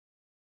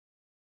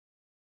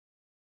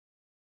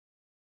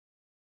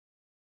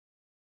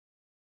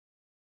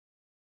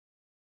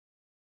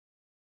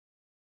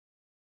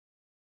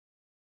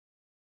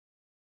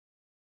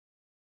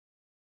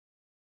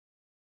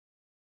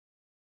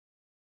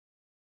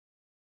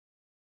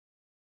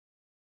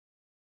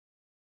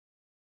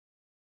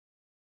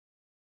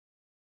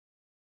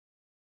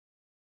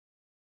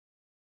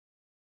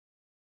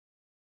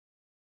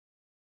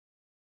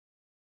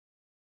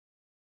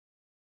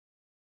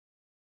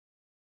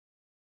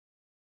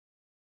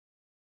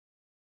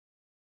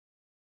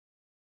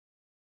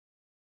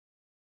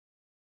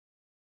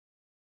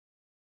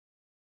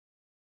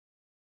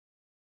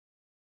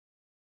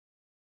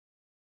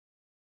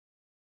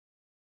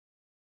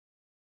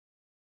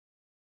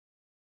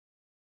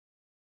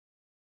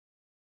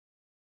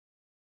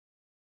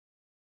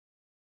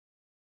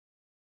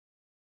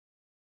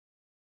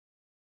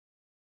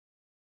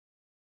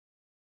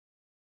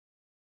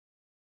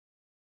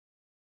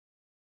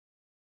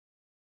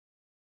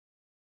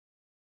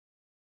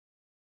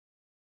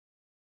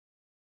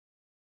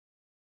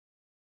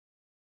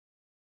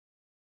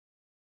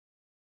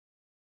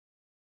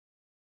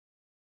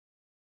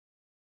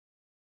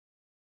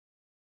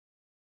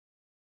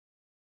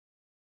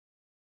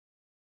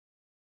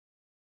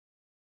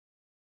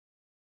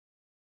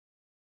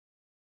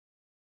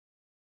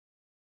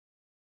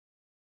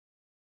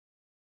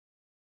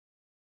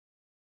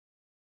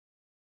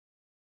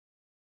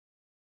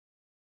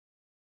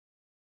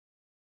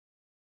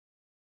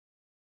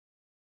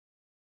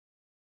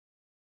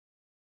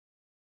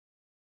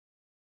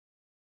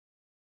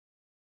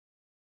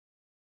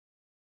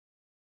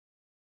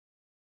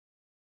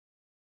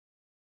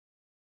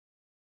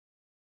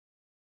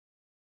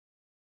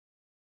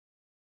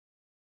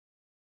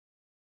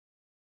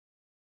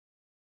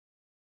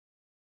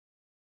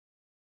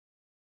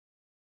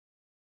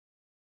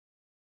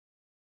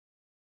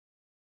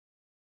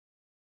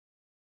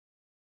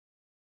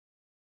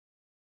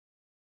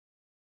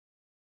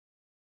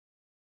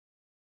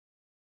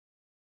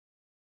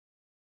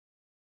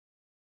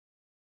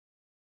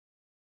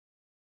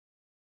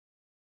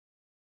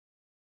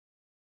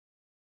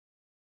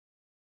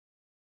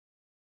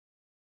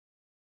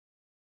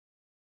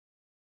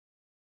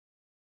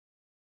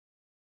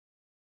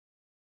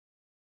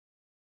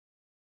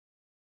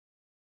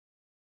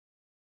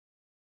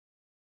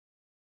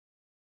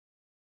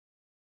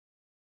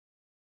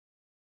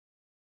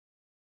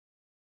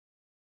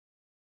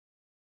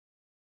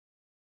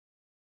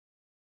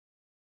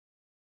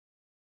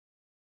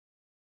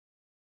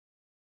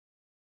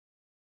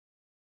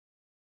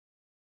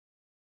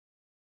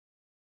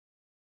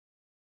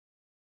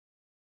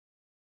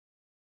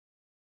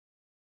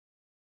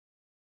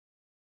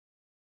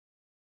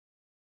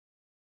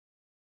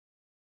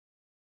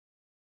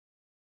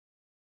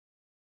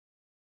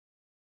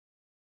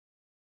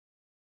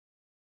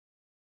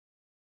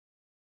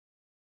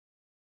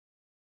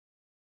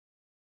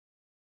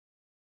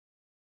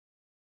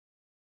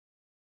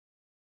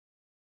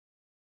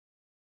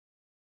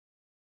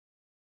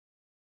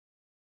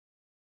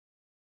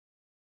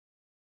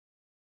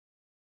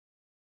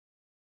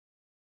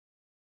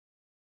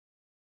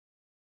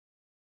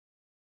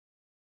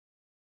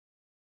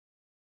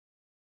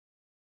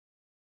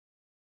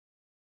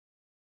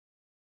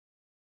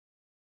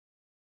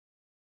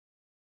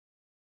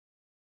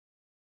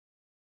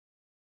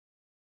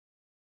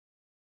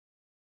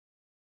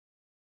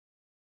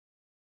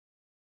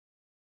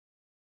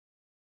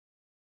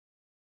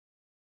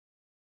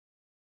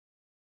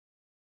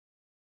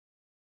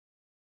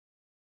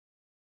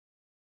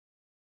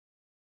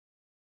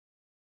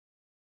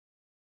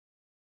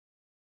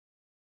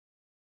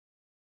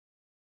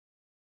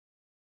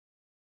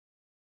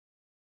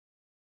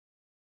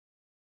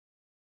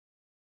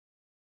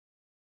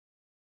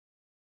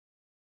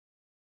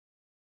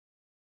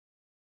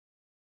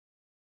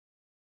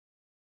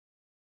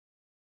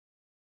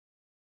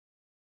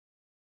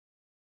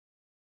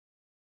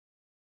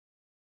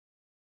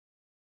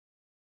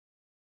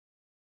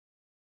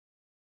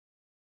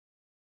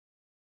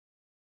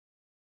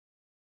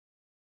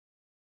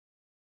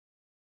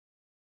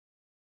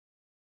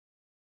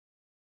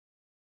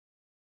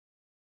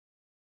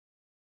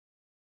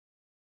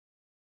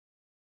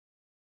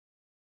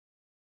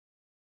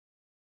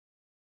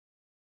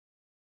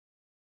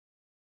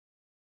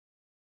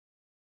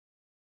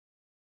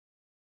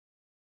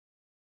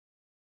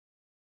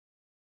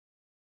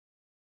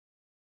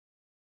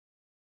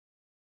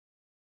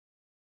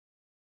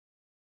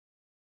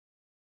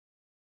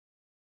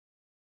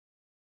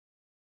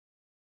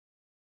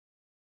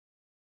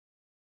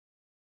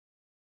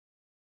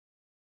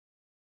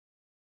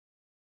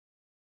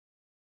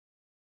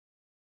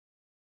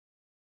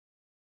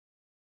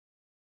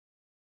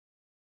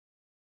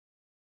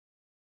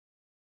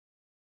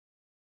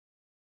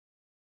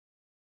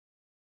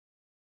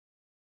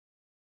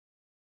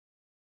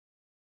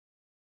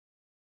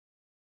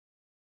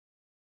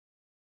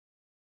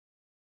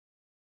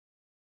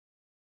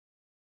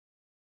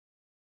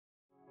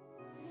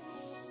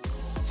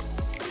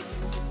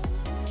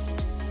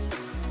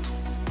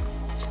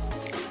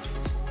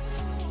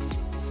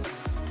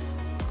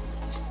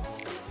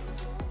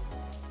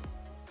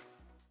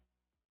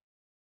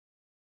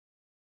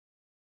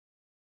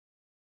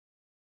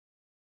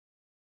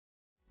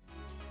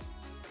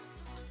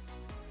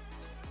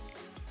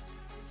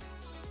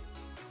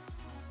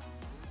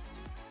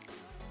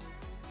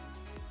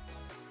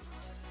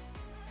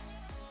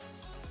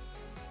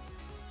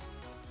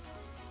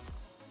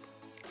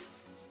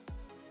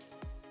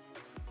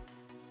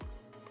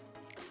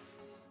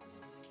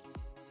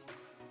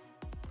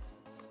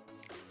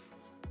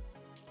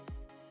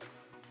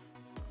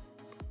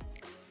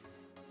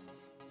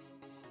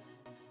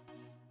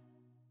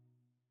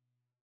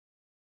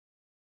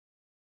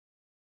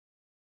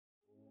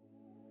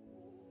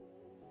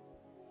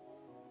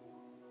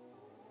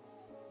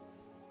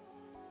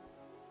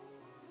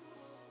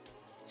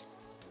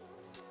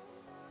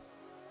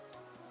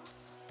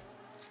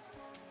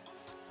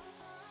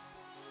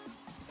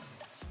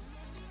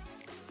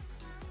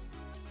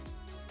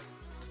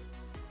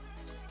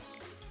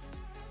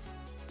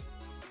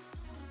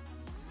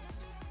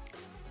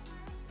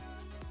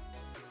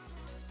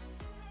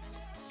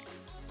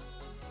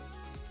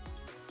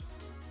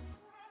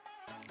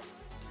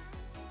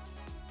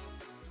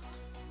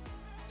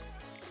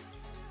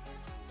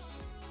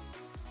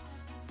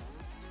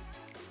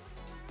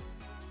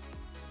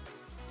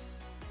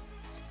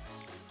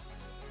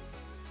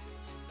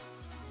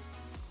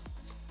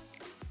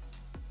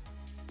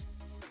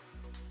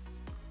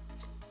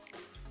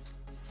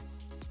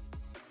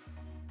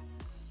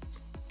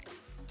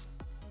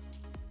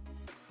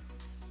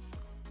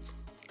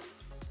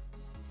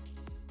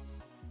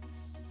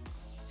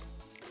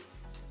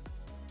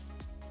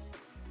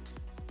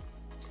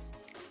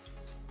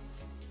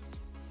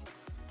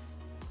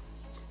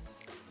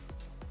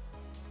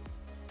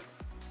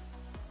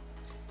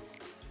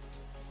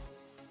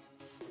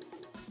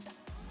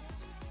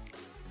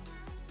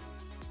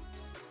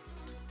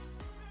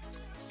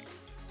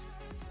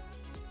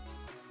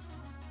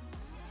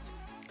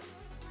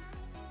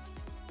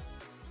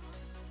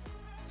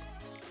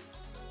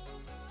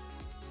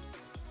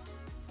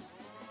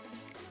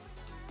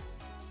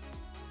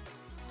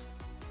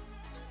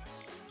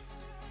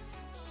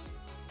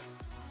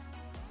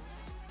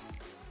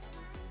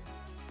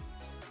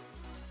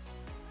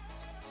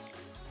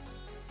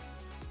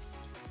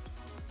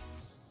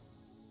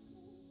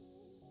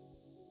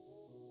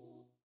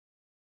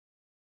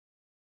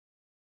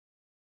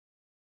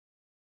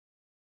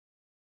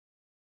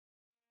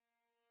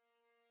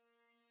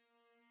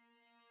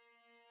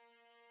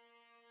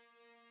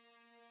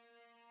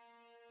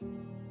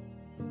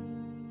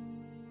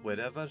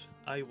Wherever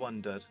I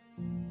wander,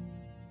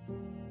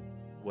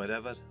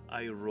 wherever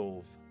I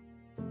rove,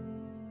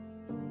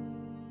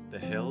 the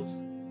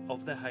hills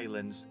of the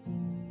Highlands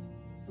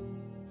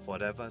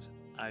forever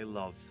I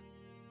love.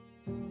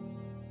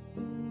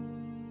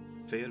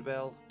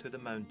 Farewell to the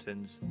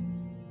mountains,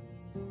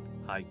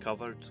 high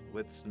covered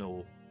with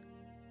snow.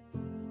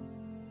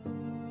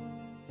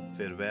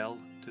 Farewell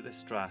to the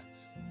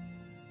straths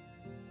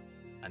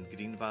and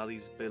green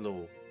valleys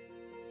below.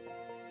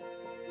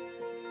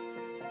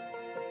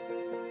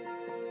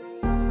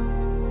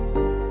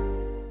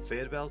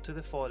 Farewell to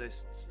the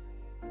forests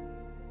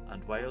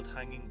and wild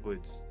hanging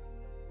woods.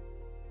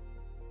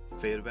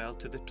 Farewell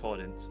to the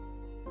torrents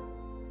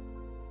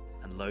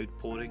and loud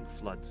pouring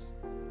floods.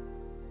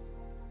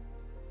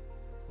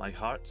 My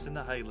heart's in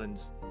the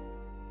Highlands,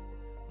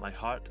 my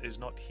heart is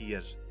not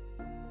here.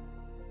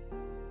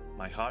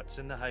 My heart's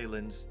in the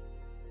Highlands,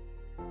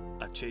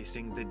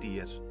 a-chasing the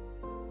deer.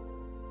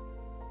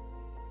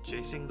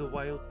 Chasing the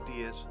wild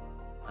deer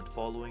and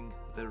following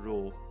the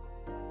roe.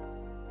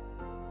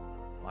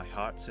 My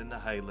heart's in the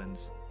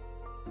Highlands,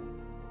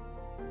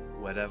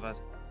 wherever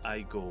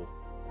I go.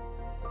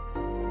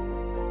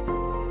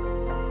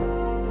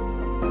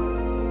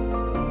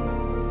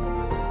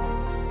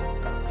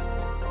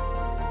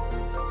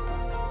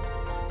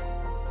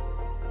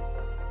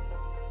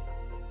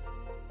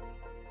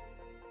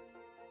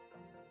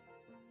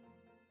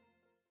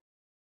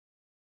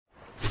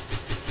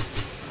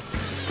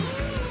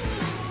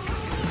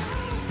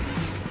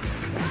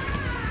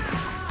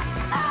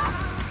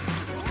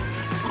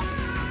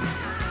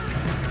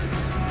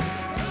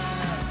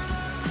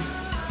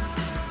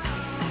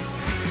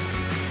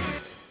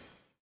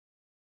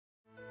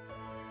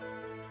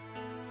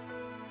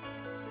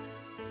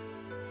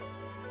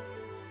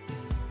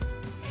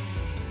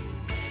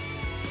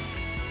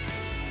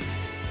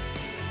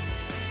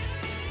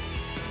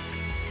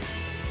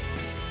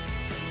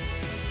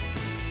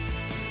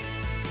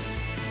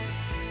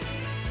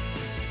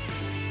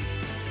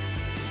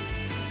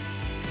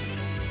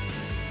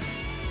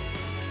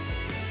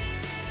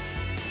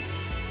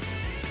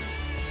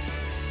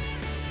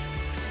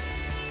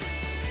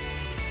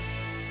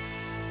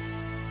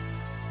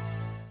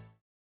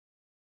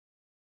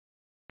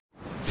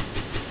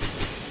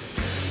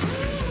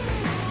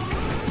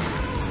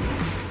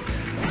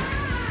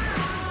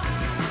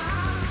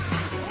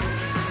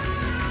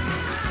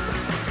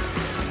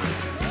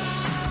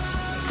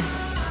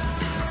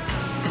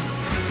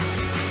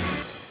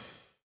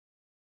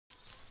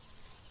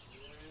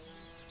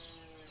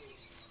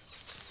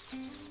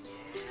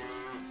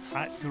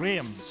 At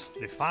Graham's,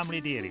 the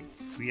family dairy,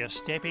 we are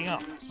stepping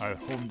up our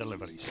home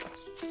deliveries.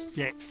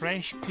 Get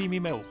fresh creamy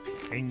milk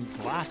in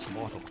glass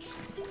bottles,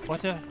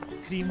 butter,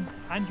 cream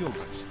and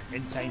yogurt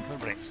in time for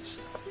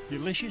breakfast.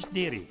 Delicious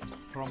dairy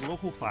from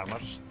local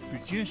farmers,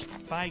 produced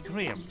by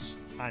Graham's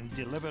and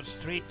delivered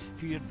straight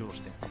to your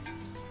doorstep.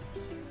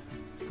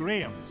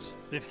 Graham's,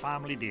 the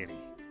family dairy.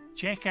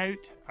 Check out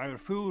our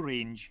full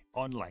range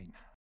online.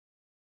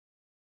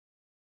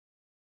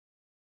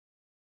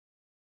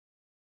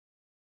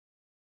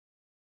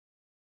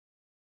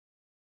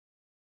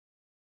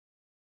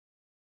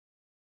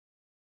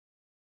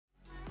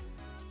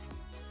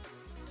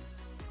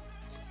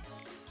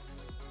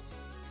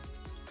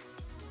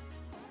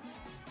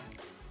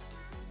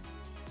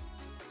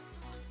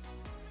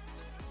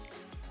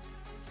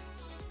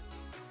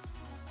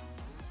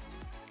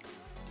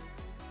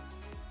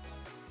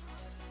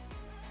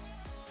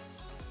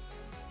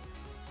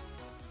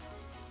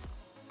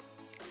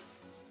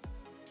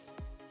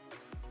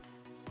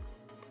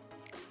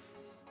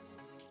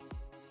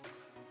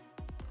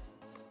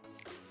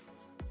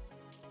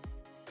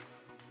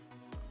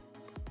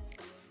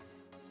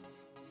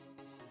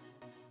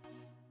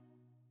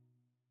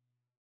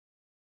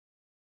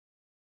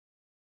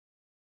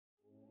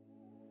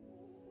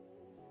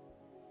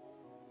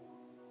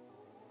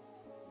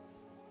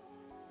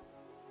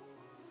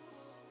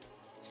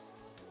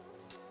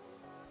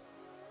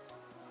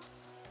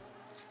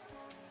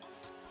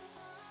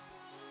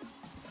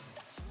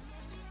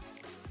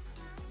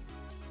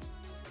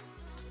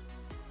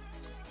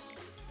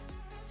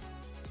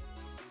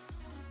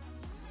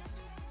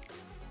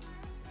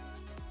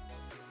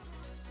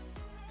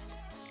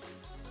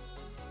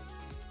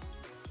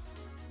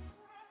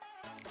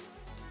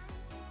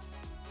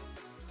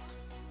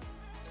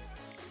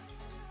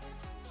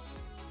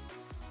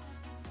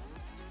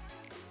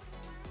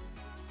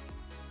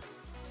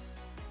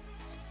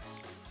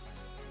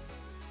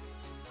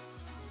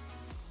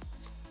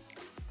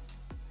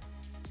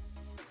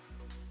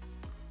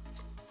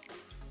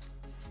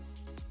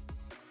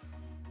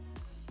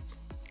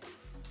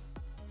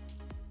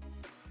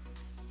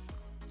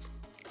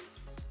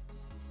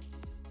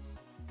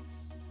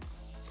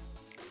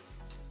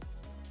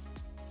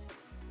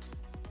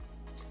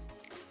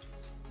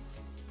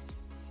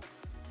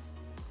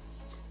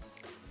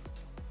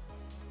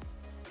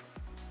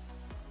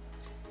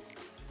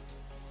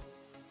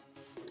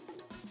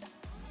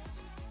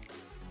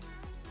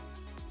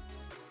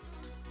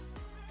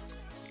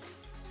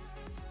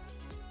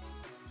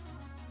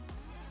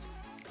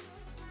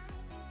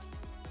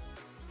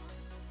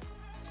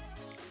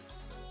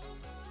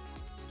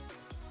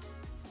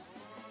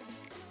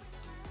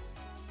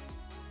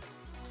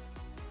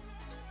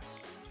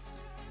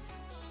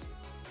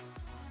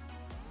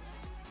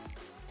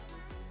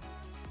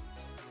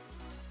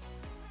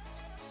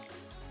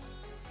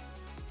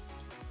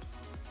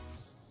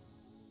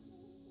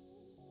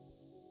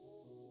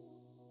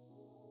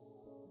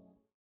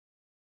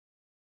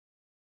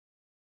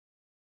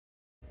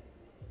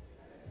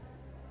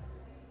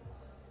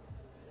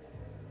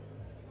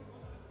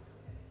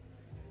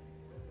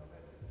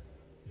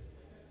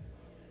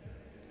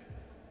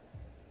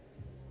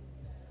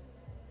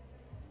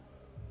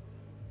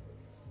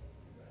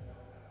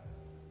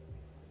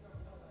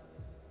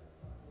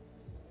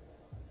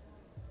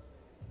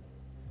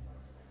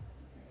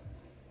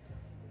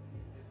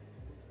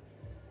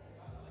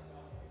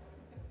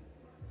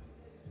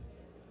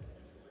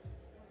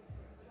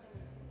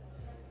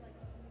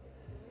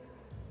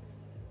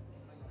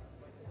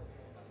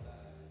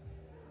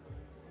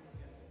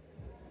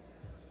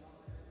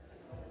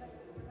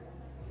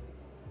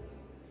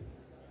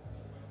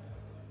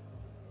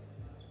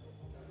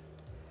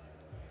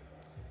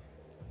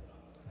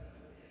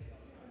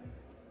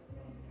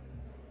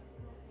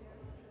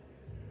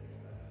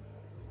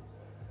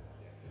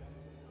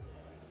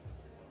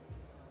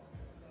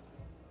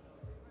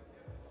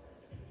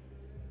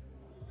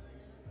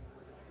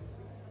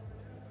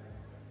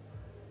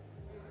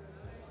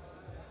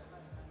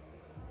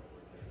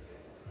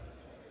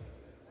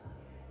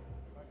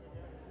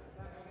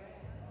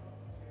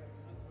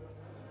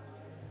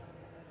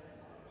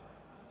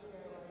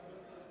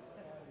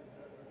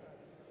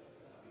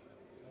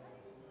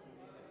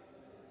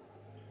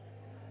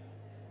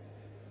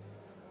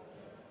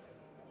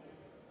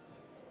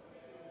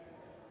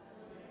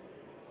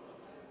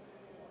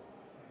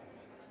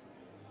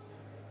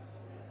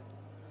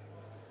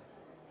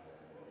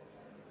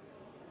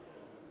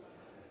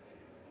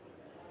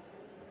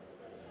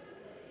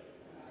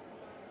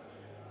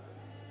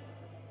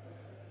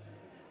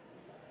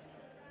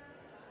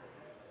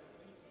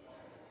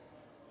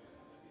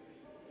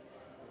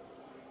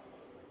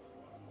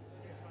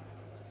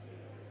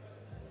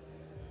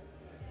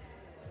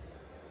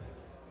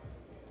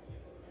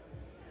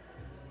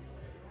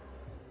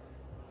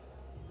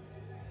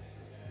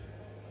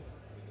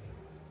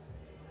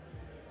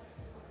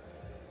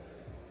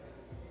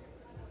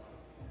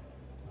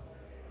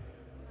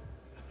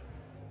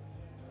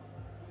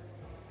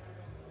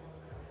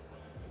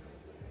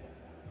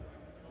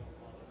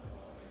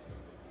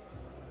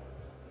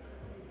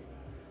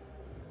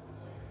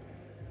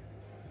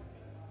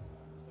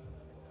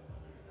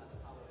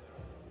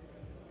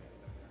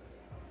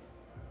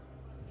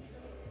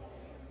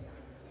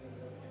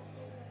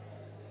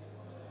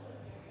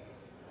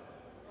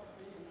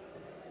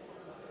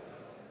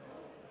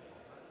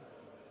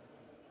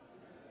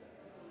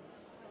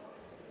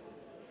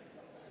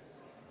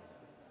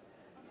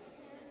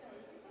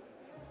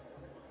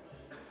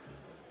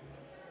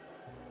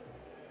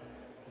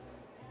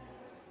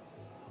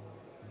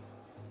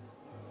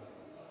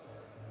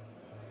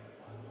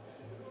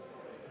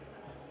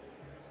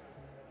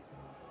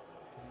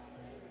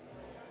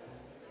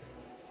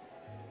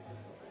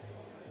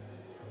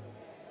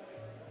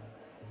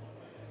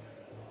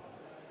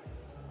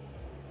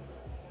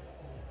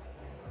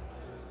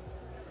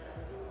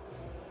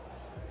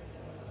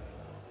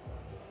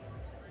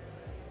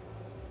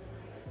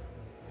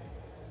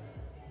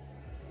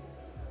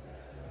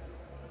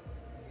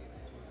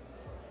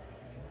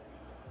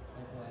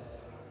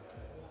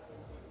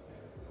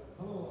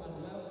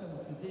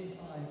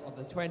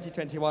 the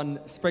 2021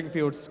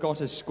 Springfield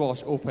Scottish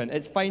Squash Open.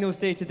 It's finals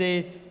day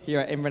today here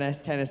at Inverness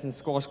Tennis and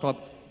Squash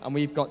Club, and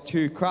we've got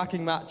two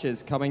cracking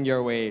matches coming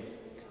your way.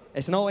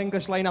 It's an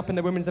all-English lineup in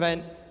the women's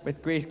event,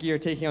 with Grace Gear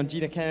taking on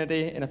Georgina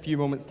Kennedy in a few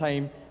moments'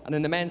 time, and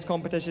in the men's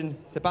competition,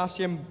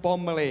 Sebastien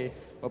Bonmalais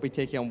will be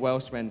taking on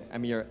Welshman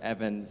Emyr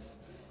Evans.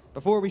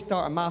 Before we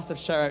start, a massive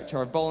shout out to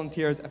our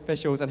volunteers,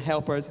 officials and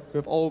helpers who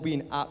have all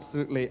been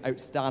absolutely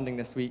outstanding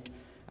this week.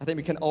 I think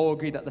we can all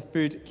agree that the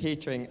food,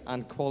 catering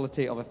and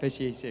quality of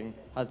officiating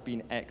has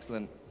been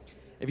excellent.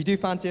 If you do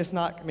fancy a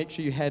snack, make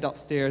sure you head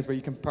upstairs where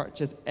you can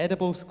purchase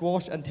edible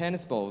squash and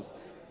tennis balls.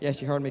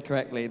 Yes, you heard me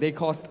correctly. They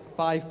cost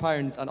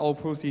 £5 and all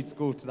proceeds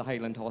go to the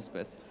Highland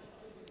Hospice.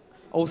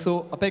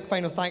 Also, a big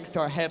final thanks to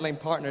our headline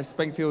partners,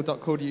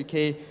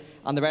 Springfield.co.uk,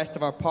 and the rest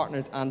of our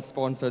partners and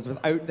sponsors.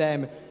 Without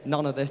them,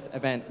 none of this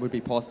event would be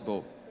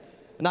possible.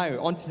 Now,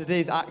 on to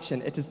today's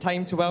action. It is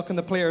time to welcome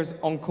the players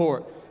on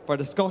court for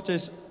the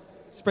Scottish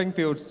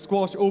Springfield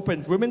Squash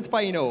Open's women's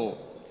final.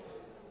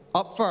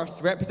 Up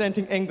first,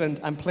 representing England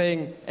and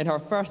playing in her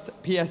first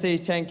PSA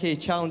 10K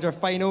Challenger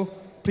final,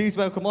 please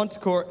welcome onto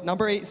court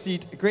number 8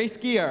 seed Grace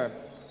Gear.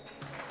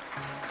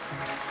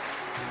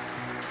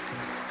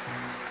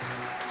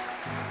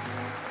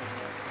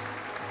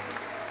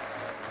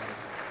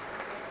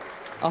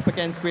 Up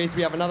against Grace,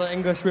 we have another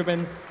English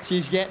woman.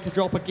 She's yet to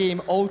drop a game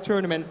all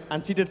tournament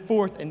and seeded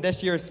 4th in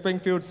this year's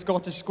Springfield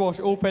Scottish Squash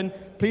Open.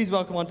 Please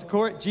welcome onto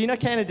court Georgina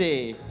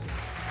Kennedy.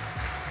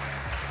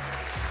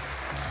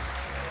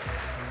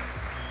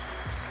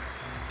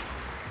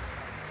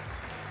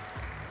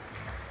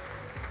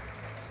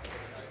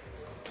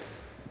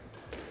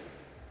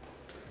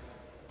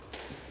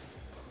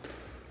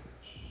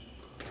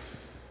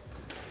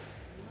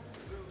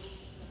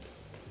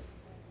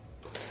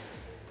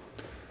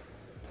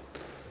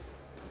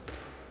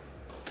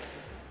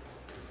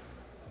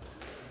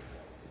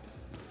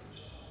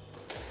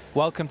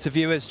 Welcome to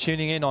viewers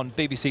tuning in on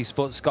BBC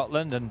Sports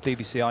Scotland and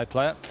BBC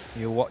iPlayer.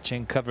 You're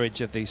watching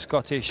coverage of the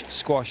Scottish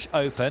Squash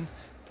Open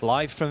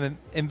live from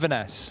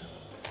Inverness.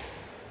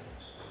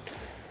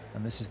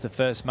 And this is the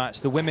first match,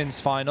 the women's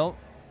final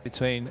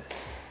between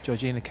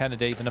Georgina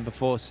Kennedy, the number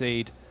 4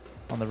 seed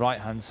on the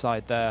right-hand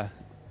side there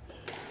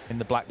in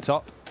the black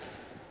top,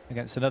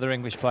 against another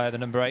English player, the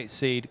number 8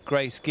 seed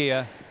Grace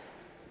Gear.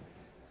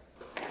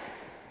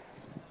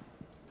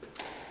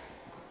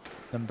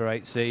 Number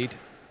 8 seed.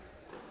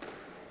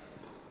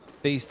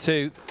 These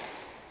two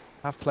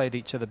have played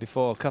each other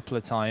before a couple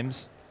of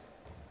times,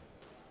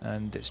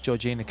 and it's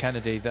Georgina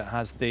Kennedy that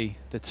has the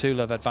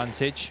two-love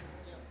advantage.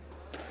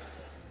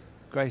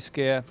 Grace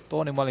Gear,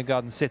 born in Welwyn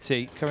Garden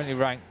City, currently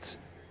ranked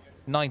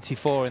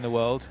 94 in the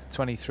world,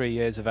 23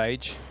 years of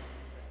age.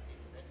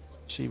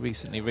 She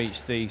recently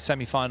reached the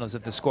semi-finals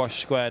of the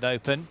Squash Squared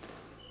Open,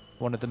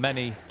 one of the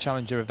many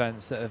challenger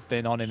events that have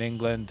been on in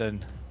England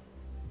and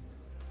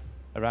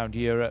around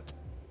Europe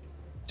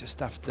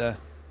just after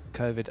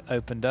COVID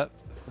opened up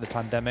for the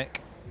pandemic.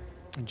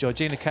 And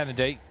Georgina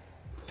Kennedy,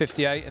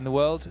 58 in the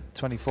world,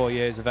 24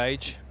 years of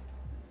age,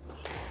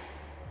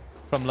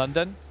 from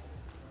London.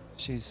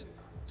 She's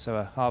also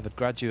a Harvard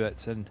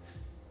graduate, and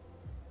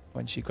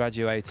when she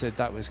graduated,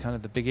 that was kind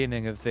of the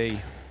beginning of the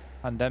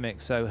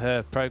pandemic, so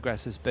her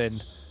progress has been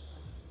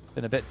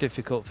a bit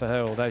difficult for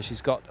her, although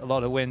she's got a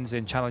lot of wins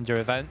in challenger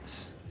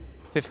events.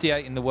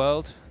 58 in the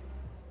world.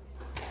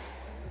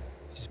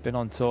 She's been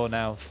on tour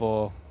now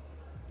for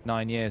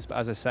 9 years, but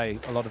as I say,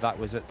 a lot of that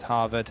was at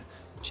Harvard.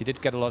 She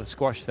did get a lot of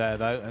squash there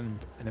though, and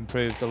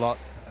improved a lot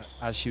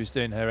as she was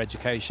doing her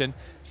education.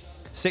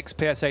 6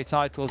 PSA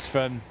titles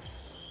from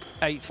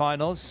 8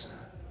 finals,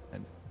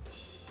 and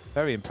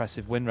very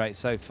impressive win rate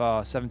so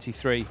far,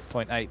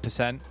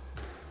 73.8%.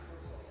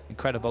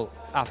 Incredible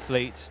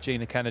athlete,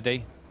 Georgina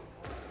Kennedy.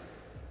 And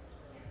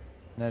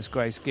there's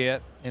Grace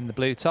Gear in the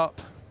blue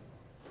top.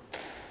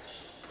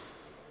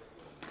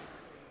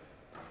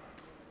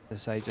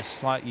 As I say, just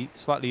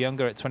slightly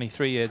younger at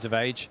 23 years of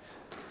age.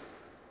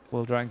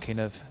 World ranking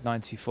of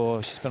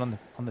 94. She's been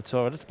on the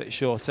tour a little bit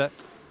shorter,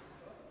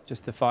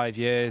 just the 5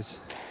 years.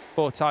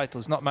 4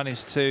 titles, not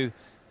managed to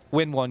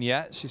win one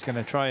yet. She's going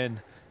to try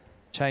and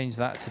change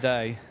that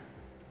today.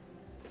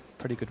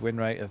 Pretty good win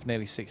rate of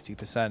nearly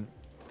 60%.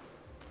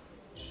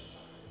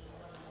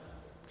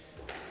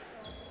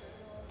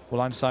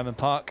 Well, I'm Simon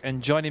Park,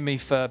 and joining me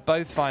for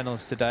both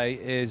finals today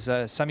is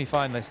a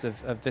semi-finalist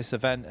of this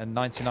event and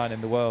 99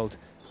 in the world,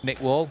 Nick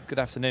Wall. Good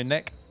afternoon,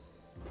 Nick.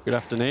 Good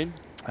afternoon.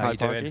 How are you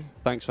doing?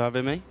 Thanks for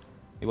having me.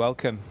 You're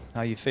welcome. How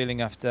are you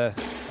feeling after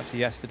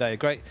yesterday? A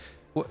great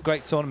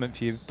tournament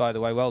for you, by the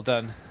way. Well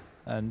done.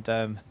 And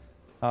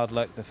hard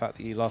luck the fact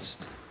that you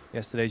lost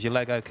yesterday. Is your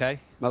leg okay?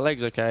 My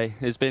leg's okay.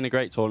 It's been a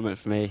great tournament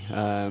for me.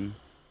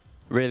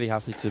 Really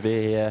happy to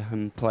be here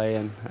and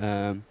playing.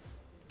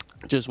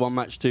 Just one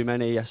match too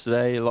many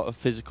yesterday. A lot of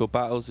physical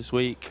battles this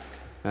week.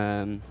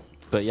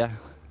 But yeah,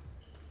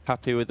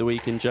 happy with the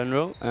week in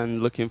general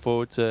and looking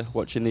forward to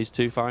watching these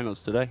 2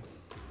 finals today.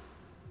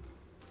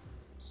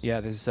 Yeah,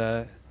 there's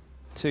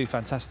 2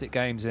 fantastic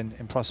games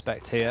in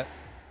prospect here.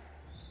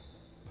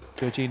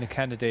 Georgina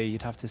Kennedy,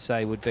 you'd have to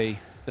say, would be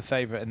the the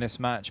favourite in this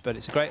match, but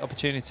it's a great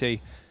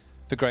opportunity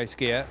for Grace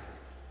Gear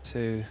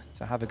to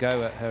have a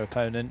go at her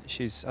opponent.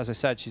 She's, as I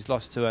said, she's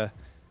lost to her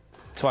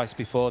twice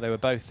before. They were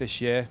both this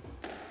year.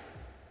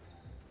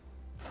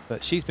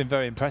 But she's been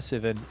very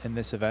impressive in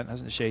this event,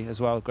 hasn't she,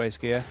 as well, Grace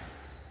Gear?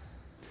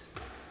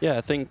 Yeah,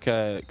 I think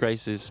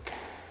Grace is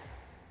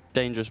a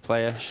dangerous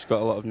player. She's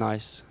got a lot of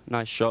nice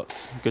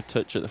shots, good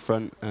touch at the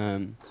front.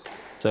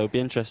 So it'll be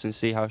interesting to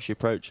see how she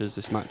approaches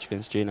this match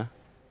against Gina.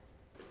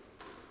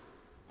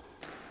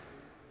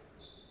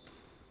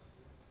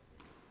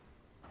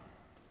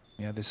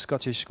 Yeah, the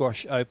Scottish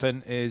Squash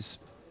Open has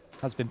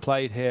been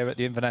played here at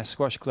the Inverness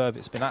Squash Club.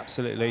 It's been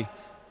absolutely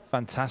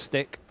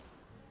fantastic.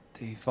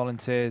 The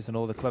volunteers and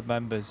all the club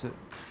members have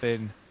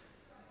been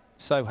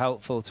so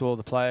helpful to all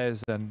the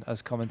players and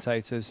as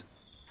commentators.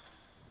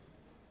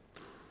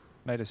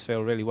 Made us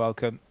feel really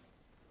welcome.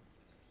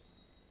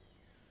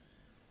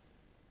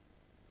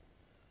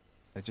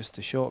 So just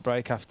a short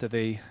break after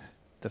the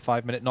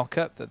 5-minute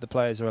knock-up that the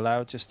players are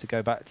allowed, just to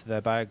go back to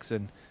their bags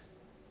and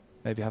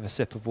maybe have a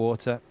sip of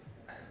water.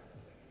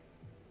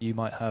 You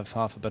might have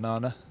half a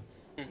banana.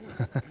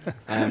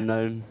 I am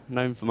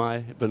known for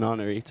my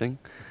banana eating.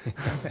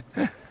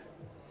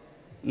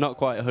 Not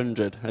quite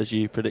 100, as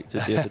you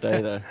predicted the other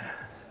day, though.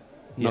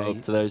 Not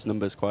up to those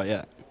numbers quite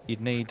yet.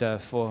 You'd need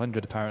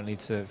 400 apparently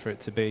for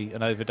it to be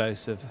an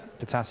overdose of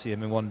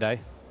potassium in one day.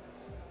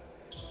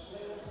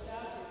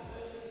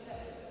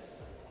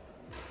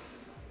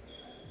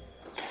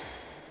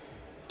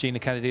 Gina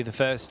Kennedy, the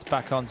first,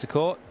 back onto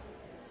court.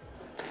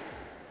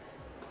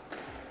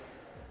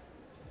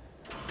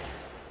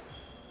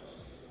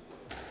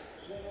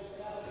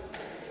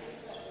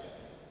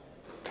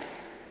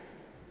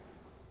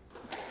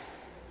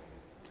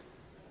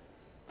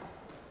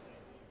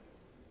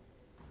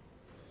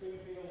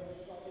 Springfield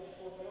Scottish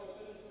Squash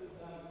Open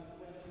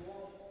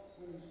 2021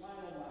 women's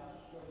final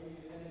match.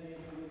 Georgina Kennedy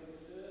wins to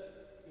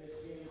serve,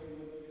 Sebastien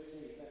wins to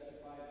receive. Best of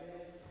 5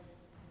 games.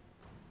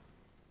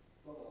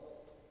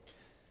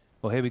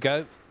 Well, here we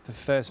go. The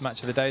first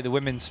match of the day, the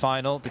women's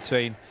final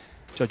between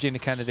Georgina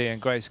Kennedy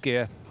and Grace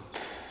Gear.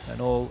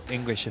 An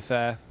all-English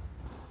affair.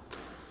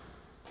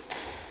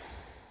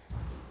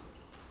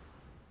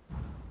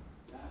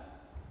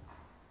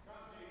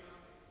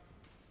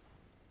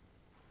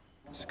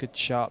 It's a good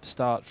sharp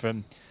start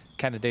from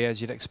Kennedy,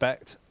 as you'd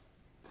expect.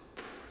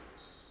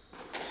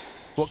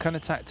 What kind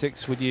of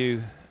tactics would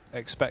you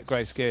expect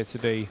Grace Gear to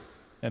be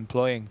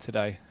employing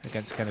today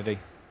against Kennedy?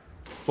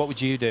 What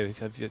would you do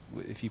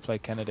if you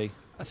played Kennedy?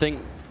 I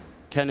think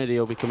Kennedy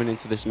will be coming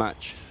into this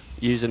match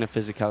using her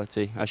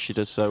physicality, as she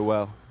does so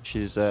well.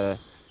 She's an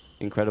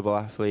incredible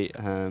athlete.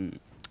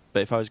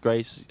 But if I was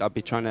Grace, I'd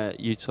be trying to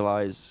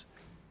utilise,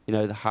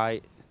 the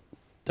height.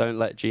 Don't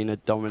let Gina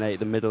dominate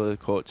the middle of the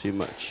court too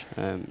much.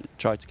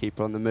 Try to keep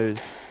her on the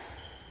move.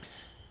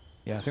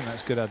 Yeah, I think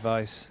that's good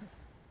advice.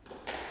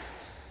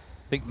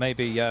 I think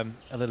maybe a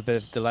little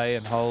bit of delay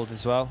and hold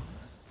as well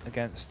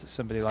against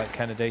somebody like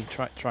Kennedy.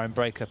 Try and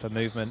break up a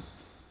movement.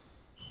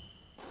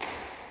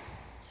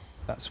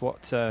 That's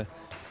what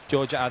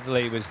Georgia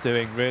Adderley was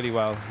doing really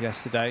well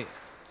yesterday.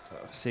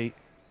 Obviously,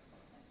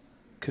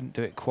 couldn't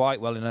do it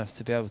quite well enough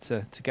to be able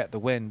to get the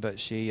win, but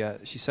she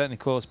certainly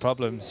caused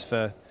problems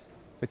for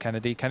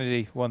Kennedy.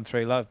 Kennedy won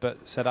 3-love, but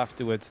said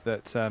afterwards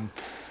that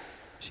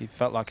she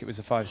felt like it was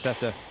a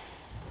 5-setter.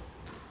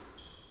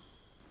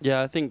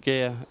 Yeah, I think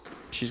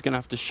she's going to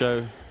have to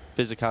show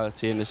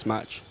physicality in this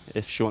match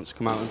if she wants to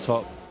come out on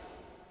top,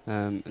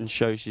 and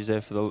show she's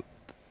there for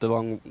the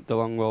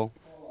long roll.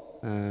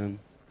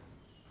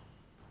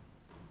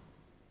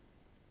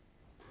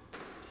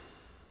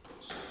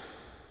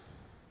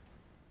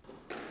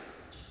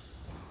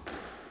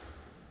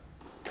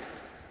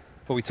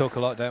 Well, we talk a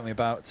lot, don't we,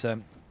 about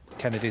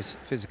Kennedy's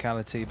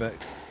physicality, but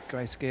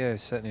Grace Gear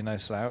is certainly no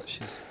slouch.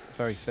 She's a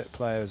very fit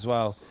player as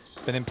well.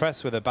 Been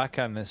impressed with her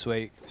backhand this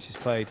week. She's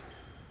played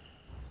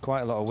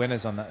quite a lot of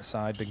winners on that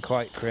side, been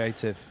quite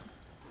creative.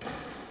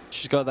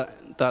 She's got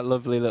that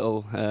lovely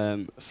little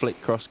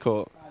flick cross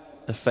court,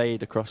 a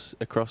fade across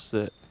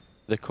the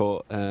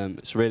court.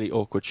 It's a really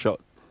awkward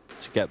shot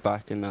to get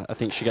back, and I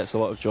think she gets a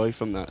lot of joy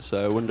from that.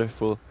 So I wonder if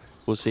we'll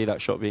see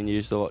that shot being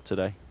used a lot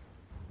today.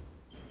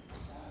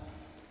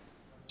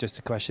 Just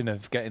a question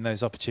of getting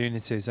those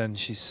opportunities, and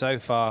she's so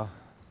far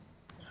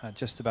at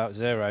just about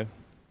 0.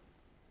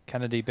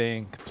 Kennedy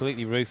being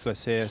completely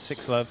ruthless here.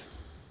 6-love.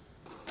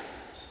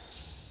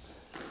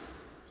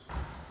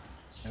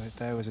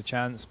 There was a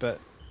chance, but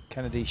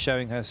Kennedy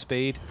showing her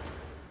speed.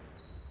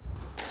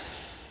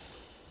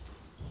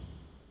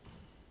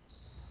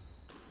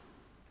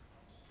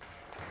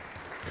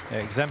 Yeah,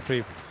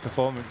 exemplary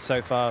performance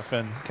so far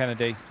from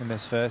Kennedy in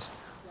this first.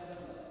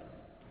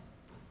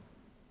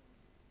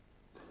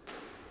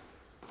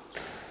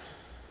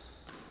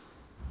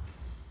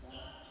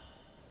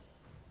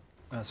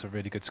 That's a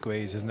really good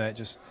squeeze, isn't it?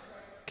 Just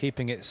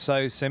keeping it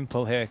so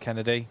simple here,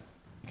 Kennedy.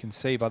 You can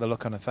see by the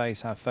look on her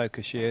face how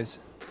focused she is.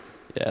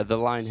 Yeah, the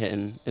line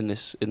hitting in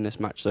this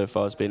match so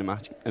far has been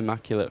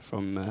immaculate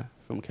from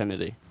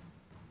Kennedy.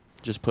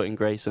 Just putting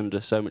Grace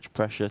under so much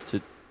pressure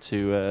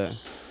to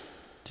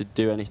to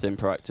do anything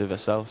proactive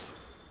herself.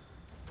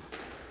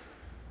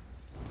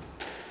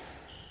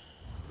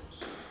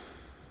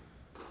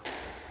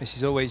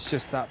 She's always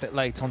just that bit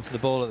late onto the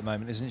ball at the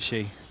moment, isn't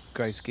she,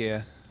 Grace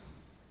Gear?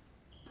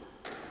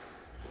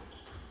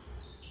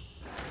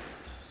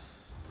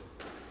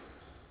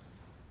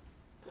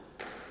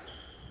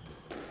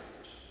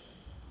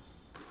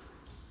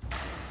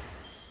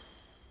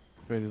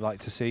 Really like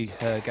to see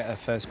her get her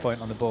first point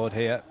on the board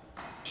here.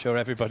 Sure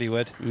everybody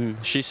would.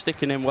 She's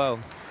sticking in well,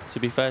 to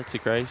be fair to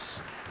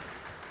Grace.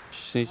 She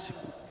just needs to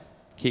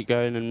keep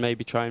going and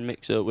maybe try and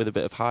mix it up with a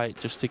bit of height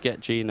just to get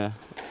Gina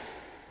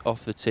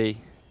off the tee.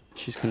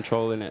 She's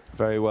controlling it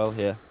very well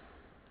here.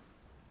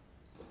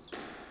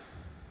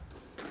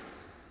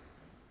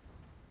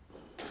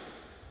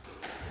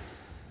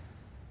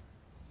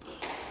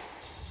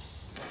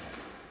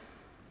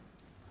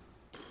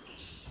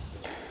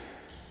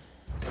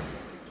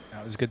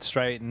 That was a good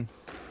straight, and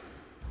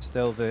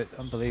still the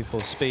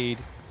unbelievable speed,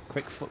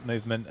 quick foot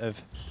movement of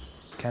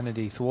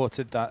Kennedy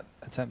thwarted that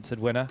attempted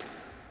winner.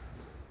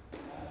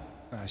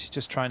 She's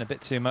just trying a bit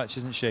too much,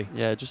 isn't she?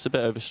 Yeah, just a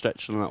bit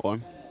overstretched on that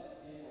one.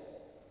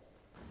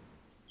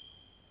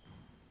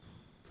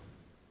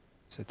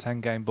 So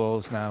 10 game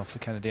balls now for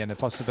Kennedy, and the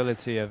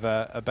possibility of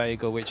a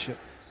bagel, which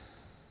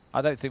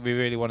I don't think we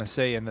really want to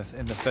see in the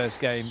first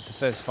game, the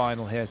first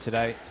final here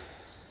today.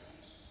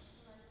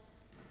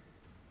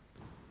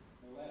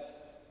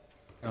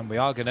 And we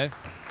are going to.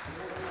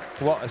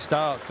 What a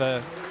start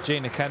for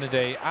Gina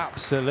Kennedy.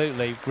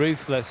 Absolutely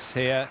ruthless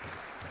here.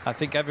 I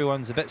think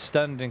everyone's a bit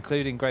stunned,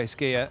 including Grace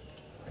Gear.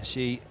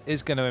 She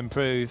is going to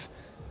improve,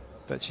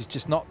 but she's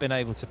just not been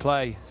able to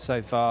play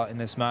so far in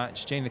this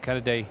match. Gina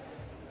Kennedy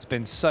has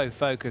been so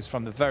focused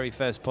from the very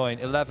first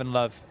point. 11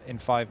 love in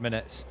 5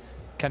 minutes.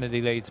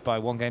 Kennedy leads by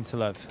 1 game to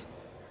love.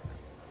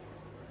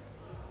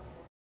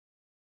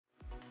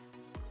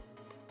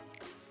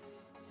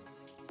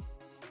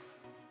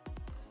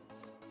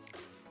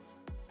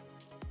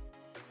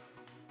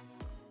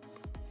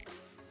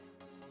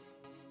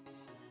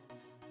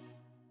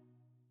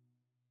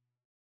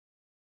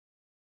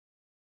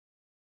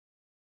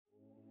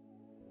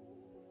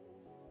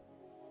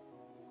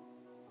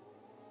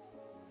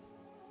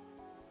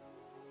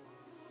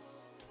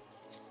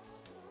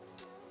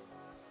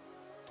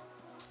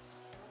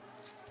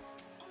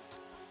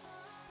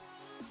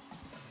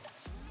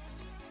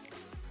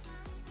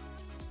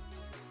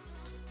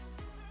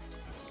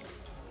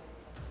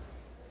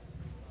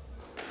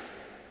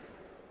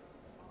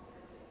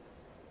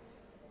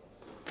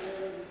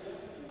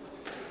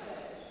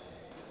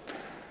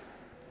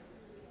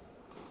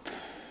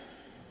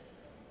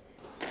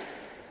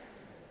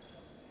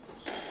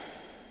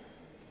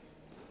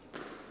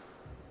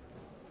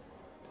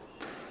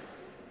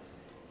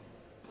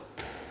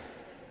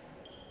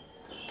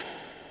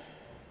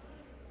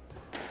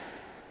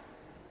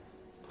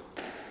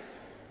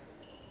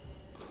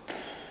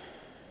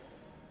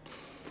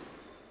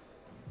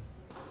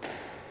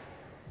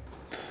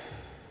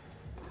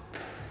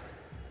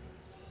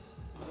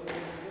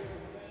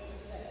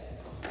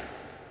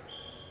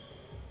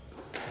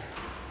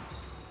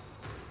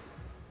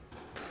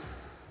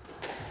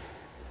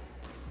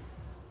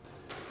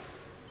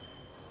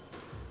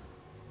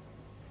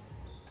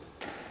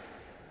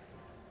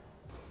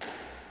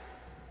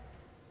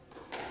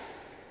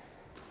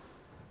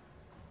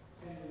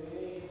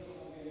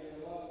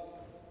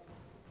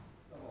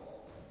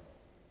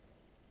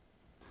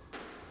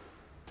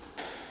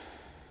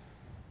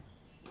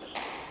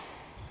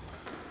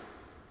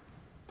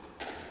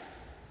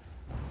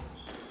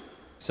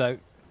 So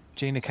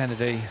Gina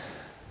Kennedy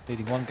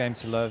leading 1 game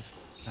to love,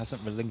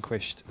 hasn't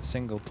relinquished a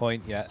single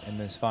point yet in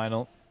this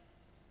final.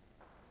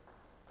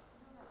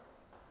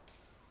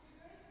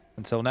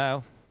 Until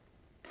now.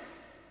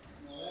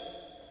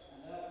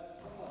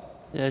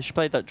 Yeah, she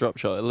played that drop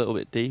shot a little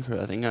bit deeper,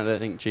 I think. I don't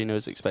think Gina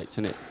was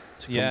expecting it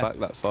to come back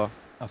that far.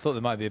 I thought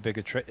there might be a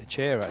bigger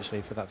cheer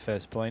actually for that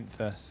first point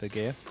for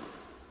Gear.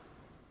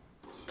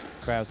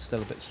 Crowd's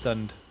still a bit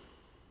stunned.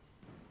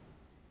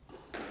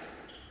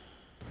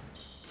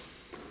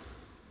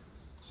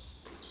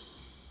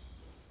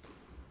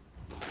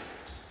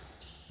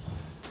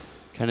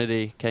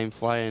 Kennedy came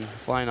flying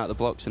out the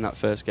blocks in that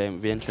first game.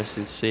 It'd be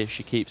interesting to see if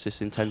she keeps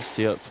this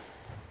intensity up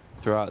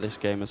throughout this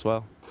game as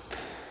well.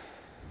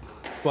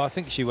 Well, I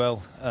think she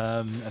will.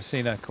 I've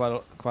seen her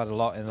quite a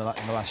lot in the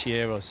last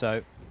year or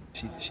so.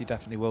 She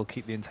definitely will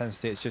keep the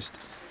intensity. It's just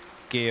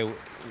Gear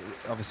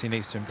obviously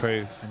needs to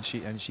improve, and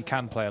she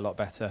can play a lot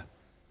better.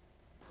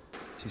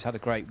 She's had a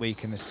great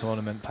week in this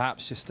tournament.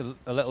 Perhaps just a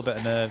little bit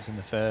of nerves in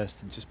the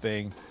first, and just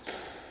being,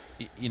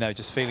 you know,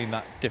 just feeling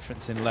that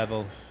difference in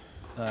level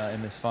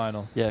in this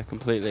final. Yeah,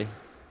 completely.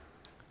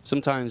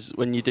 Sometimes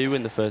when you do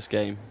win the first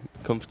game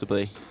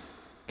comfortably, it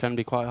can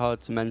be quite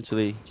hard to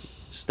mentally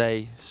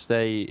stay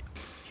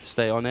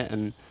on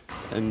it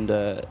and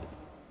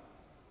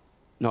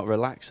not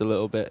relax a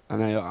little bit. I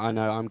know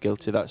I'm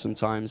guilty of that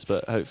sometimes,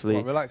 but hopefully.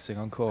 What, relaxing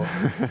on court?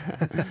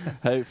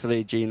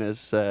 Hopefully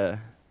Gina's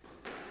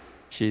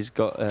she's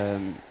got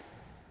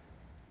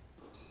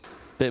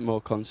bit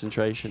more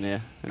concentration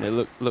here, and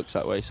it looks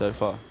that way so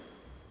far.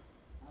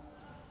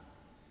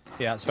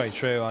 Yeah, that's very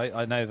true.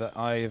 I know that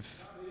I've,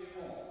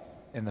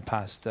 in the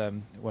past,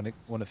 won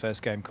the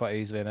first game quite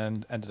easily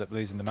and ended up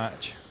losing the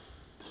match.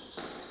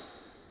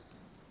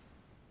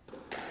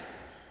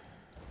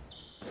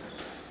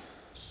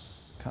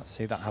 Can't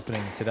see that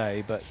happening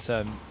today, but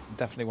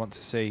definitely want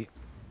to see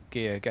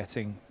Gia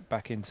getting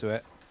back into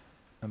it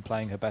and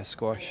playing her best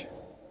squash.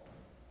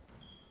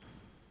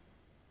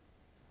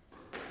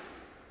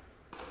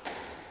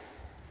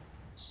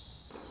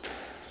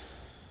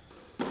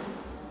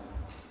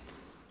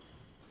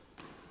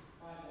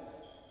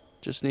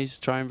 Just needs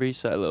to try and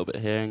reset a little bit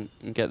here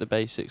and get the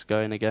basics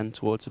going again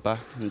towards the back,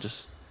 and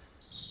just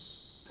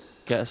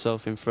get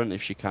herself in front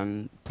if she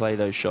can play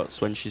those shots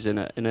when she's in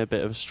a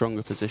bit of a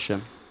stronger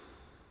position.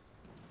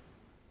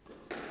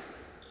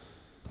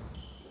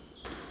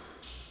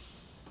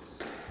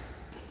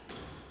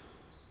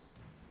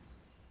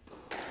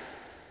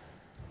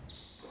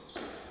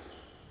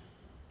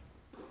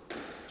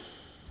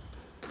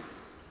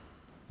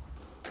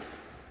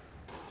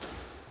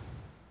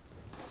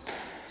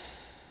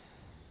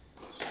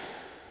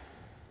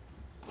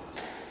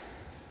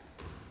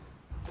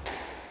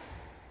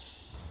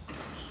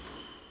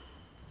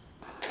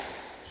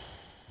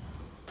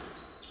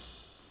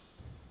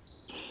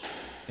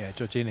 Yeah,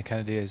 Georgina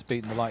Kennedy has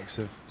beaten the likes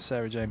of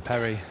Sarah Jane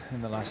Perry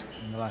in the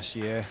last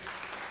year,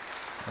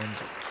 and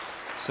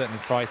certainly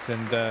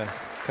frightened a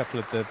couple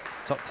of the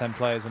top 10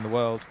 players in the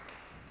world.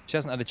 She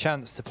hasn't had a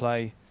chance to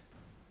play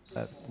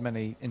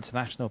many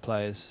international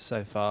players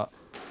so far.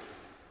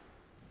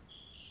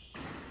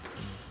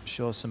 I'm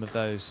sure some of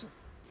those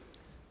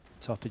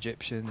top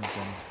Egyptians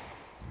and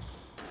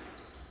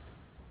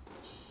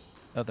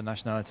other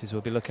nationalities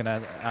will be looking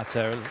at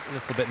her a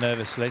little bit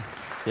nervously.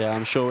 Yeah,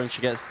 I'm sure when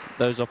she gets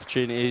those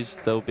opportunities,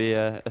 there'll be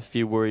a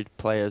few worried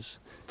players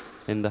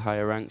in the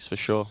higher ranks for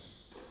sure.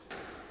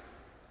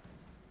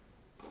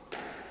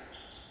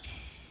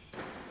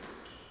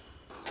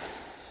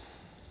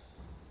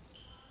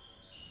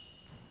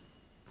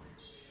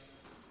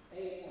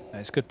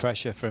 It's good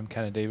pressure from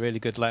Kennedy, really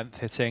good length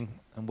hitting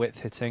and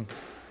width hitting.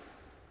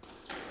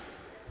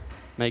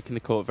 Making the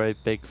court very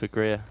big for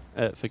Gia,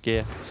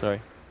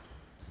 sorry.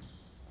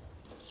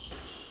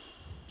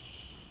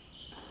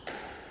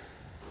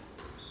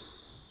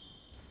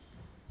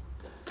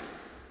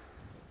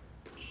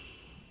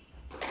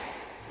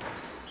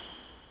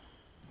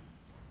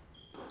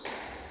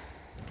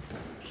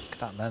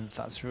 That length,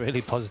 that's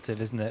really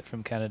positive, isn't it,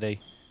 from Kennedy?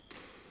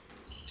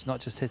 She's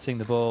not just hitting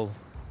the ball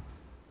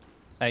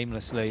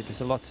aimlessly.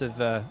 There's a lot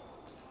of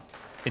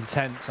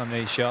intent on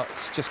these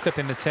shots. Just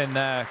clipping the tin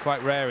there,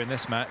 quite rare in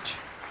this match.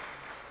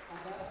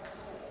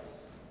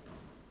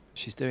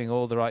 She's doing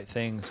all the right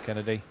things,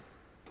 Kennedy.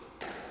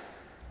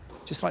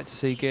 Just like to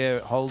see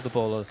Gia hold the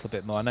ball a little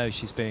bit more. I know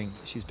she's being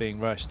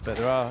rushed, but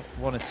there are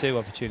one or two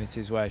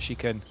opportunities where she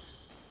can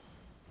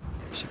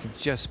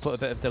just put a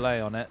bit of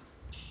delay on it.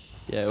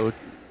 Yeah,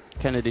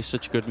 Kennedy's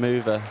such a good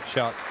mover.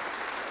 Shot.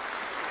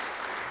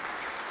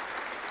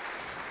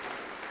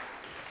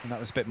 And that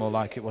was a bit more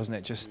like it, wasn't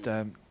it? Just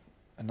a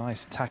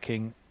nice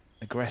attacking,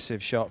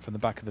 aggressive shot from the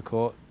back of the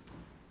court.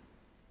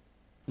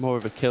 More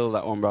of a kill,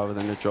 that one, rather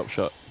than a drop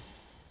shot.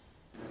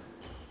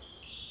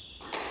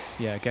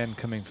 Yeah, again,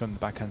 coming from the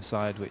backhand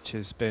side, which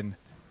has been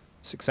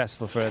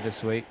successful for her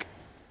this week.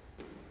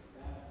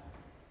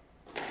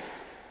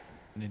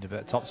 Need a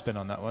bit of topspin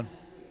on that one.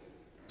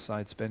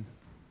 Side spin.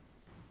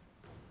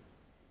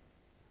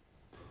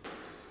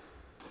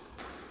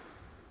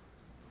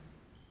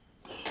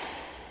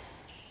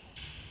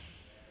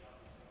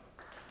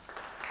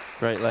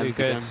 Great length. Too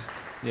good. Again.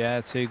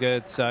 Yeah, too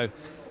good. So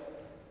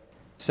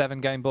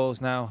 7 game balls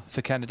now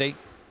for Kennedy.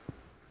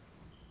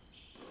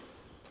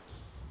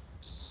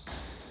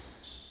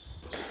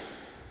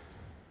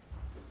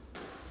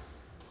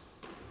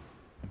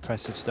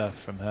 Impressive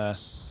stuff from her.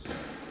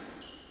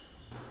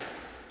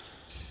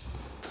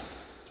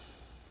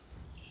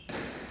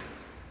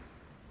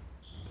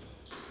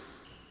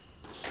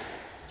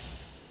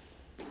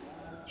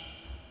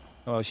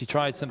 Well, she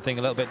tried something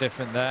a little bit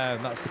different there,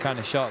 and that's the kind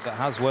of shot that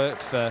has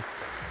worked for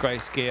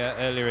Grace Gia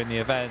earlier in the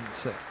event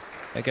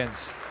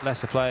against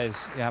lesser players.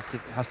 It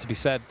has to be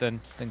said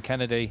than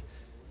Kennedy.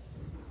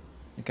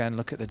 Again,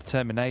 look at the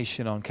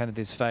determination on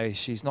Kennedy's face.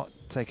 She's not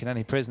taking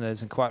any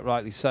prisoners, and quite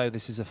rightly so.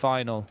 This is a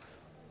final.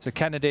 So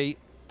Kennedy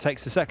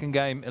takes the second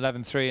game,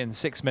 11-3 in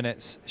 6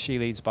 minutes. She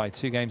leads by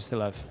 2 games to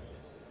love.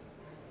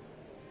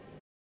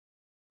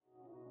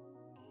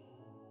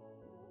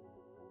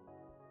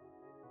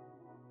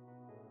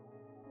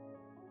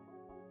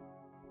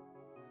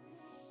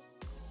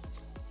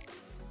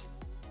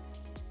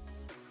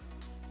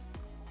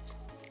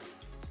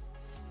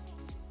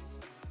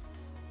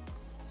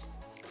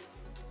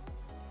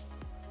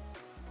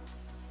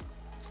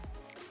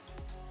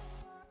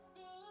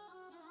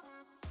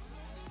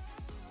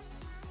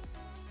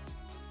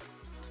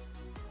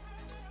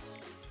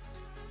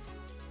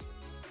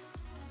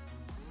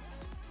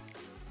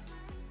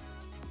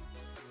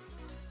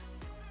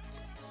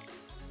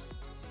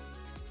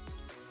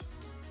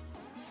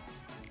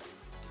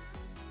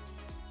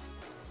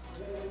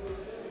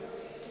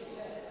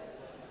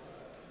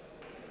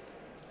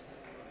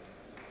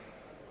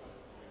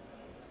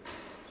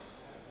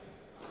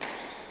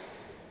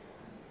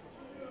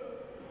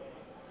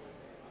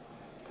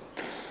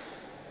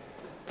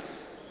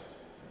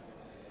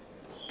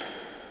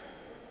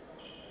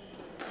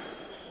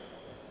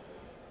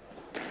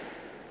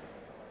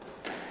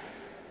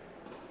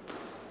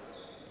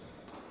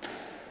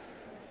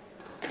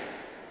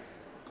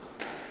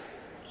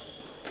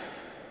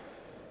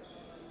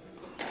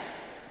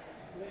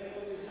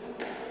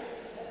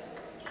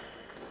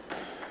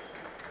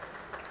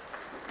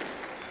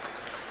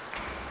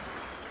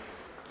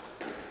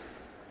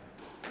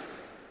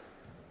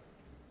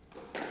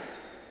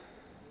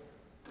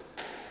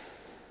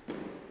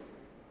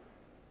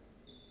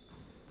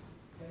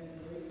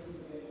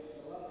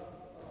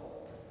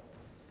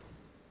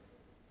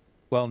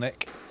 Well,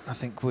 Nick, I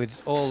think we'd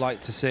all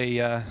like to see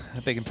a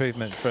big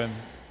improvement from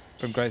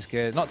Grace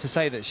Gear. Not to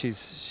say that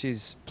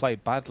she's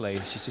played badly.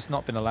 She's just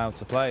not been allowed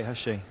to play, has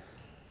she?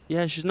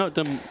 Yeah, she's not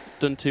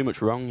done too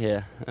much wrong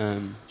here.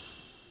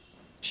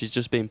 She's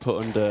just been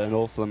put under an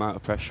awful amount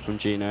of pressure from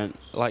Gina. And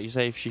like you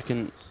say, if she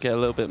can get a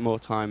little bit more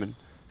time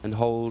and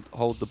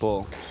hold the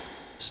ball,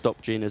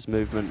 stop Gina's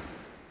movement,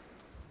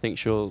 I think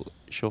she'll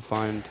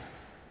find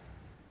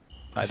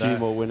a few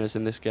more winners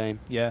in this game.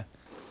 Yeah.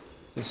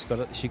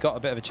 She got a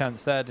bit of a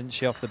chance there, didn't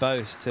she, off the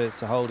post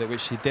to hold it,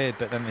 which she did,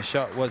 but then the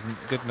shot wasn't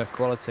good enough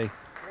quality.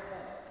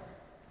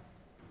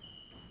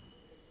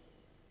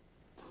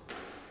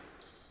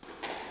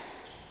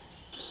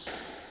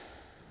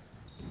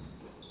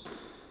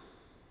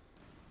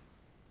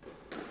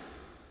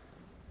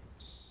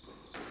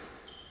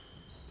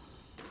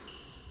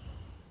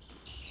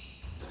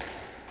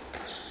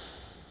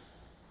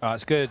 Oh,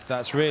 that's good.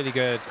 That's really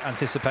good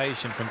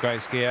anticipation from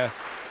Grace Gear.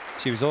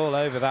 She was all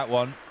over that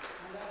one.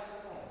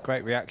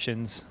 Great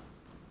reactions.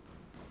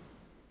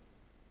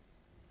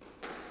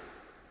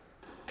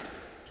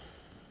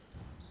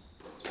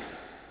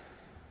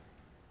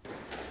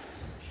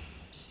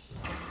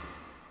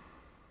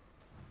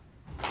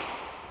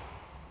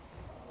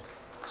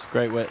 It's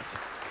great width.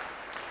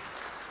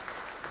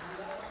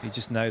 You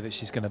just know that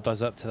she's going to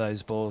buzz up to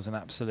those balls and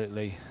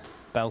absolutely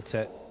belt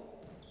it.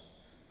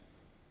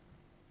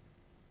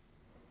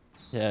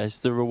 Yeah, it's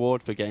the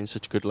reward for getting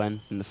such good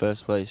length in the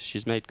first place.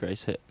 She's made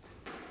Grace hit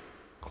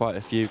quite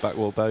a few back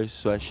wall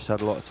boasts where she's had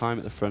a lot of time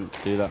at the front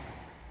to do that.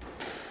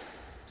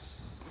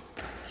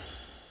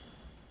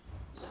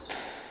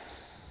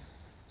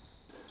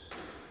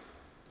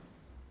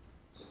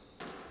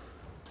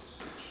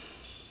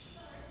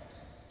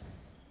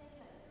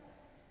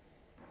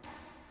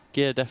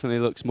 Gear definitely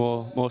looks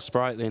more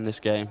sprightly in this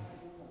game.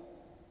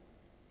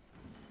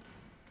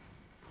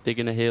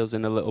 Digging her heels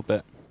in a little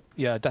bit.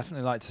 Yeah, I'd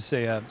definitely like to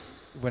see her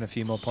win a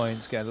few more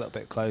points, get a little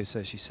bit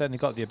closer. She's certainly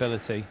got the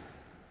ability.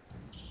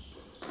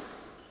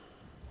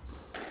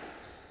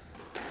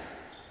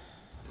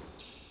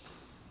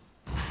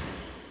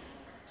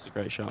 It's a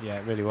great shot. Yeah,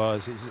 it really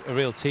was. It was a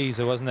real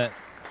teaser, wasn't it?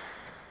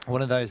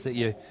 One of those that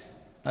you,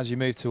 as you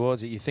move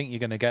towards it, you think you're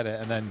going to get it,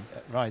 and then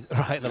right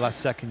at the last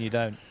second you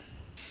don't.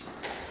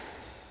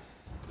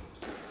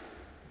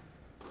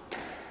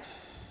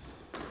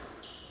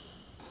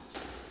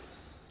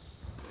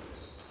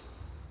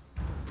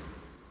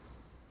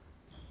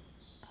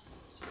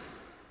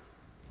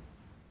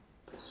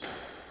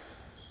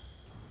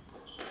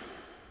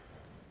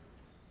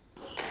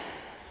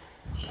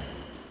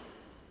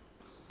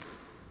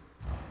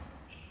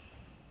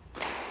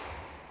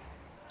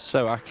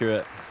 So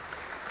accurate.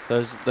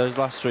 Those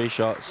last three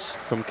shots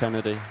from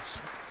Kennedy.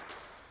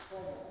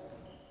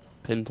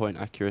 Pinpoint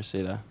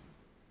accuracy there.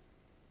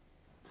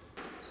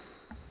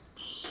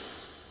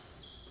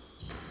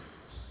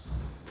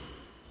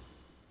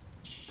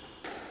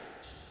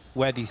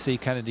 Where do you see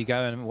Kennedy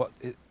going? What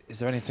is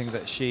there anything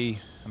that she?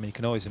 I mean, you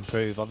can always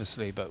improve,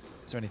 obviously, but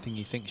is there anything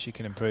you think she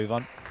can improve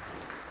on?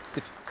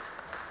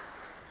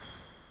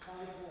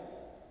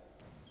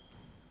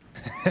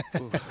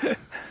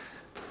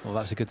 Well,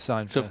 that's a good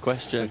sign. Tough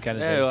question. For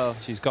Kennedy. Yeah, well,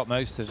 she's got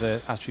most of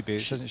the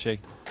attributes, hasn't she?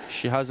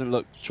 She hasn't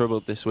looked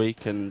troubled this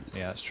week, and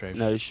yeah, that's true.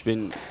 No, she's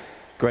been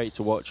great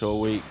to watch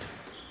all week.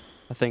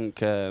 I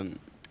think a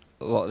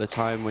lot of the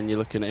time when you're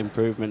looking at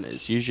improvement,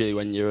 it's usually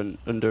when you're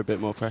under a bit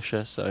more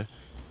pressure. So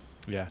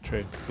yeah,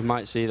 true. We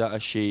might see that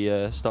as she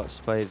starts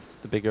to play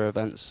the bigger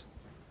events.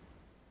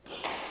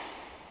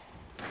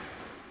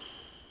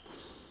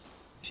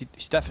 She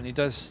definitely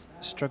does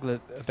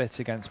struggle a bit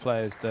against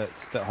players that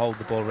hold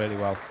the ball really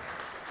well.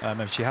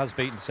 And she has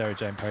beaten Sarah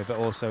Jane Perry, but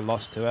also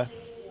lost to her.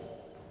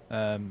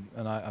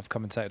 And I've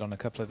commentated on a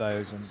couple of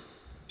those, and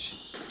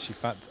she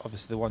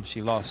obviously the one she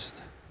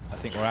lost, I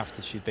think, were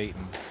after she'd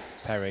beaten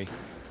Perry.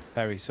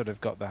 Perry sort of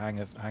got the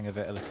hang of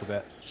it a little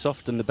bit. It's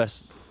often the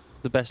best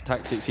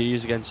tactics you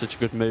use against such a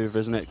good mover,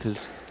 isn't it?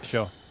 Because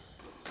sure,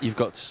 you've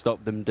got to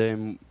stop them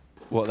doing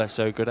what they're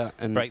so good at,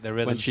 and break their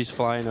rhythm. When she's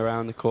flying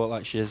around the court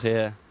like she is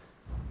here,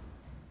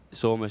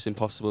 it's almost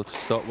impossible to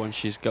stop when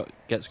she's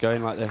gets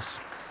going like this.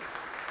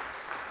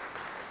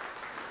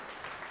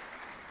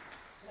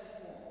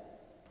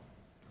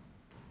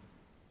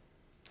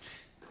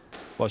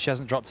 Well, she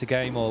hasn't dropped a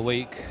game all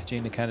week,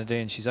 Gina Kennedy,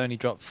 and she's only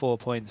dropped 4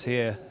 points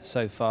here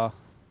so far.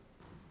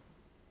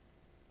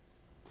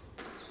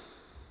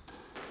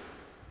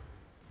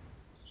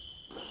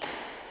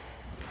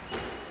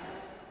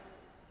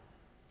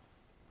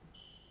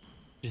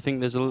 Do you think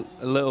there's a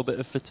little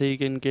bit of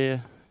fatigue in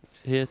Gear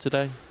here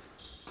today?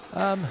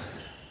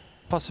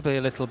 Possibly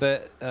a little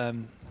bit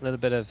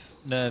of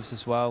nerves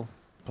as well.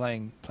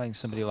 Playing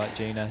somebody like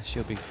Gina, she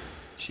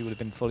would have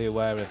been fully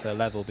aware of her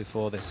level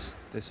before this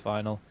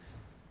final.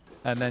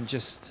 And then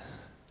just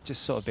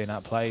sort of being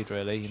outplayed,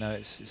 really. You know,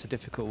 it's a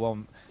difficult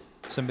one.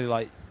 Somebody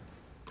like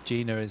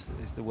Gina is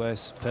the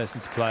worst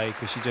person to play,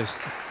 because she just,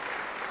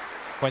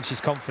 when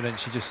she's confident,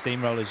 she just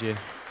steamrollers you.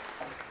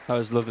 That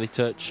was a lovely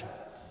touch.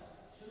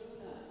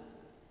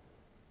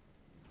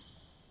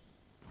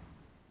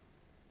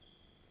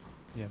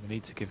 Yeah, we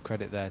need to give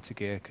credit there to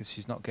Gear because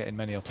she's not getting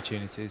many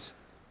opportunities.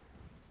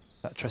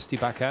 That trusty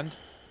backhand.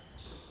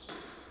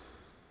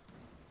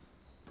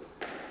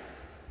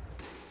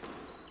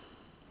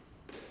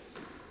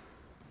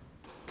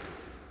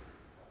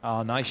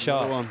 Oh, nice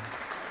shot.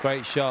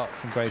 Great shot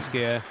from Grace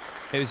Gear.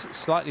 It was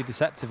slightly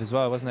deceptive as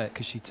well, wasn't it?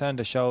 Because she turned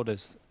her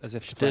shoulders as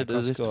if to play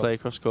cross-court. As if to play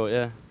cross-court,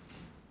 yeah.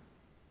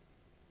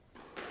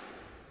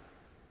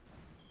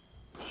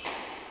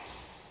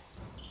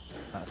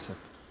 That's a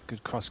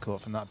good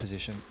cross-court from that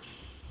position.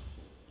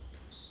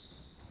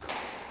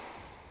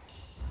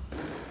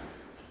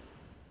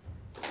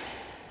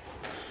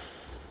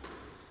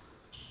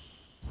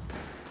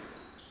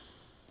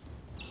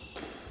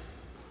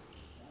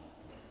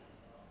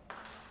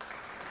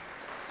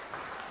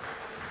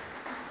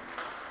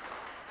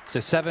 So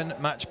 7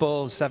 match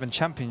balls, 7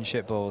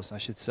 championship balls, I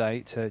should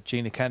say, to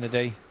Gina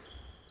Kennedy.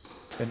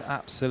 Been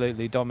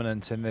absolutely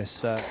dominant in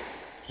this,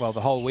 well, the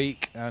whole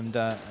week and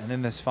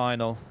in this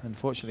final.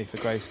 Unfortunately for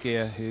Grace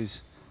Gear,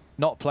 who's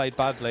not played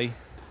badly,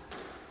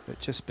 but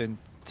just been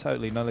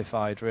totally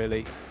nullified,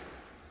 really.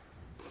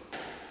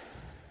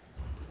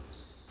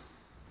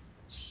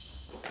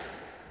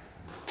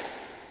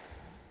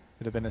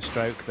 Could have been a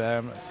stroke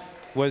there.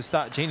 Was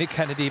that Gina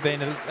Kennedy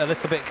being a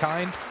little bit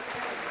kind?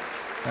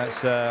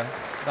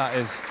 That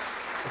is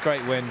a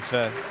great win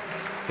for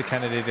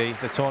Kennedy,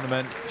 the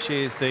tournament.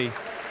 She is the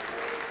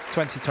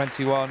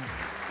 2021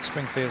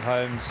 Springfield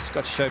Homes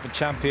Scottish Open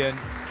champion.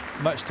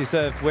 Much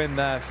deserved win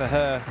there for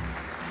her.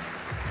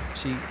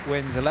 She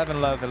wins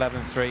 11-love,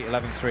 11-3,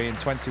 11-3 in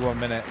 21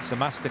 minutes. A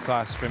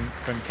masterclass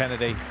from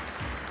Kennedy,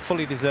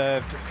 fully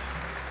deserved.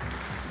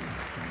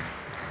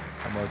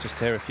 And we'll just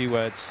hear a few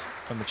words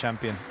from the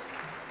champion.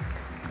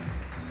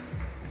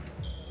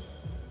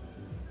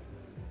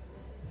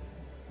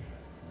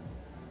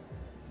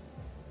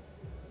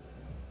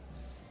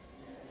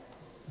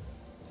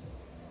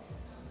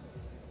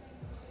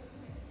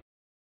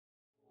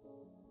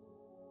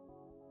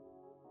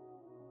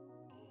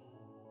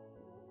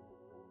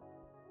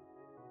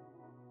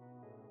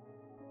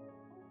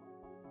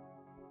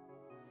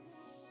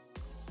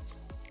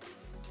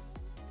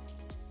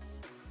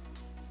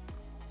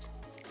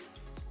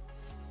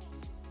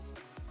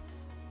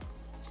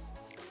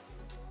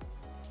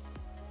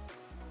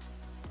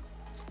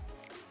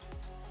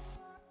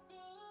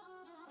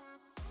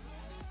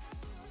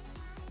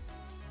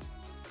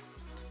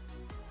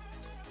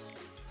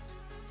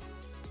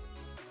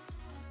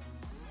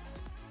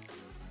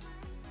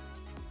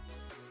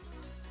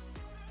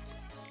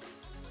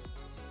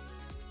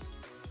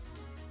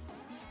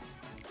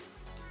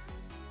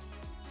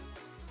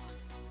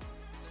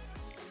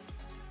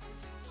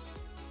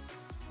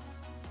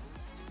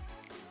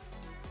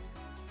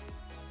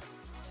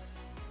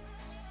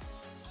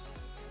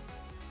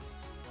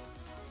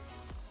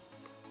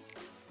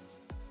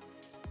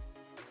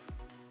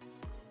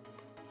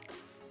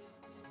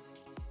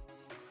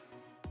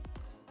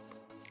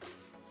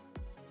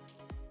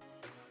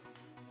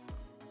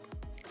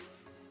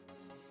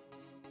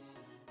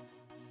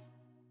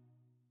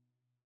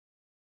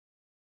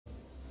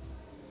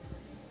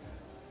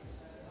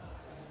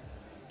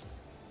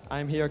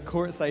 I'm here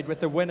courtside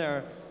with the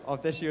winner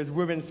of this year's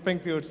Women's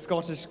Springfield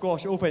Scottish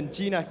Squash Open,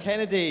 Gina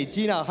Kennedy.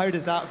 Gina, how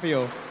does that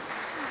feel?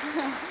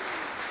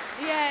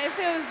 Yeah, it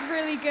feels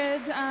really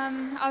good.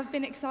 I've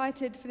been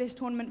excited for this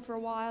tournament for a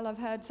while. I've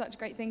heard such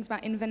great things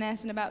about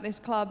Inverness and about this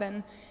club,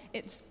 and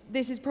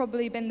this has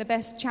probably been the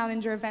best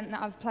challenger event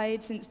that I've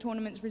played since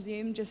tournaments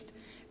resumed. Just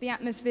the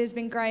atmosphere's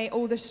been great,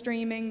 all the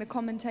streaming, the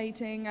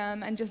commentating,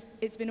 and just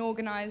it's been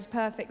organised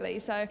perfectly.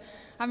 So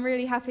I'm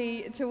really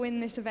happy to win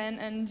this event,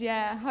 and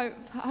yeah, hope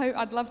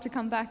I'd love to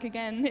come back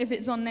again if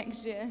it's on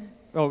next year.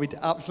 Well, we'd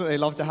absolutely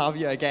love to have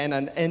you again.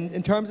 And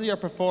in terms of your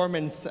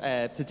performance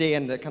today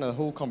and the kind of the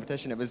whole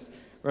competition, it was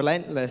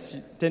relentless.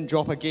 You didn't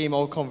drop a game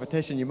all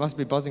competition. You must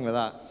be buzzing with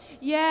that.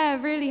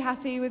 Yeah, really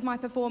happy with my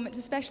performance,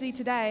 especially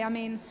today. I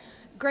mean,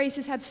 Grace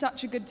has had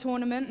such a good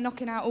tournament,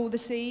 knocking out all the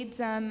seeds,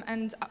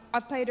 and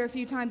I've played her a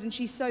few times, and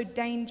she's so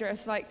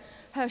dangerous. Like,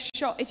 her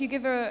shot, if you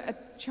give her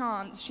a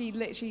chance, she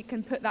literally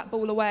can put that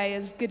ball away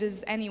as good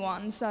as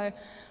anyone. So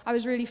I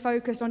was really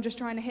focused on just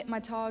trying to hit my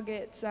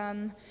targets.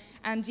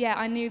 And yeah,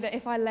 I knew that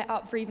if I let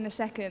up for even a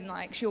second,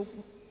 like, she'll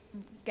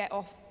get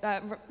off,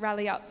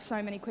 rally up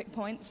so many quick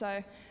points.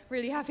 So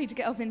really happy to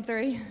get up in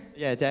 3.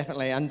 Yeah,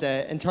 definitely. And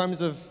in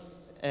terms of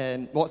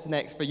what's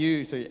next for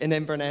you? So in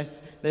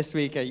Inverness this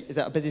week, is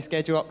that a busy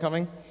schedule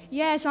upcoming?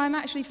 Yeah, so I'm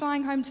actually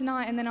flying home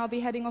tonight, and then I'll be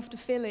heading off to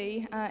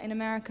Philly in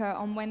America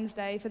on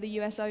Wednesday for the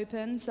US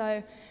Open.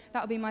 So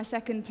that'll be my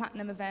second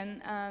platinum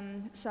event.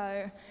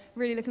 So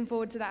really looking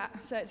forward to that.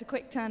 So it's a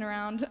quick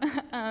turnaround.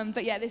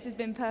 But yeah, this has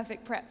been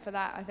perfect prep for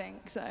that, I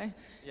think. So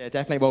yeah,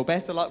 definitely. Well,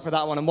 best of luck for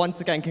that one. And once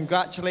again,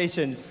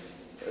 congratulations.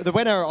 The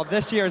winner of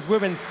this year's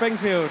Women's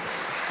Springfield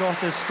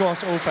Scottish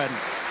Squash Open.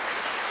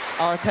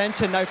 Our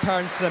attention now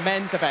turns to the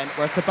men's event,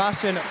 where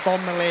Sebastien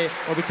Bonmalais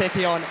will be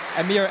taking on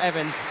Emyr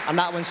Evans, and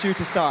that one's due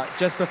to start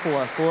just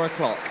before 4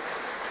 o'clock.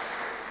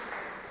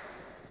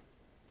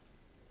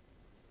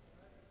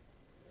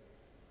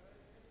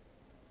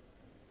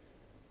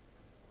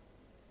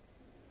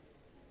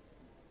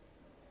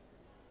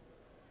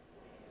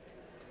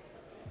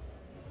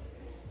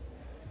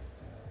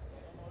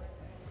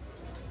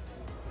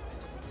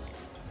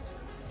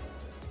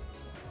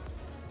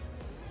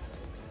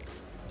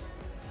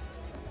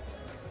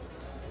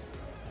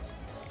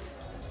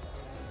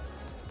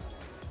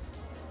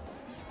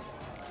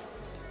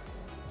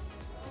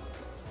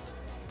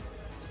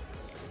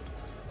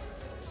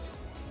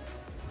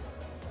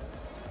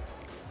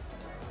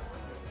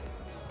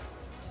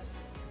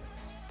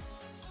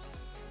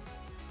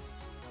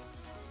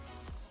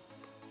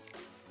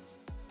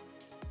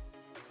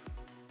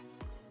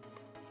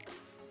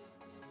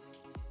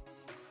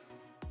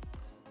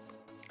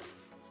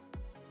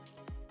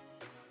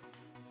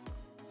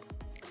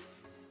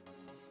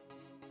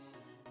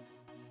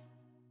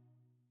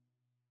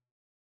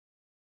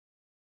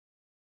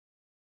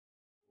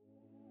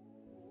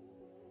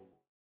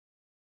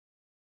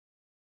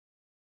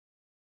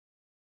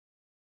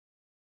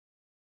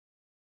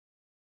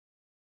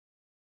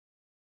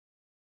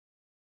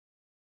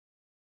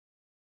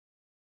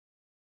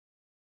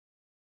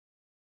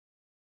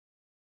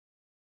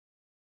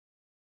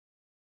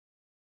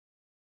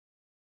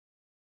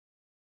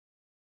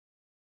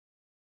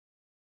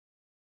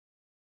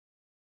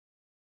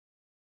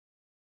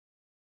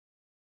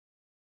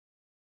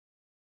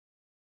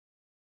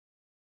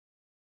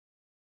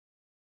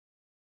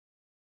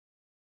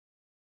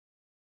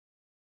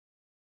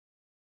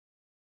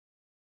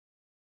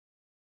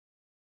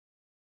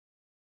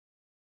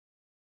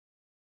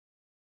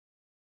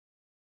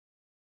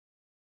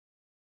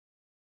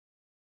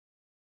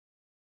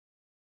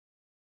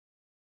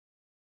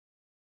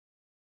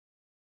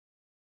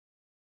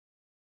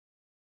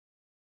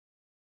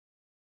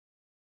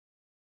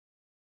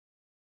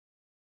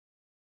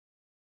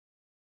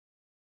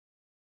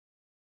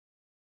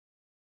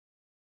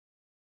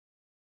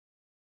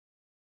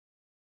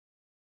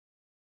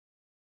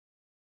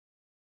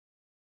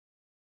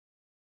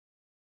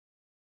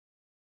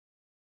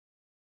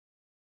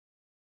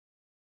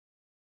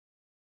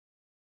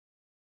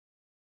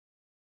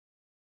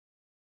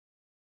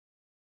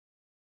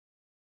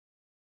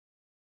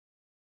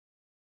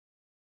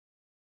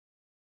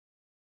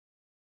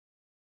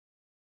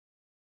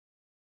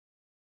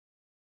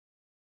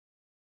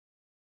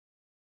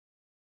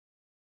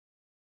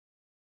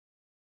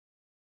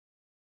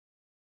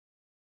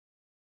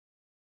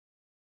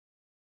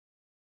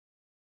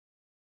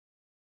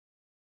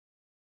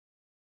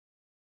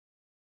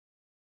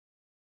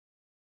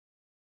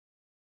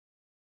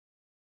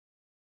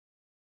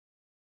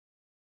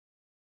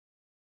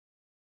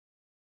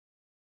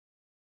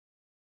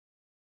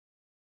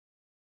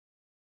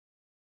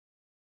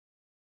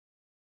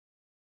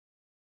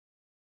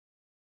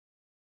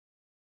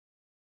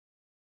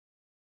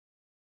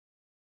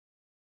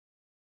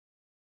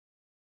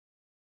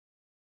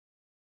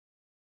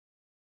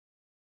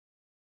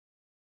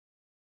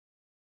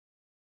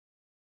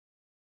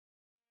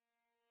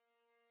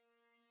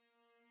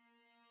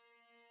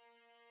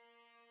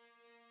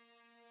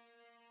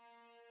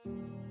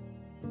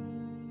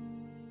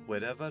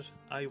 Wherever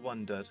I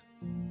wander,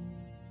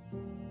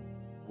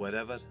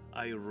 wherever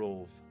I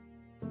rove,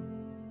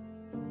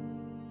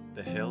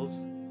 the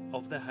hills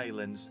of the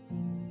Highlands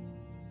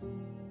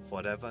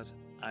forever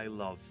I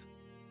love.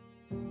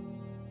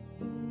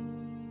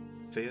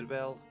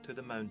 Farewell to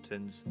the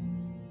mountains,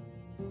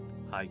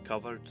 high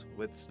covered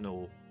with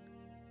snow.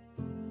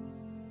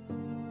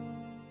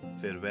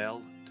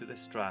 Farewell to the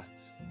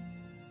straths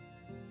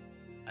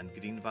and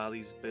green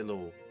valleys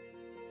below.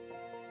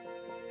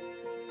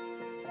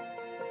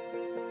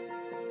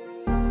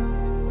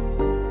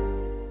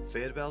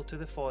 Farewell to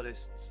the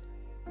forests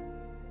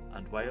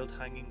and wild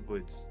hanging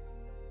woods.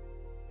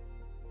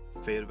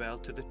 Farewell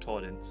to the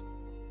torrents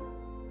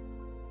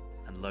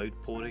and loud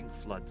pouring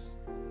floods.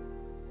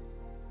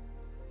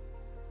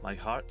 My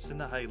heart's in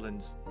the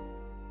Highlands,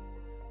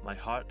 my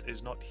heart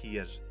is not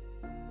here.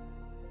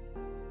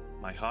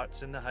 My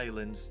heart's in the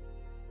Highlands,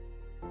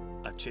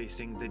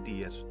 a-chasing the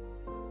deer.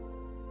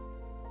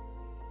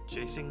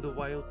 Chasing the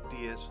wild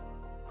deer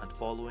and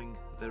following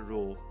the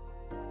roe.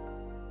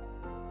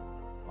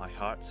 My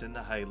heart's in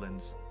the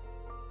Highlands,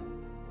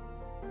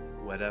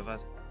 wherever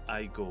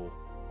I go.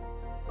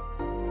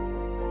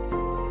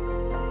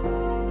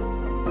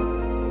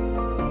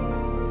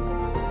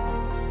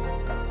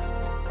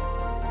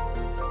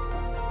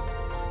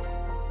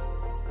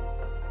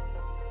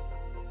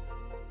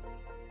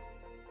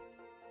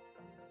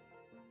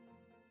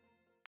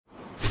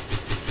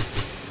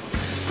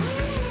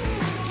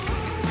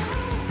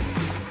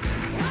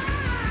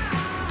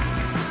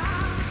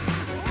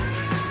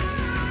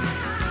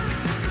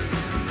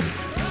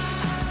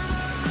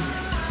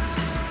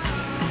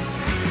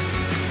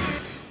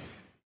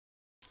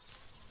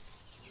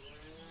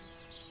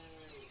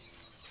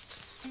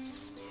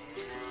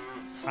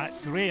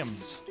 At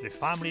Graham's, the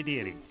family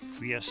dairy,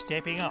 we are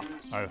stepping up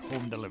our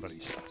home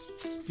deliveries.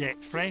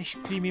 Get fresh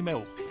creamy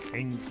milk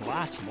in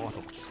glass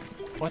bottles,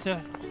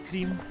 butter,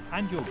 cream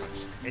and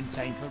yogurt in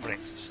time for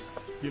breakfast.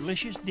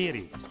 Delicious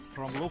dairy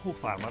from local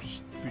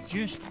farmers,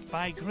 produced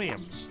by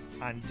Graham's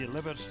and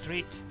delivered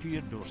straight to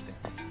your doorstep.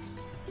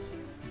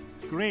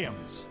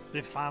 Graham's,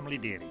 the family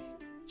dairy.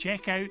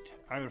 Check out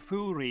our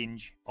full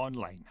range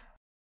online.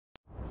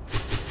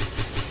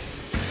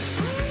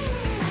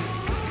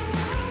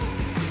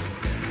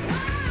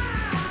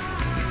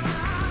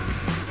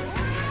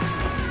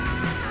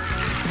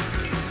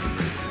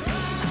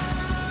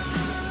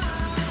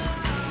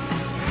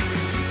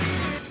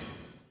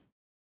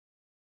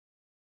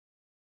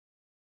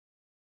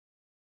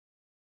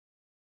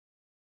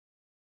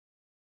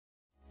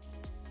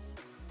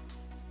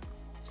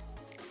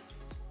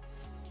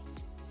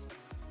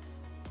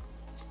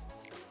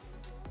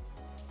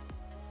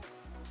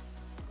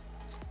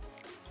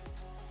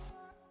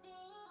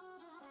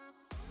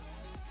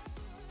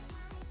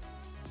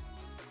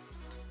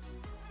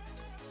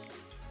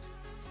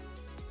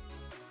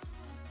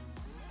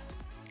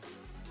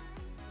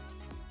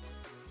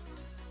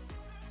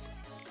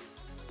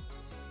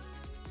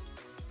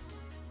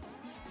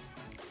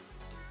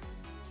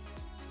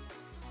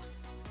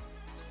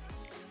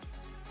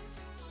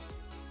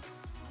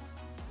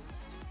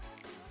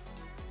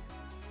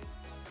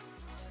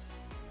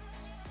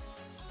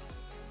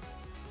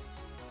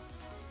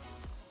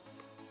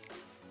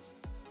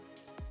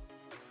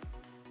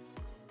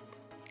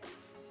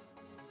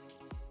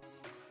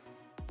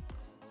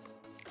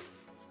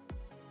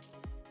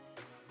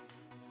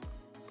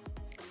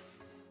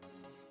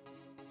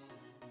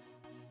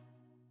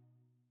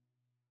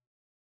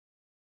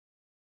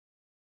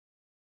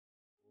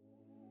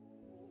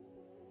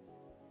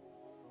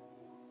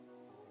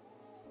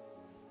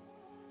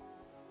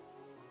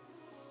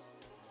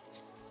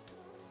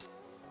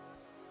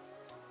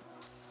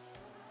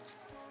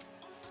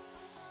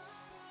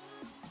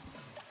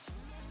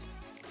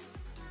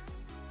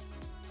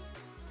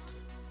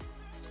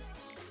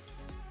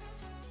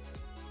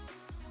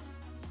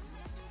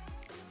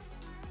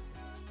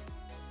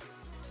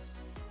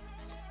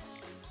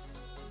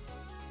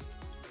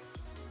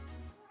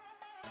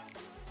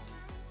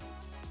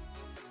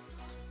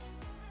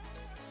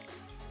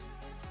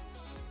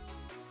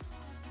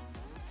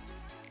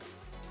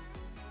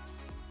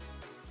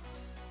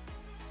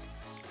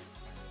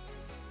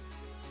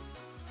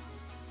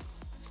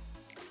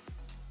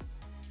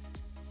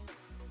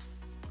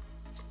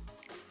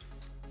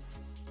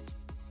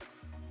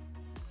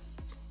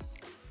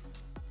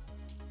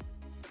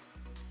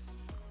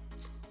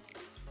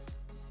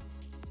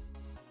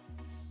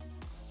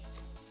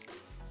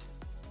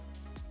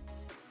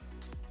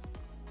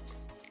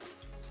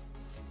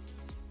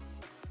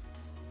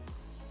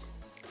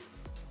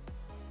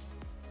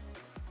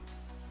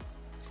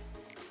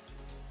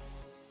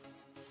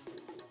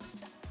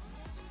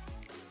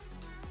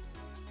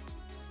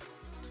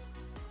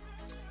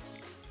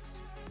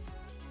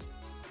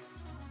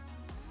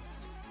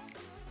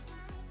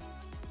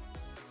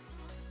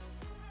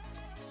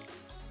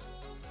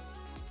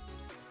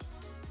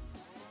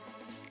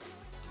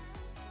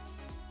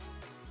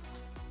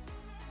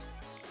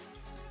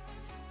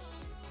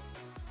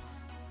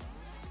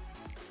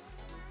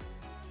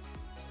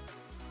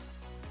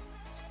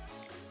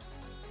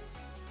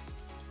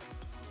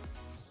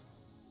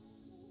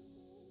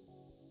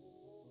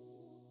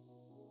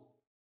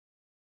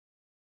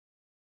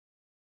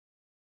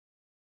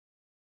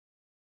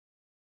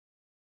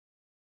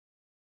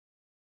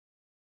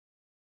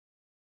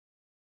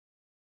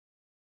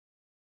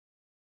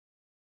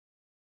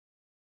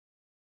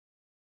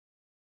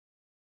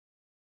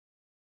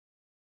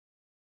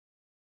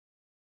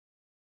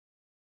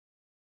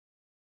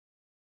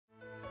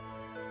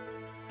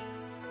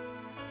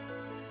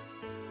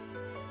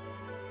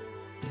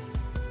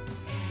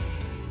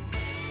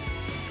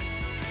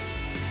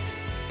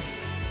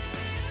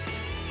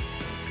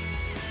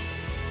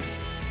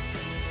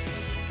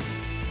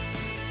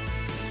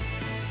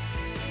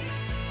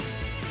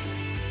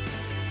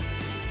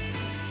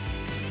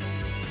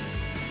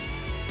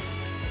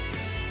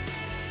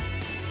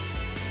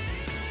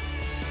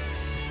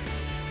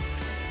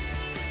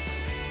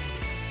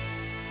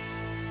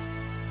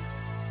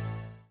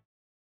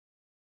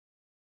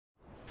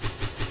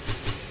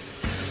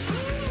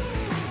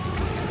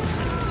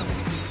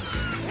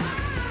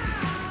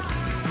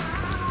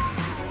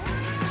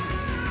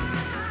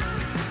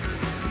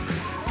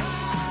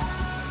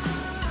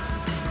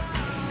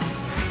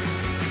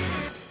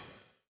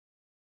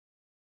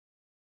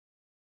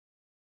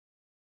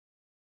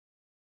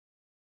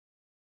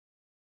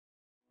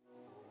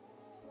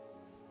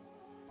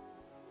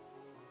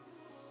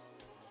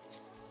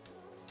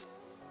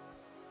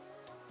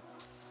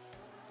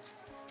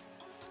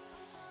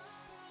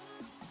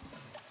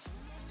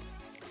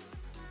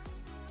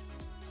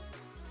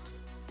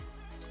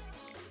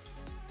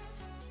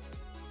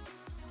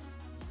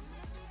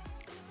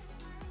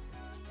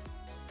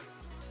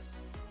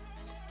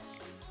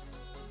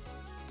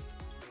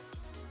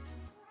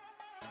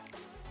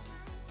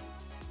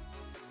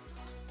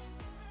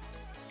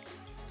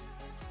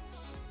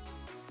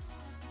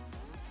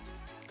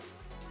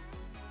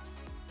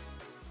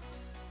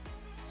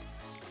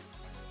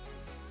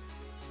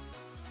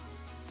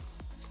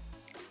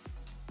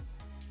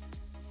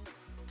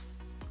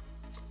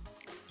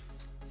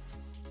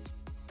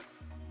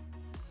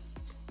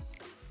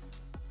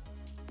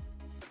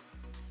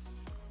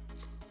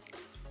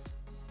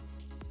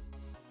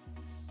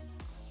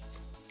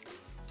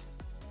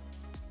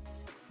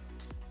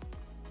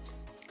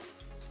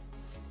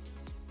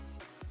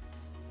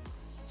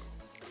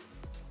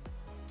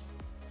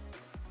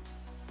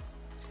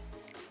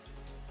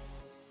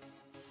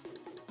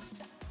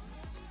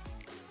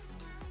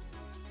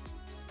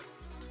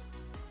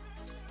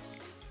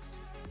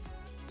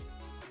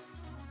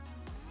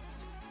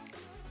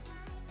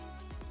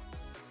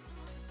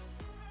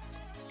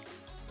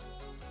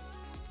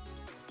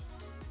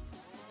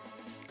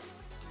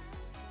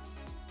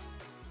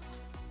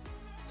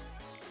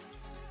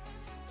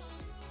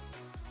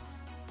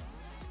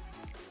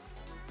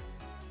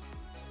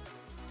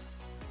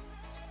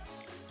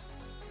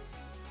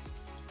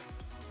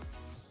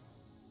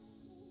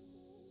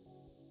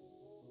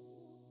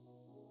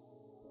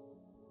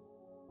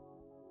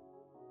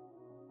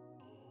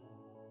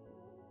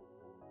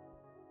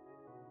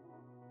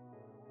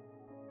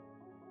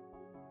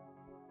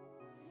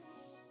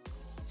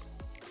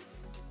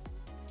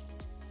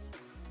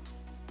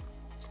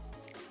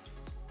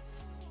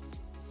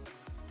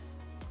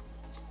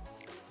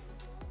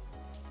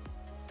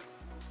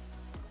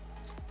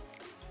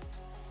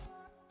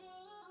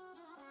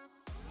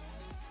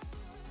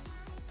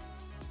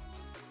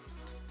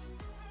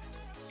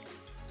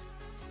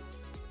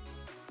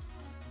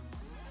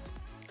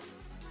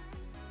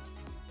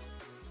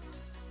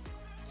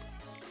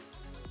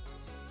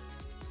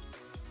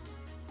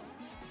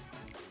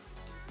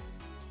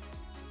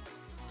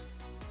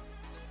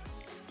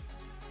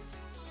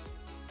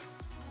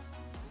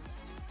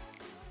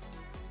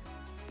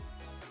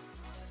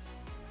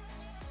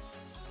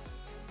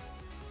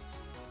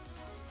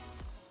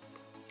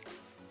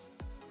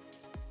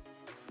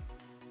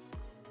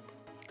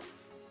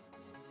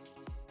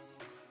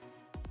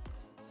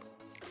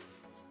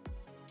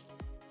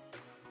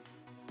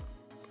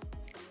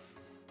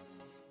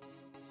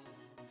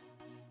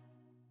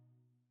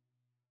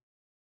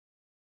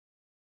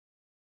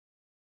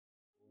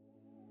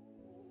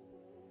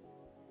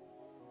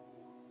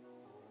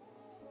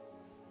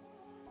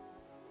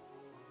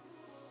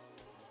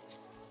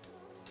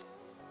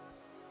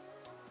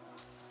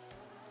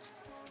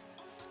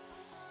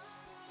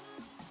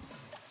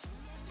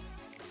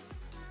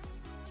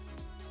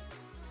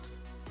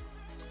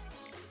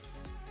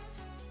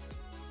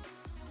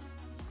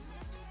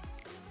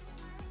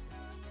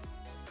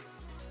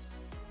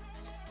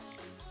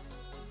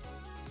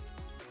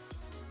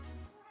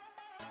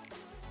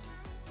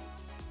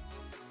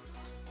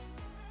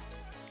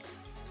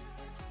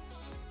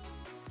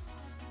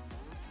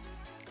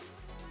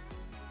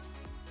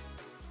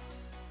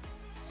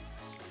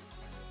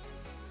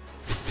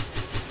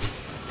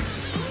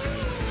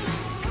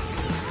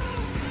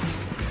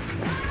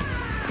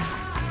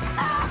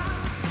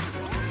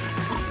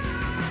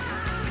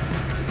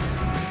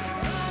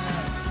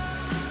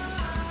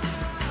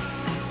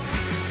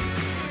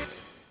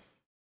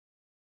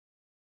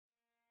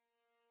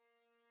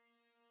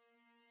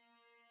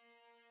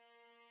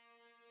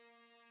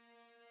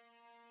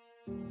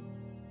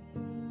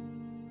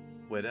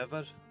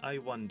 Wherever I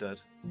wander,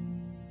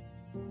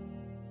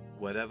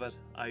 wherever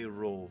I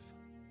rove,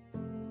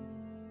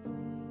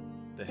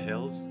 the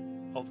hills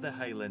of the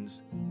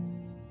Highlands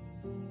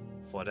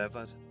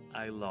forever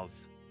I love.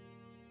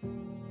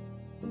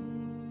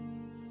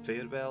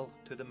 Farewell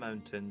to the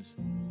mountains,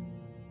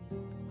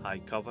 high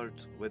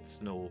covered with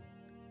snow.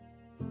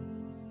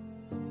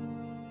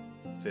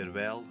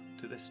 Farewell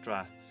to the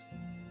straths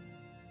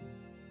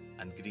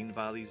and green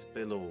valleys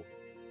below.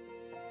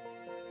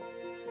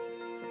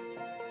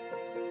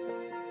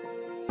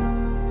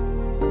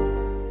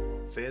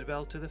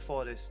 Farewell to the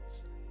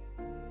forests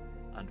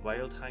and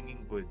wild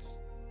hanging woods.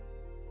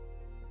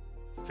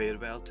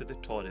 Farewell to the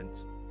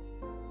torrents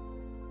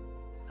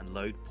and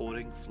loud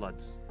pouring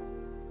floods.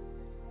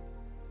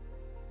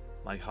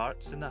 My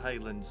heart's in the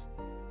Highlands,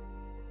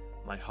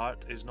 my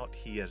heart is not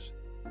here.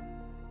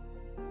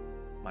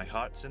 My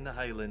heart's in the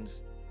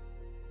Highlands,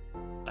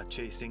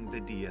 a-chasing the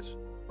deer.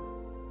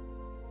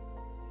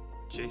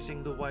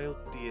 Chasing the wild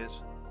deer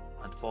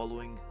and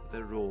following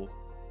the roe.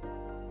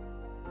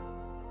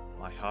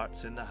 My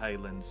heart's in the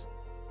Highlands,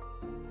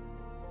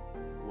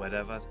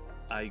 wherever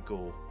I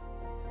go.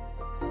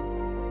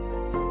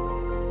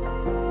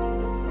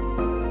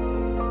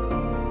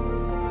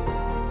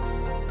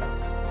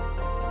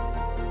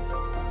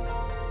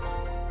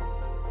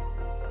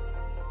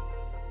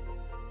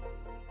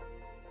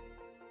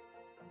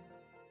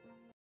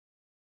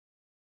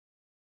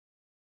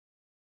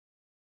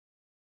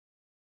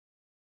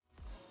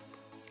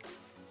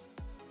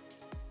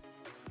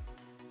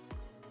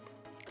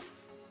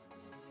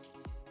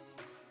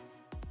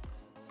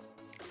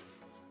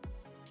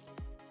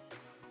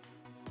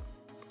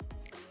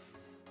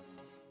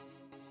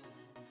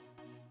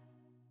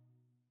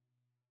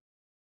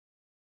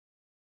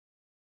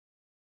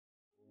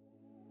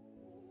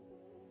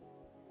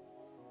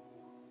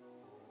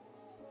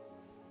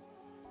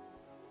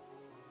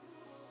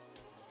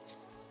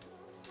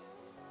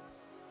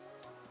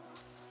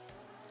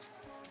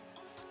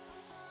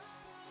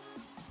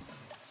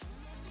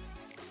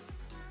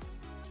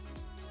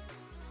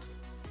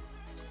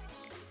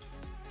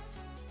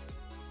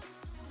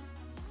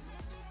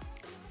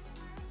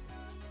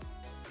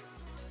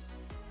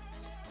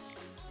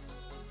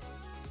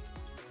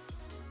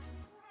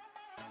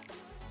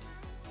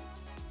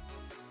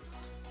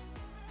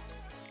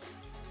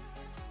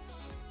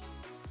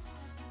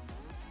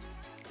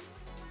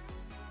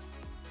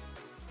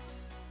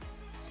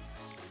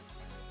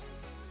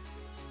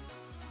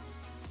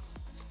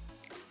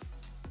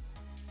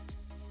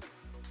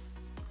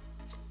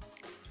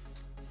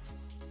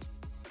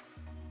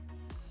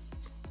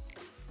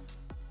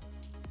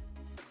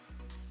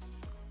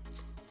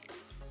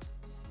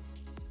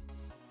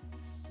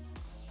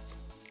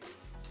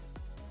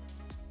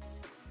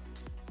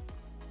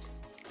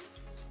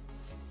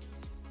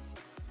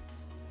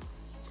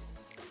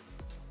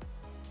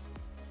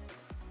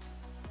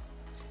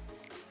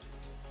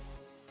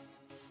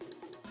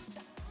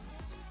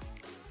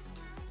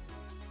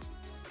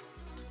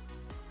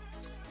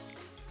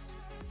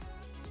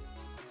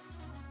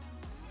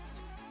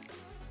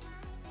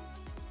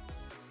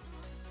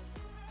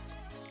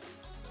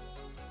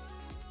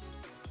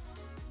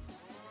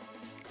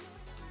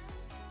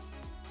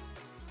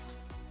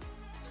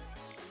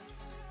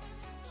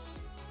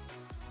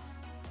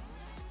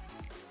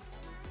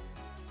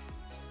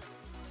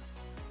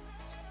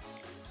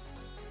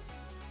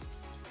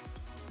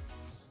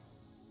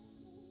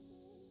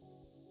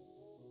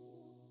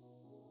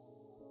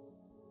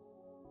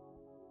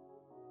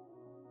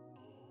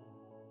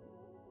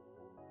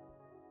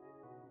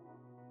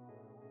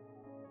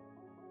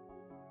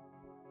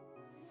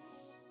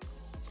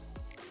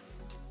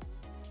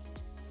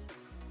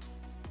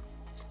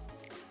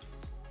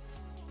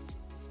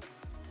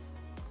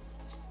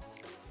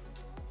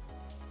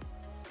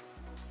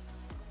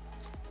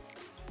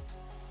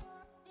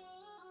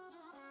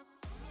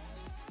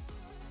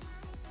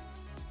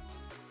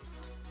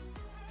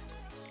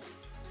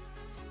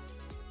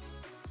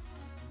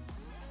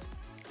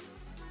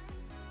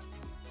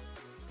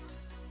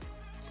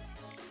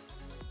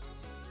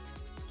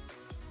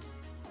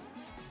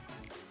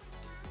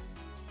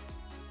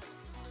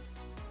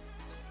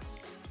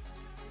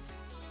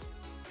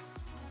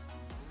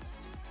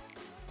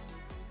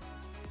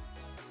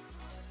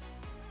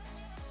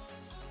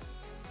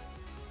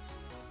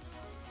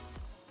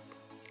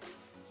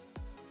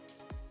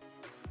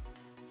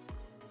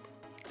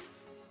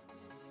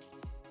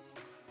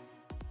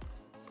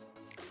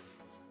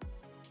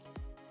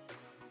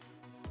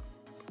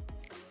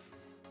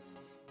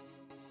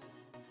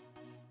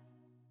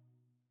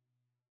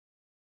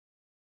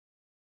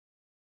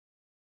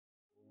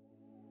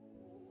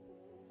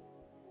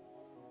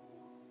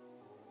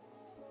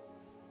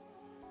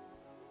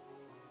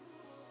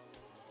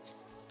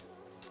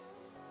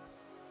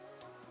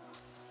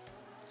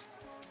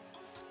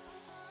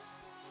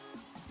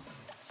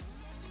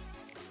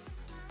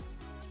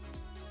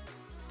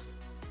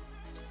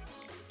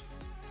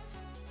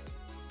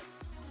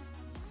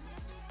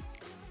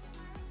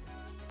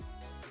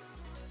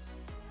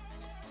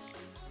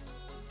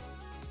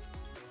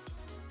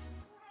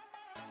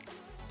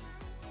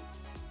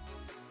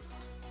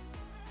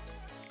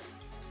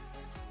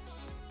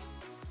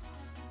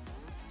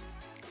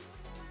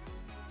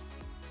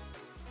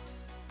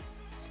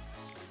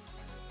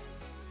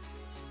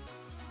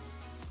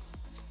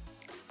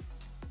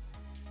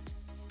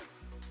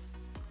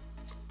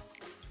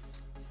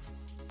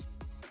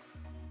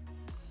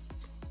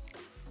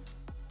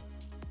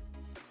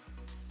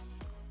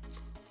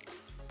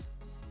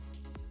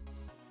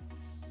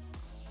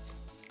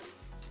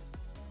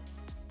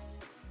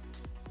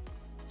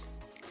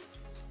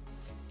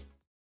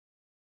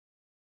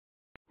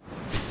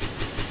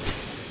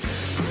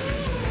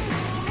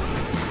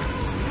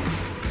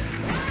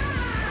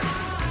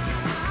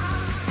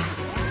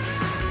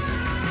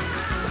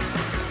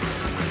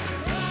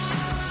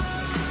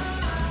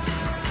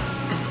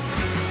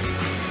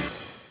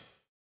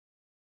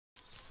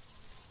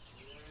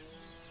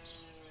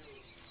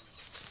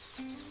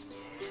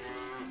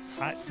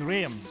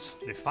 Graham's,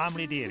 the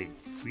family dairy.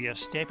 We are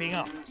stepping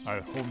up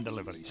our home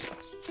deliveries.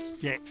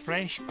 Get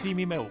fresh,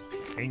 creamy milk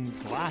in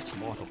glass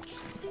bottles.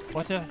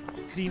 Butter,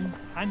 cream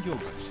and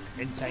yogurt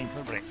in time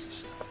for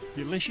breakfast.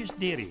 Delicious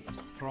dairy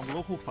from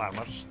local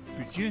farmers,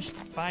 produced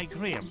by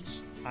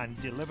Graham's and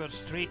delivered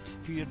straight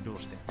to your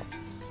doorstep.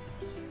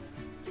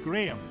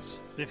 Graham's,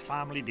 the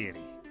family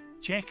dairy.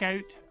 Check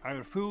out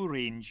our full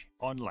range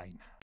online.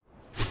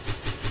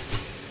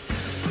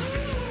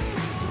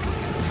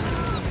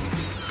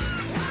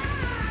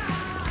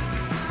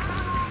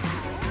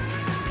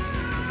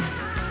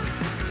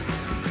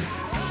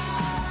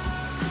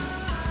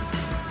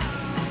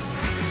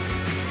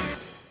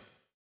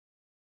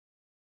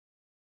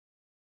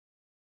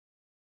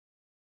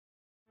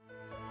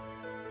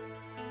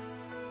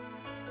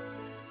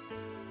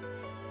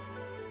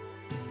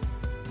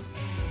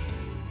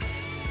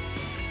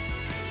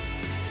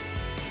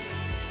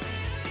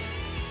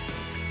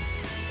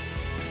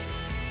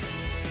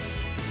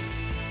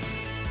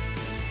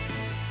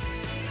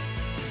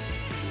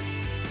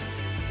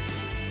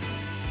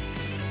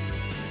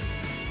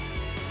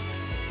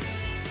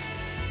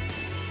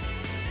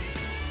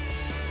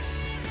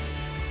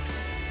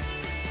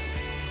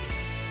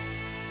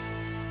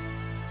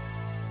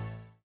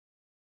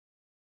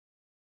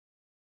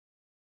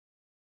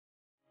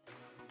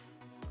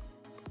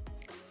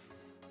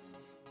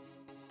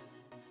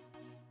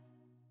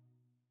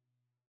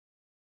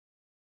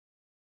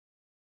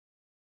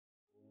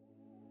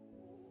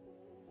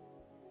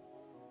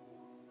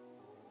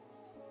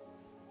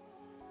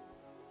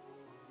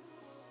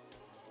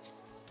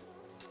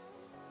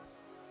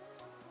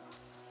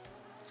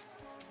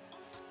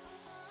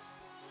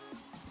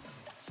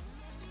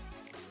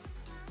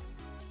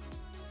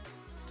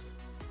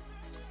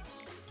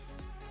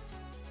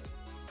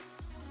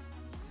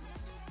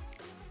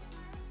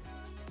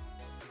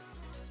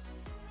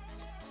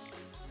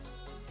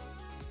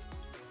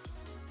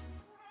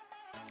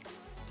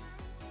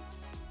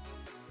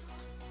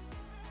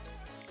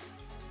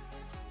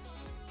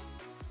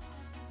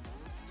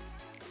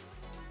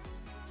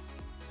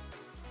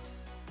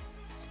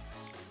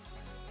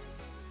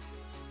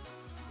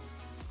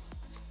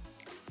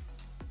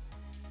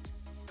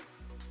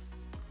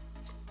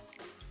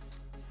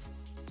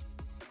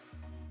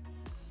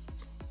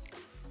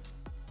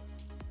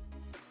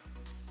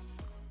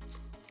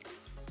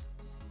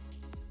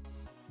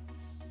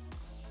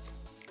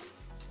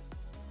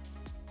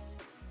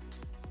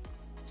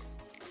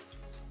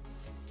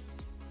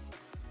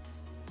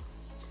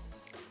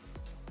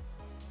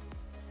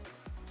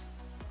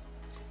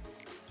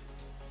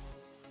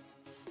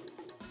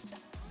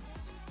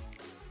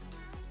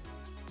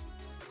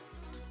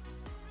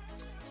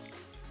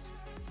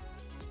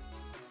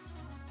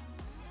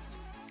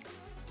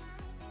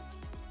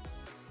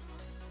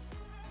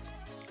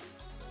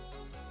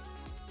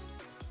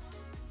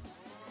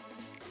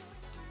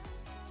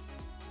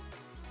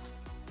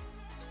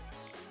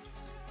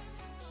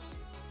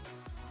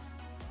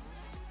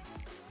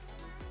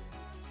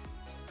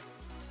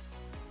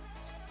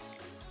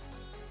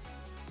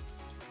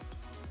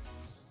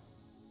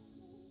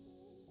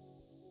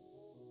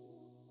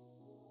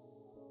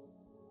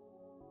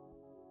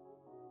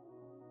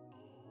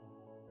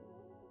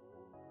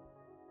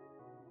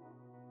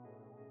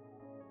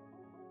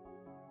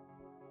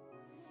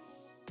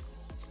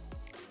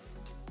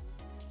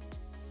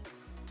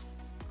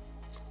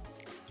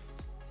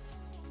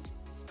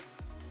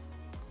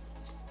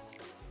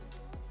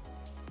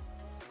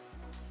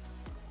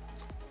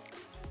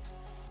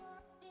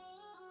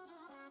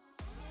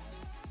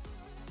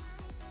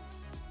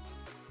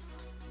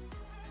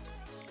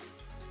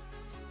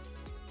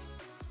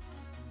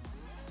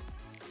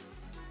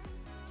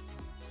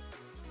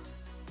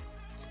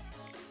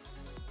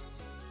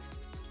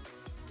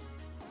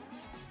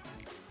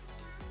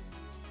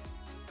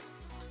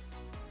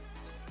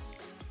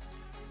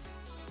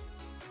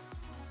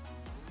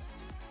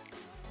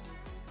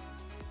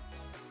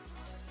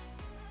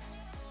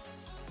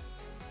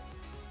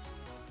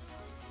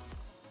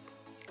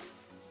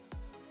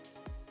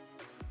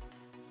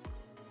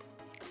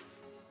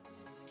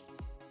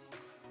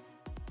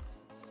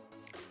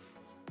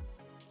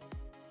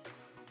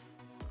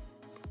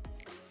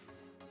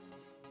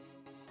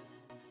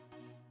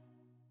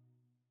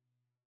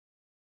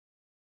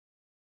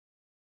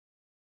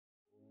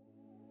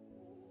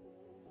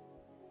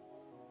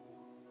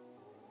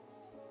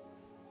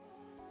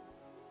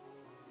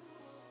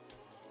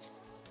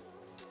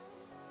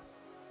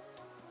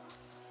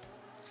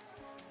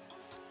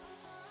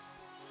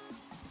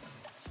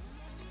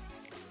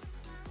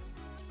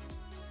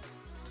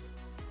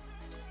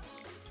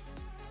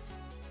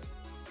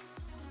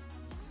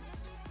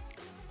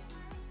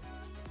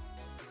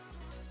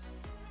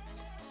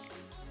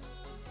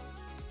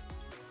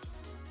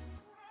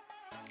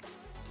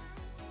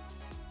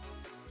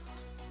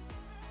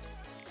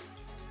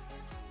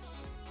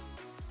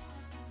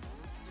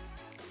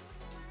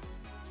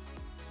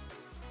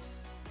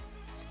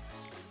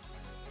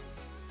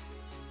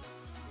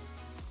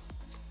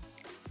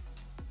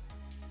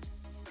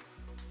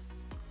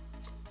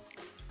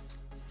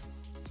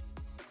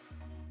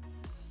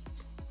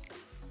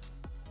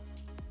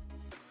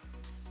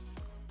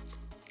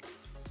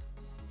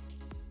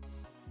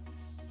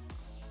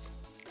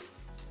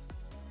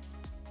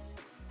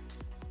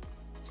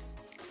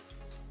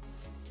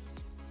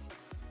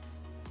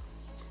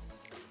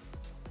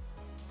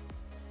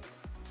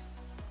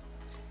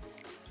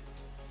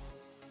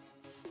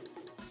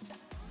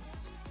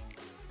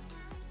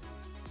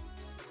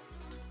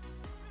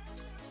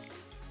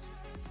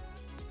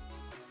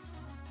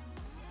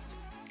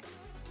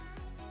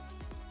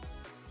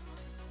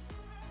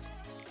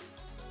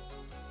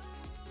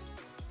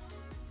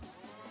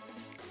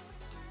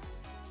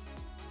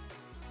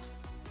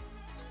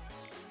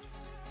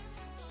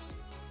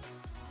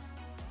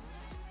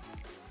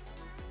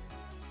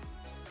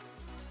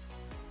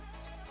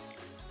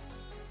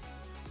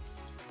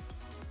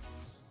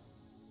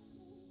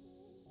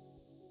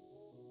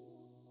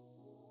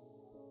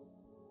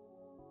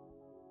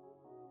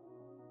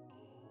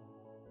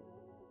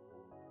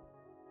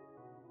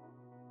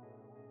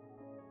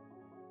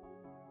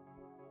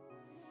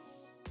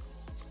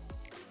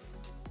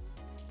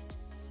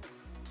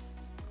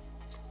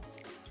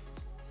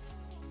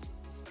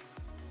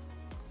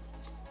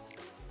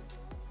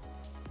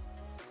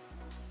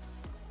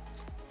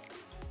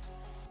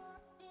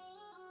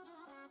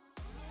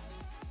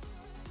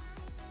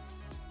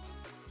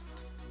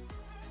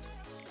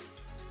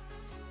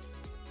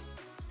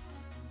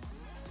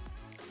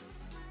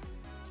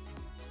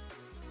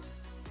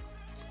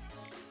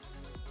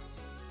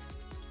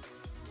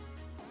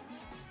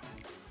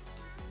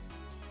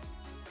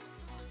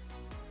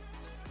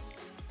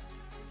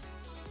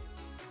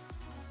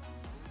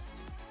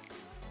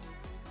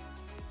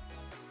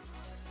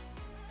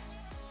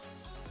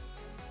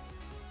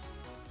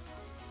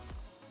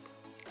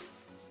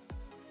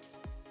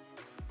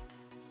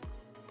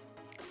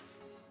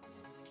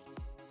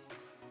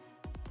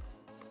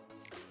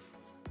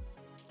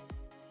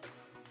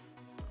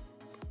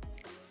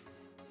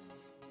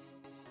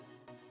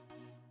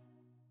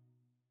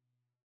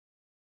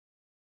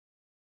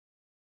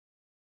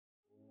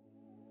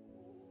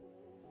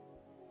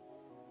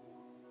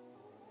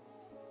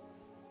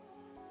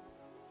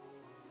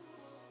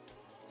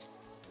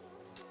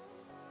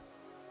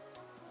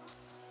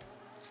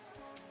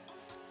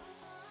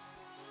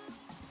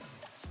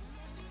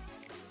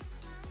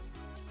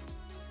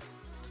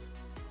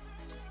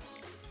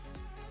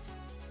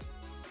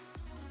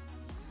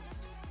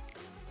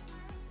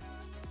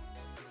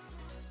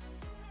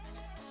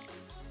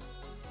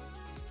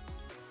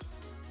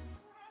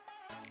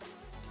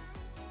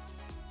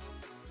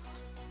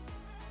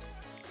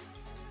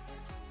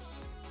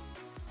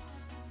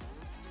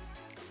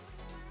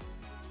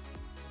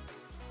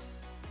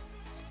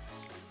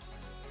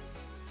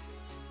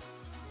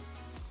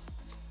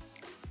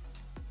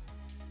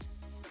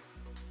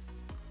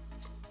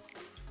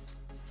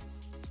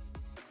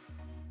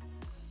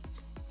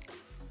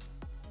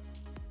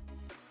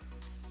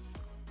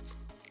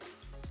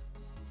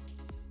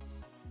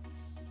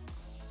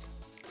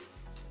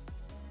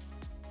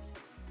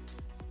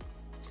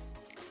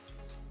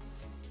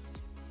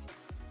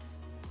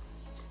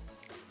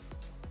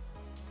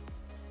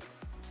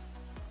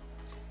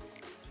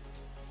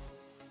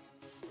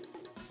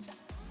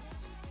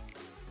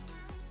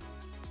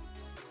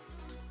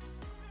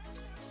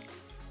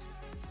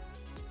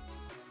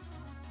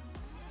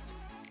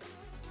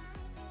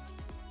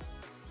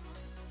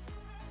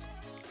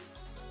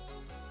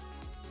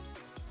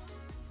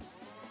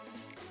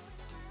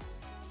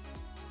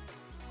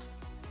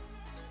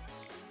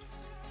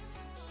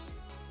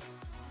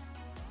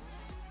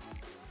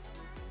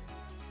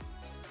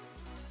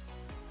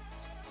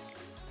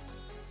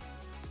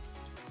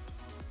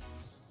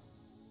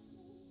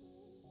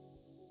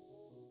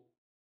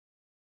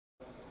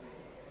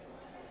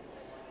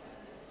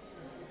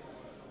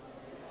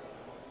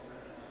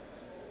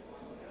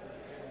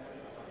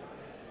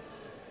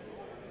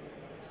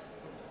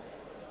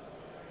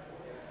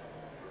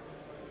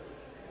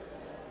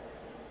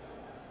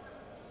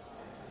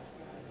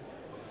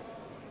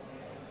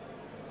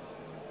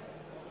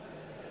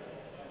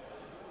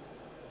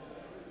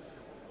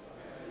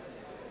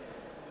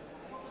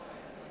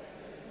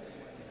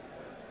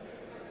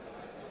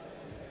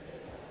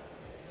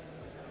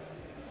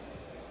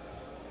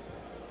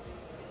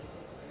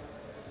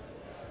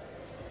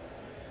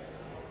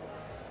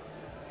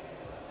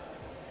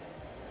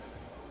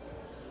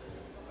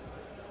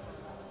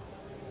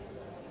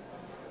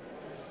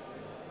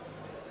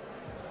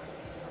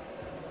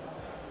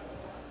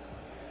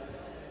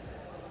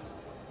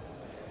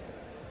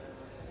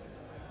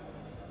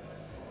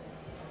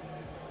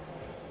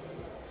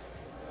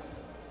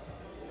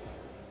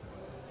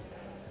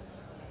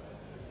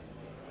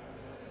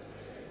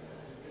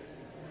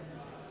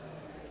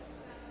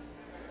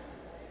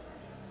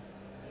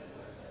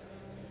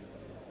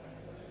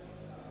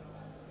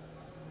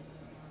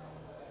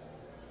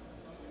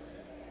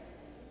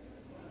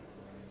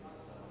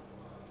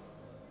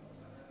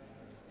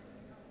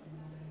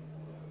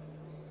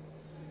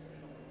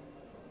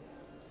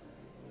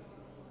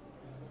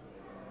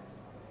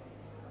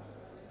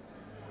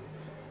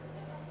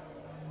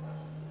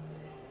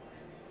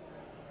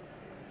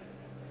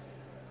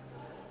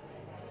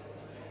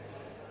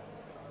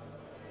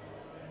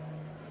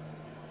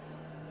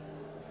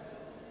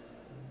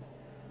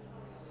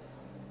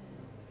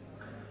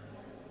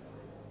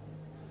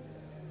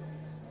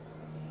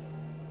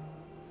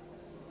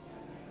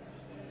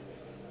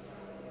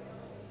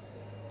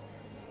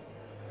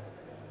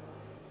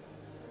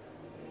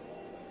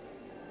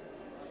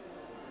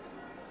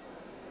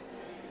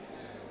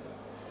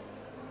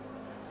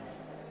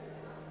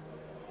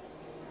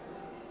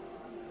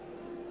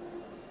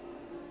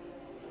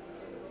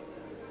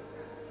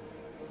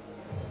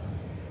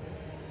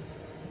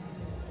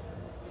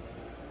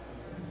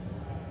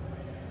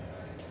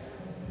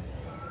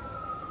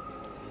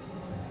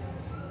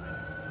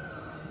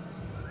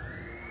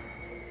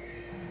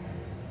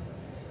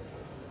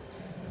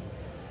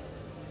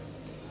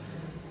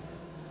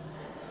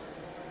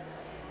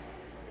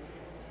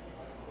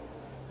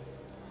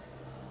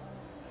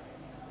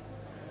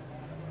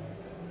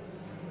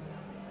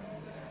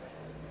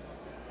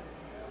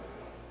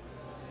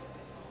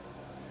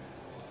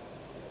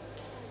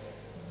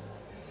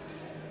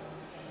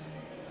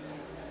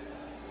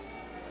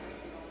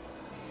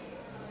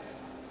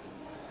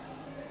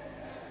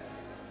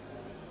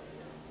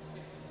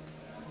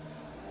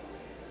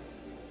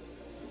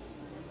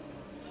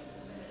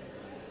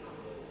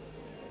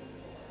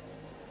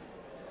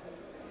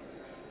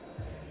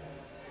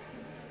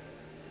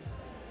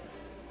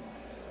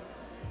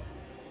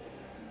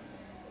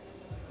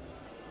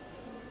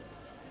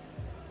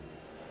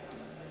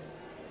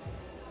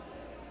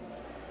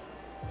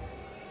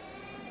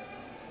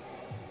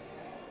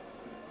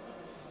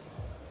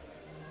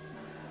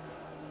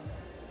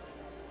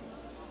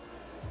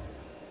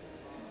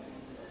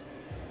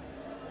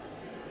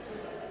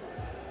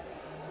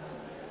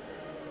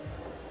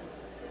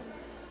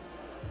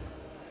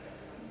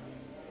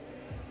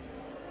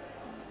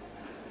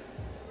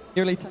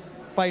 Nearly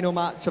final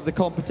match of the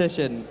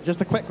competition. Just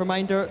a quick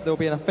reminder, there will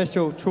be an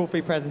official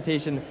trophy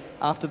presentation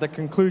after the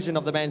conclusion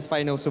of the men's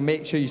final, so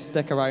make sure you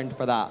stick around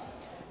for that.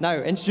 Now,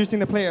 introducing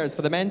the players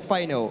for the men's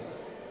final.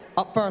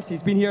 Up first,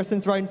 he's been here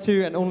since round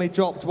 2 and only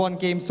dropped 1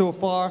 game so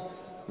far.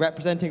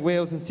 Representing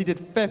Wales and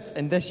seated 5th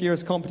in this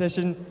year's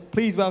competition,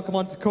 please welcome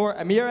onto court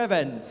Emyr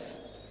Evans.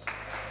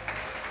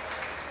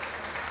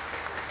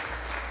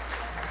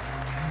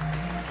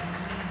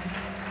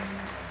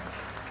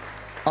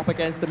 Up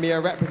against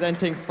Emyr,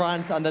 representing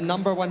France and the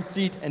 #1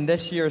 seed in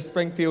this year's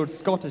Springfield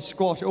Scottish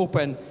Squash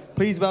Open,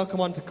 please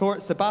welcome onto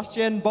court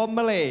Sebastien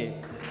Bonmalais.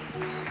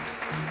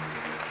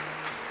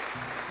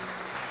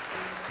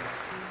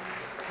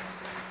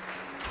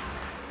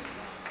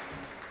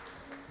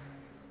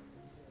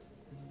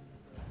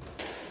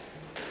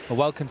 Well,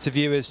 welcome to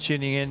viewers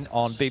tuning in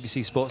on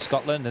BBC Sports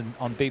Scotland and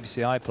on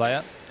BBC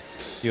iPlayer.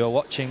 You are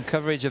watching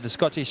coverage of the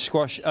Scottish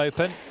Squash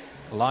Open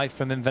live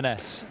from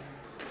Inverness.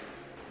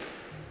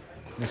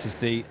 This is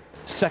the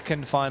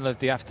second final of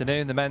the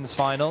afternoon, the men's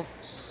final.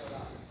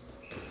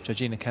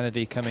 Georgina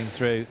Kennedy coming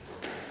through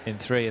in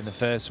 3 in the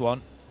first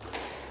one.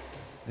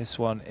 This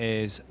one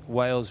is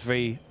Wales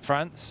v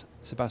France.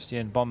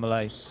 Sebastien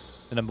Bonmalais,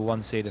 the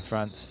 #1 seed of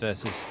France,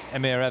 versus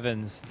Emyr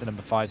Evans, the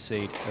 #5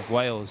 seed of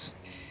Wales.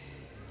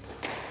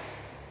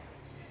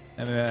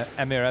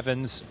 Emyr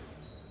Evans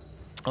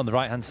on the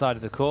right-hand side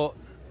of the court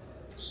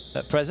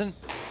at present.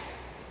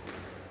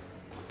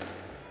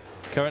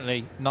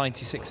 Currently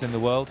 96th in the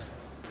world.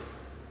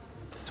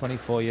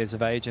 24 years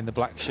of age in the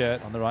black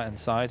shirt on the right-hand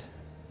side.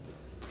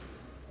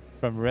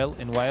 From Rhyl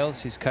in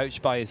Wales, he's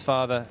coached by his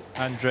father,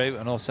 Andrew,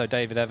 and also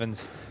David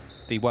Evans,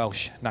 the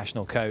Welsh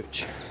national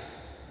coach.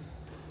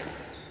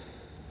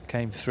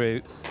 Came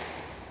through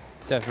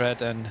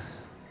Devred and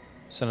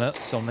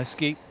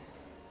Solniski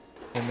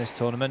in this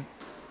tournament.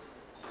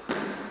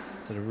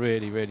 Had a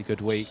really, really good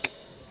week.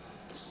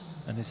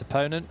 And his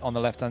opponent on the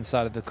left-hand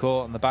side of the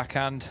court, on the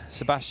backhand,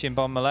 Sebastien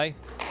Bonmalais.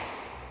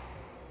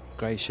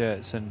 Grey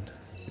shirts and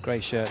the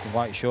grey shirt and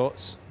white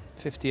shorts.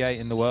 58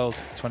 in the world,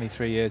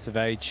 23 years of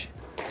age.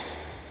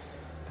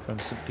 From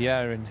St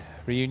Pierre in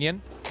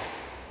Reunion.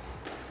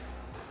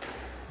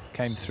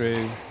 Came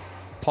through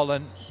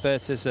Pollen,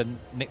 Bertus and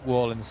Nick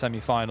Wall in the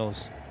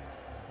semi-finals.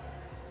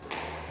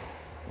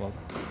 Well,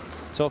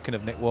 talking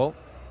of Nick Wall,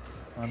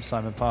 I'm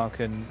Simon Park,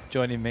 and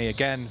joining me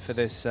again for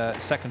this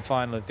second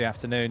final of the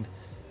afternoon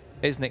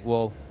is Nick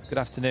Wall. Good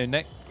afternoon,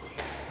 Nick.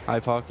 Hi,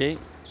 Parky.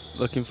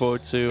 Looking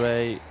forward to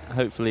a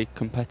hopefully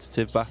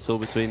competitive battle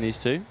between these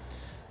two.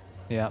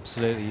 Yeah,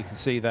 absolutely. You can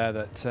see there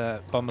that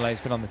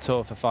Bonmalais's been on the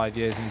tour for 5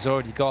 years and he's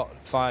already got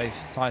 5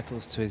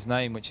 titles to his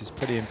name, which is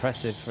pretty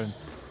impressive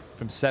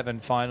from 7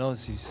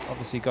 finals. He's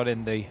obviously got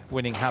in the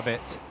winning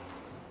habit.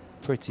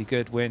 Pretty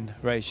good win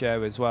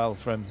ratio as well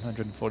from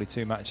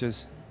 142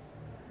 matches.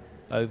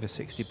 Over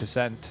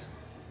 60%.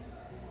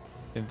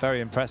 Been very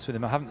impressed with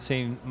him. I haven't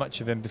seen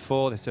much of him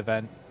before this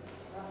event.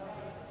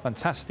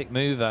 Fantastic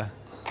mover.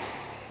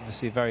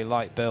 Obviously a very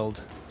light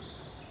build.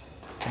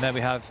 And then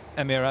we have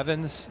Emyr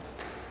Evans,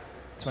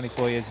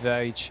 24 years of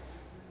age.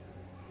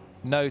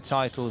 No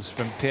titles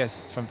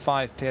from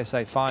 5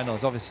 PSA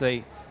finals.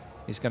 Obviously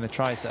he's going to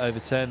try to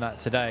overturn that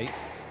today.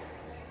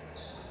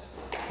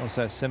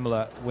 Also a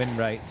similar win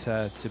rate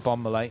to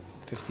Bonmalais,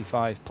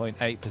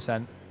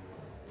 55.8%.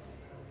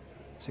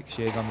 6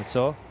 years on the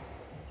tour.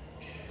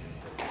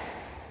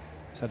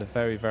 He's had a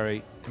very,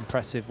 very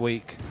impressive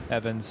week,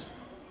 Evans.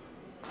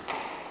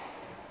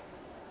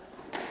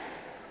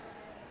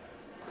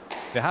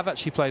 They have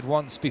actually played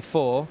once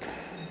before,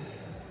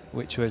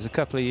 which was a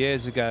couple of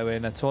years ago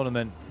in a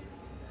tournament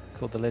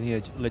called the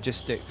Linear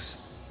Logistics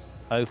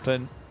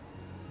Open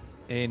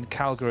in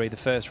Calgary, the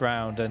first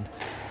round, and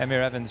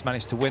Emyr Evans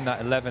managed to win that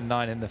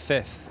 11-9 in the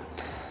 5th.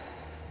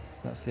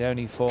 That's the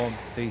only form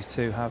these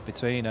two have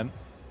between them.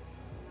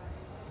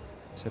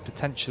 So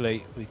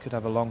potentially we could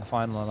have a long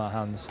final on our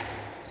hands.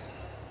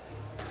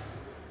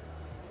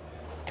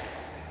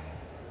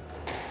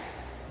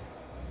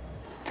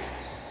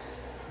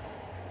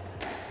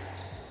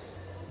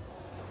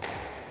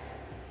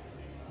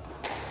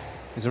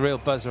 There's a real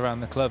buzz around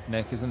the club,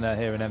 Nick, isn't there,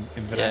 here in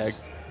Inverness?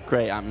 Yeah,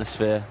 great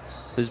atmosphere.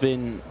 There's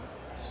been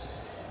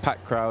a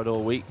packed crowd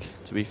all week,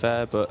 to be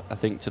fair, but I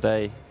think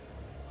today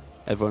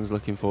everyone's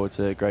looking forward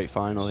to a great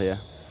final here.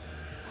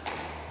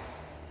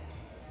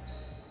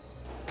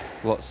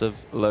 Lots of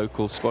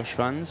local squash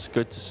fans,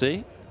 good to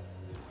see.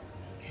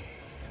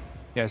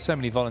 Yeah, so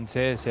many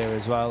volunteers here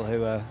as well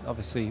who are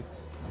obviously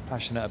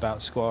passionate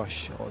about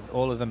squash.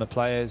 All of them are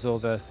players, all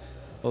the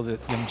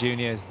young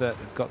juniors that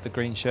have got the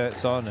green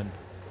shirts on, and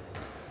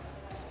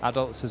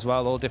adults as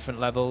well, all different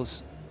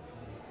levels.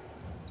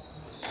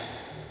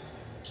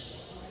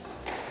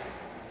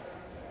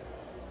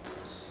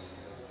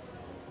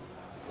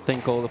 I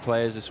think all the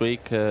players this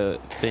week are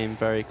being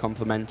very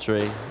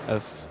complimentary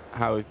of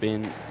how we've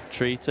been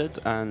treated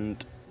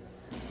and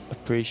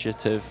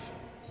appreciative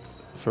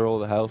for all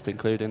the help,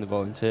 including the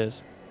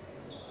volunteers.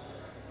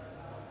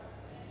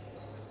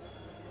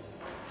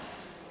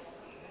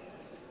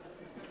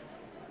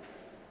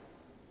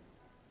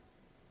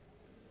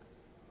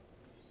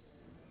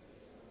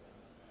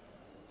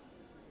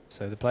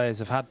 So the players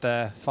have had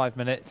their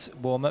 5-minute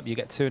warm-up. You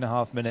get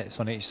 2.5 minutes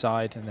on each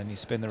side, and then you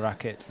spin the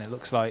racket, and it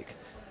looks like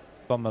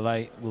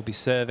Bonmalais will be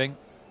serving.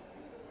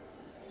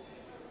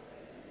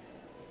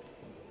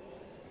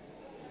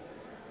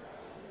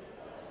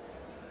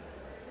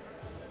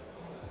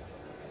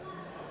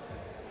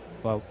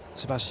 Well,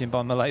 Sebastien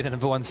Bonmalais, the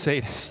 #1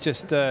 seed, has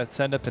just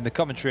turned up in the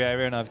commentary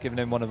area, and I've given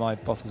him one of my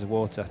bottles of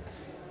water.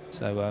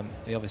 So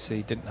he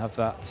obviously didn't have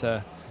that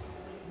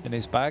in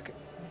his bag.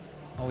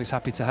 Always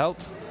happy to help.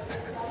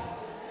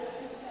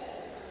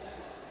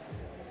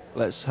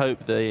 Let's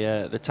hope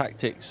the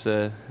tactics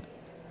are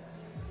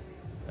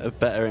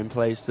better in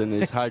place than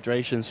his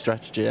hydration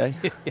strategy, eh?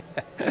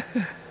 Yeah.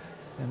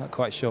 I'm not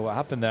quite sure what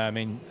happened there. I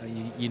mean,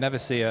 you never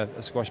see a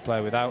squash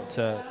player without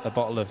a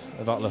bottle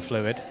of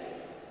fluid.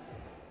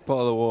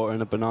 Bottle of water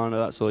and a banana,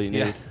 that's all you need.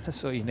 Yeah,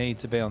 that's all you need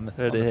to be on the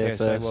Heard it here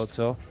PSA first. World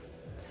Tour.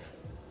 Springfield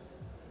Scottish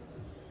Squash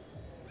Open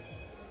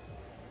 2021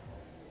 men's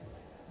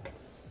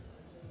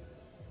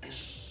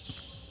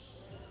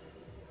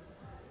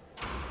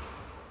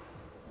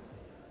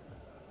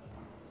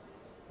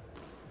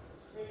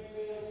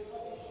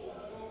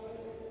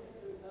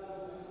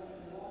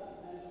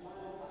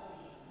final match.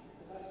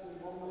 Sebastien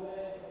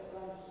Bonmalais of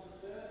France to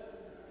serve,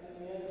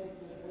 Emyr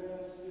to the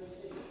girls to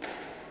receive.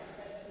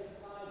 Best of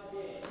 5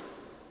 games.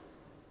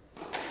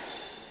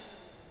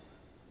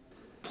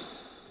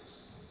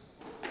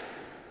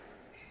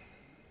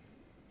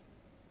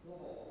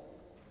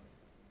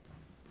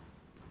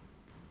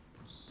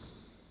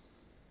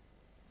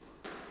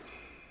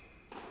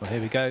 Well,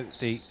 here we go,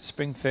 the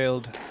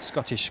Springfield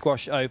Scottish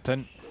Squash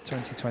Open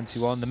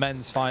 2021. The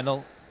men's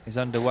final is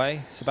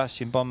underway.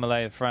 Sebastien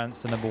Bonmalais of France,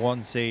 the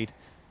 #1 seed,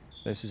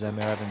 versus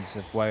Emyr Evans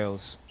of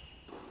Wales.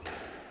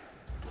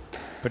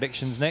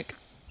 Predictions, Nick?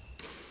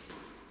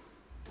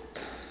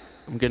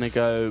 I'm going to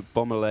go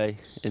Bonmalais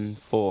in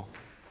 4.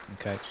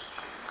 Okay.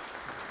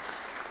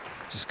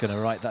 Just going to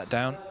write that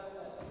down.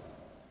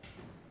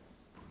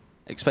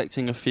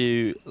 Expecting a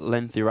few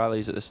lengthy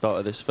rallies at the start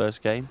of this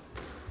first game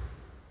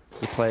as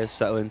the players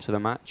settle into the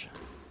match.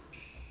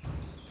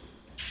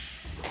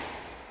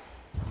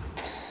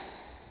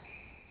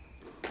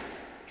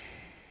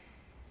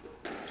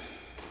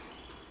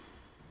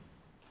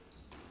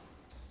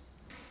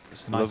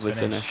 It's a nice Lovely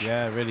finish.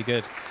 Yeah, really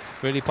good.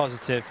 Really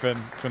positive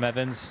from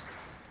Evans.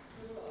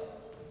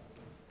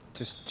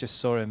 Just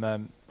saw him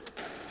a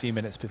few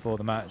minutes before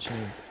the match and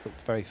he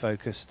looked very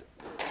focused.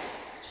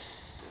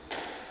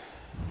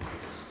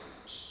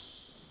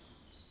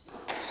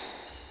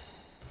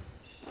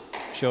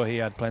 Sure, he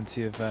had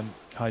plenty of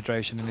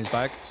hydration in his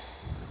bag.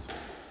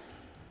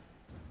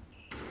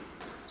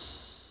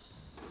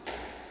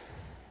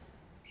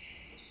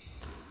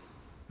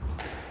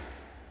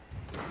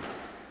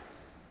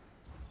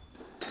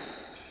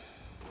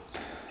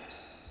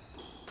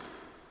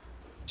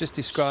 Just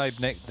describe,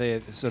 Nick,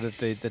 the sort of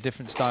the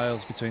different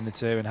styles between the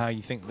two and how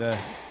you think they're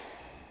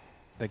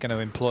going to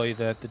employ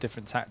the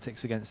different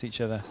tactics against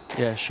each other.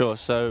 Yeah, sure.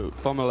 So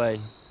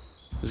Bonmalais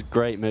is a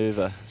great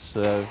mover.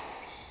 So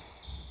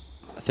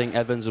I think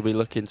Evans will be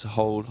looking to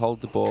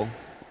hold the ball,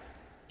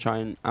 try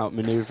and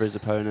outmaneuver his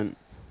opponent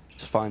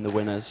to find the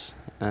winners.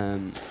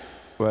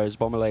 Whereas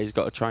Bonmalais's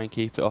got to try and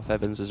keep it off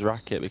Evans'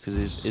 racket because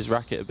his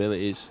racket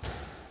ability is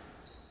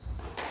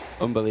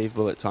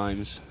unbelievable at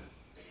times.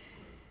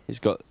 He's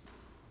got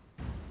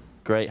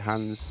great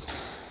hands,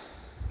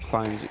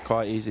 finds it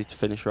quite easy to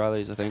finish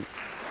rallies, I think.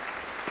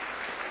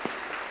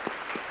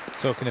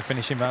 Talking of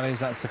finishing rallies,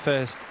 that's the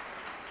first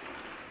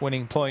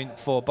winning point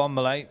for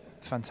Bonmalais.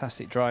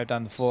 Fantastic drive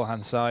down the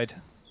forehand side.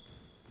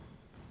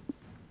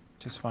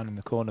 Just finding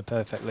the corner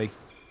perfectly.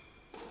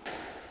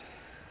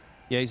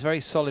 Yeah, he's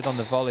very solid on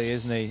the volley,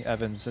 isn't he,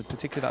 Evans?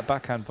 Particularly that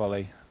backhand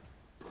volley.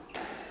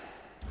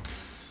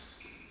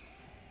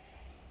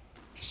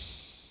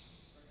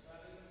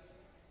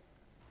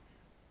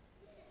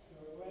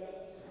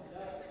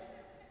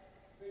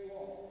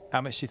 How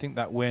much do you think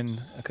that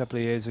win a couple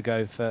of years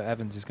ago for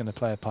Evans is going to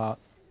play a part?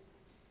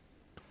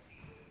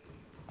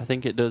 I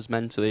think it does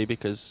mentally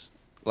because,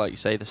 like you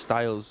say, the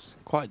style's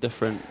quite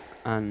different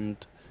and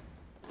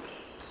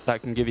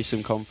that can give you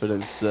some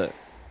confidence that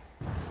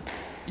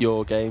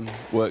your game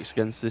works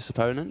against this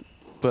opponent.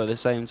 But at the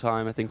same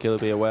time, I think he'll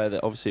be aware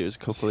that obviously it was a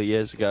couple of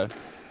years ago.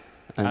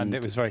 And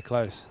it was very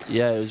close.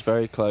 Yeah, it was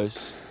very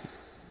close.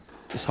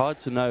 It's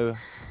hard to know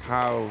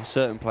how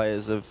certain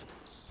players have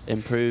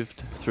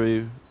improved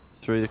through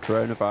the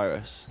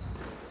coronavirus.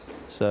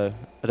 So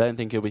I don't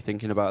think he'll be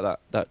thinking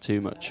about that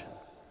too much.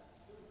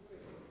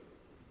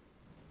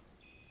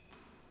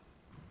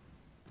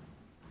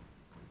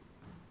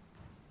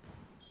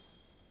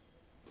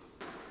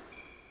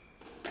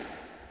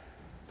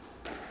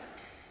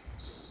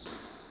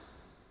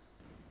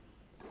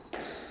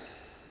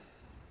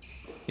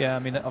 Yeah, I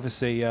mean,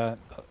 obviously,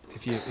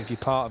 if you're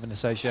part of an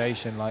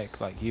association like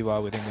you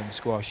are with England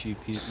Squash,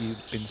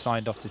 you've been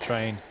signed off to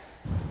train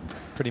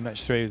pretty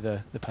much through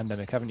the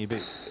pandemic, haven't you?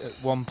 But at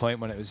one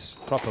point when it was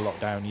proper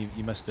lockdown,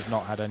 you must have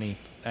not had any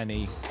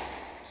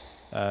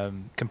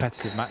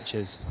competitive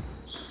matches.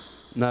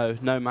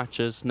 No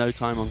matches, no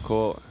time on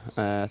court.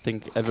 I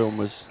think everyone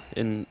was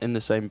in the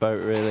same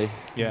boat, really.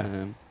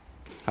 Yeah.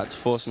 Had to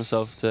force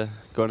myself to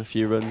go on a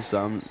few runs.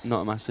 I'm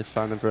not a massive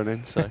fan of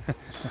running, so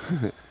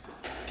a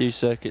few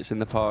circuits in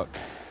the park.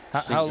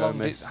 How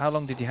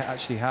long did you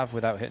actually have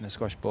without hitting a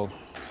squash ball?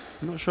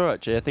 I'm not sure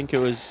actually. I think it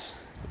was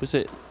was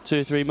it 2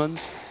 or 3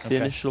 months? The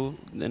Okay.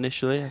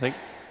 initially, I think.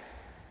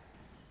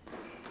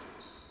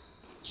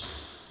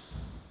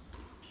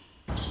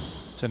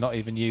 So not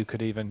even you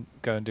could even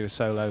go and do a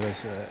solo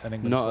as an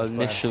England Not squash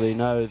player? initially,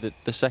 no.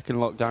 The second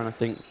lockdown, I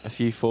think a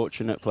few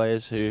fortunate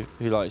players who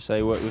like I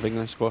say, work with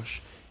England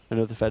squash and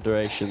other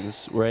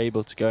federations were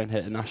able to go and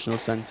hit the national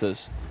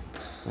centres,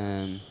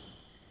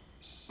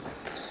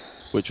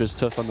 which was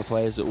tough on the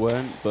players that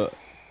weren't, but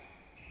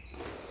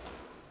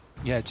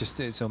Yeah, just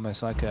it's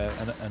almost like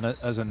an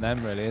us and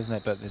them, really, isn't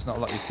it? But there's not a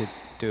lot you could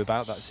do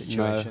about that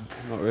situation.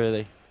 no, not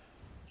really.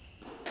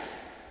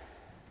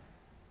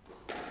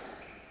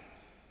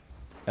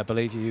 I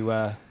believe you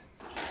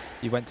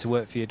went to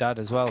work for your dad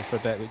as well for a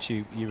bit, which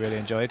you really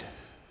enjoyed.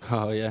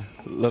 Oh yeah,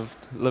 loved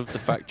the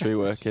factory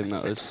working.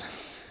 That was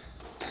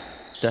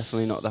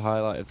definitely not the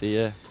highlight of the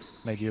year.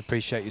 Made you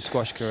appreciate your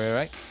squash career,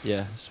 right?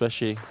 Yeah,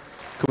 especially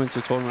coming to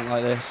a tournament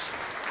like this.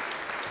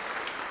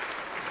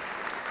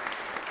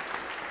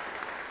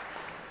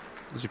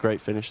 It was a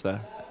great finish there.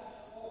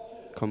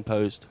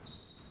 Composed.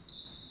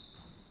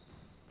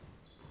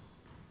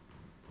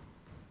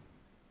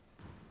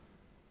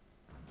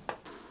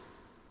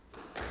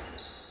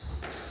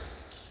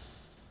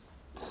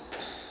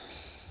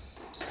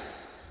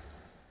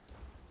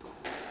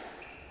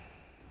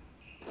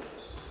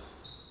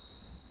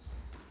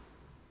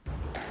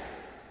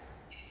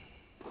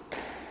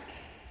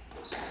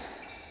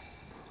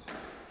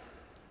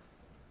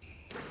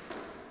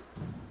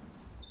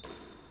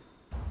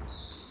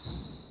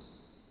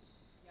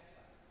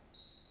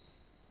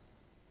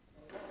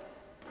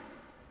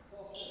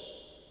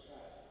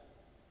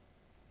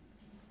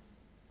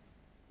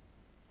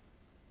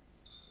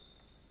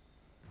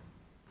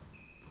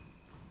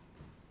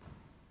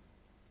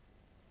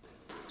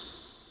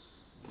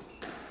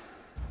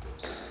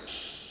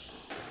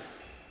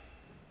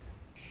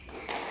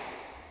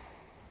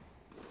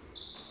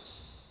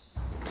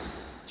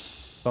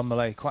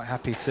 Bonmalais quite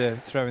happy to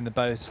throw in the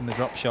bows and the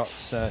drop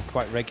shots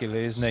quite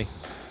regularly, isn't he?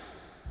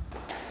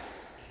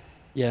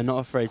 Yeah, not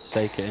afraid to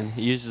take it in.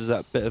 He uses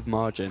that bit of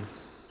margin,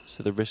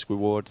 so the risk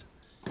reward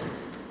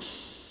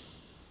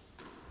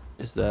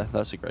is there.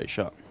 That's a great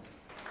shot.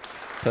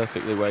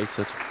 Perfectly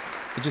weighted.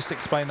 Just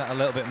explain that a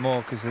little bit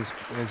more, because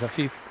there's a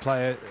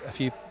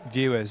few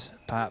viewers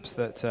perhaps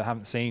that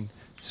haven't seen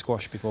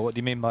squash before. What do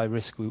you mean by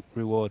risk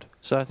reward?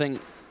 So I think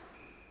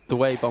the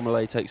way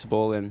Bonmalais takes the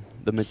ball in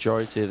the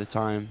majority of the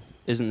time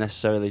isn't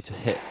necessarily to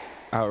hit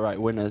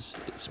outright winners.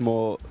 It's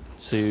more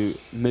to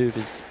move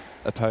his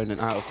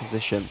opponent out of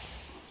position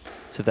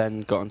to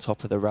then get on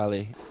top of the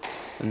rally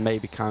and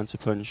maybe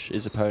counter-punch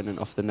his opponent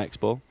off the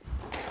next ball.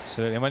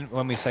 Absolutely. And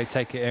when we say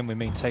take it in, we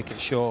mean take it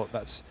short.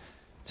 That's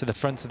to the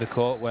front of the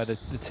court where the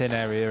tin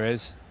area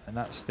is, and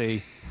that's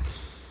the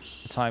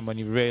time when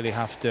you really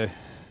have to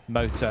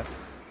motor.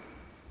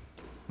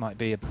 Might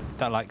be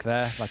like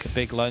a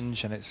big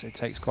lunge, and it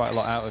takes quite a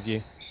lot out of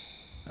you.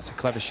 That's a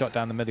clever shot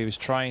down the middle. He was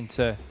trying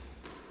to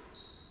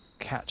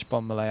catch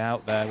Bonmalais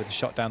out there with a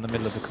shot down the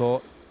middle of the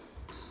court.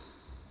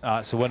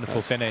 It's a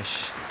wonderful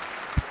finish.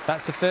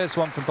 That's the first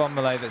one from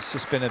Bonmalais that's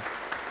just been a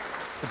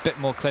bit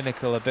more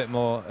clinical, a bit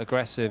more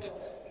aggressive.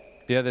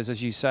 The others,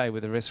 as you say,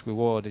 with the risk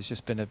reward, has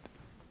just been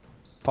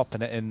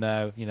popping it in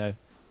there, you know,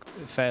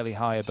 fairly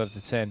high above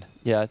the tin.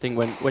 Yeah, I think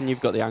when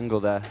you've got the angle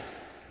there,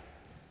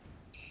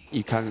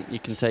 you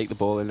can take the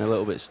ball in a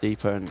little bit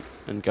steeper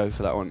and go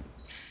for that one.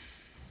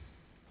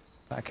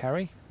 That a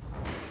carry?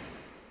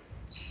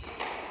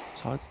 It's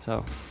hard to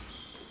tell.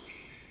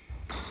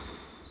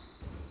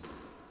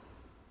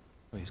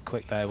 Well, he was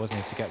quick there,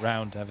 wasn't he, to get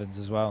round Evans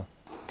as well.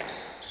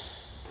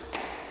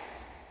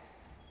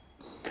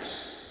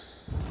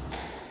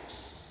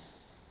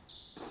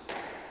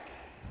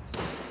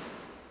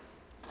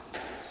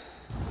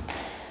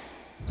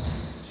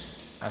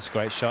 That's a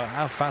great shot.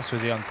 How fast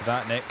was he onto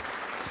that, Nick?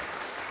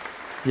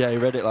 Yeah, he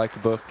read it like a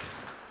book,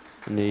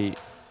 and he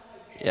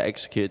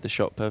executed the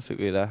shot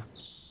perfectly there.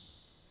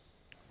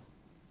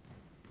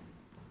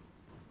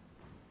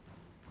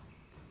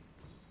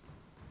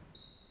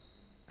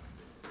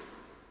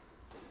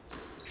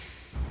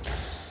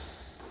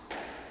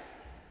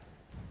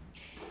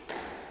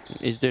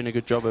 He's doing a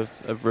good job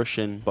of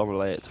rushing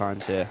Bonmalais at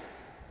times here.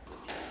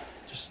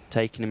 Just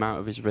taking him out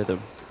of his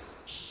rhythm.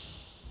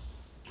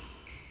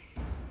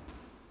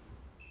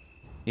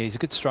 Yeah, he's a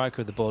good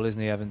striker of the ball, isn't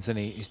he, Evans? And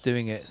he's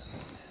doing it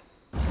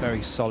in a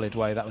very solid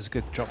way. That was a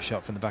good drop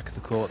shot from the back of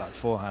the court, that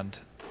forehand.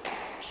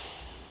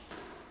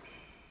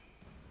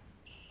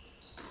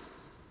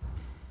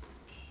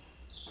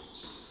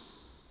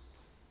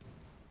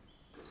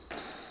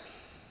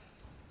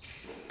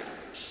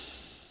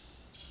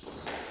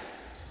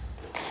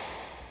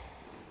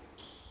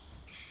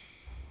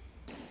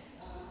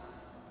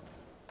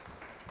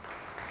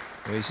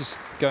 Well, he's just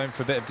going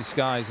for a bit of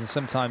disguise, and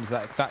sometimes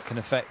that can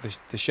affect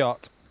the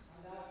shot.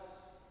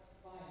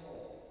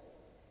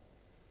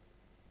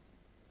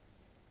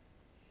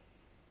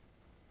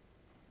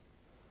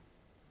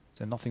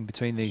 So nothing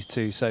between these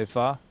two so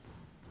far.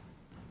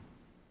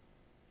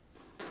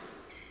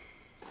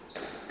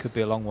 Could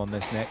be a long one,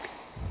 this, Nick.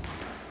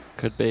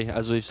 Could be,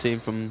 as we've seen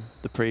from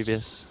the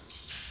previous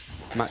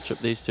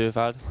matchup these two have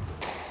had.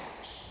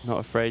 Not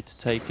afraid to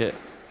take it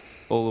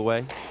all the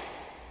way.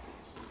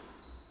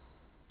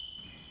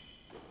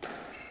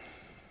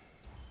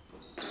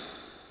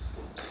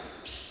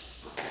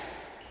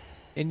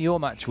 In your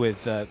match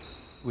with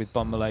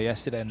Bonmalais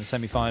yesterday in the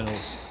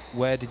semi-finals,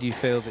 where did you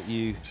feel that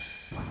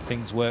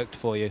things worked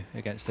for you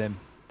against him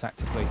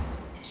tactically?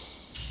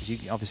 'Cause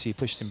you obviously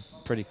pushed him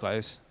pretty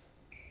close.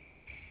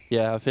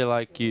 Yeah, I feel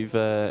like you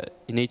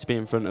need to be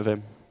in front of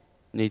him.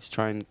 You need to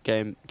try and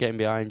get him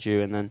behind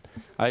you, and then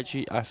I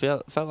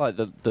felt like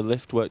the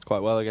lift worked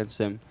quite well against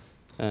him.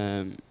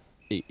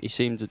 He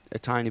seemed a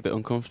tiny bit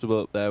uncomfortable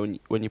up there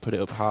when you put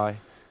it up high.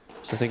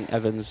 So I think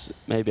Evans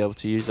may be able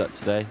to use that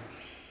today.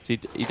 So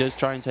he does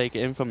try and take it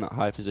in from that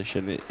high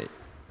position. It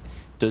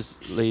does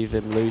leave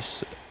him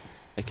loose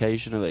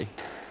occasionally.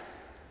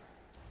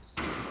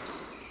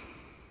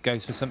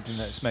 Goes for something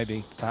that's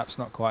maybe perhaps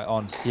not quite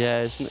on.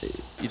 Yeah,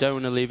 you don't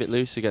want to leave it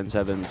loose against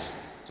Evans.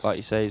 Like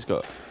you say, he's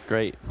got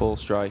great ball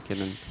striking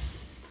and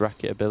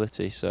racket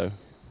ability, so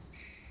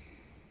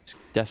he's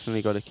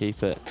definitely got to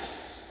keep it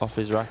off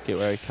his racket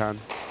where he can.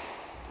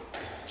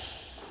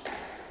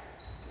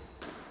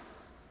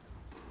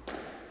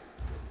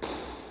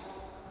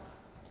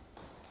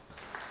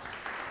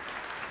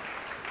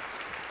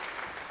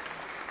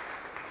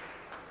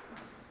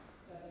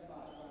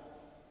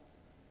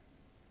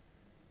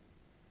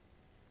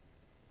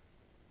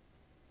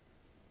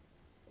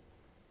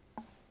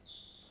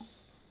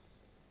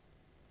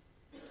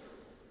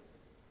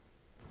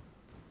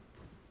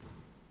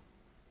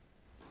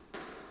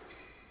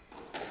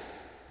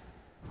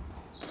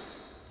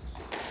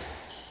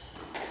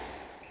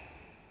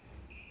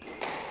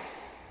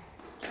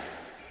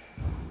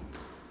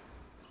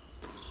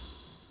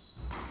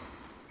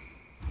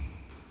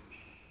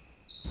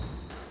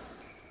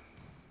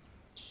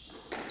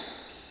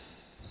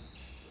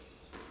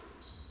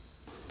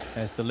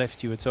 There's the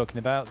lift you were talking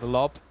about, the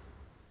lob,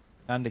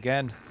 and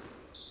again.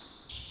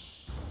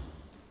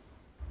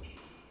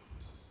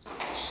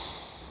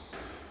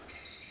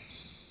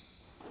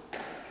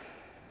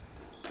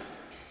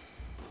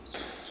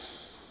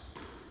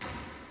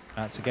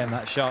 That's again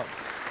that shot.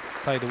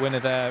 Played a winner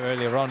there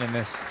earlier on in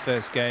this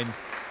first game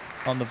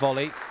on the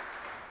volley.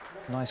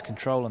 Nice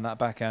control on that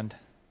backhand.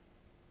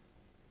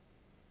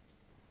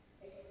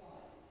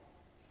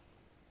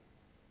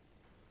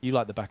 You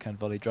like the backhand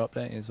volley drop,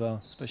 don't you, as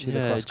well? Especially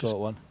the cross-court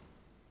one.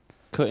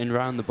 Cutting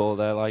round the ball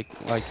there like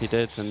he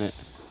did, and it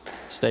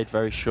stayed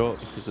very short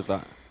because of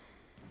that.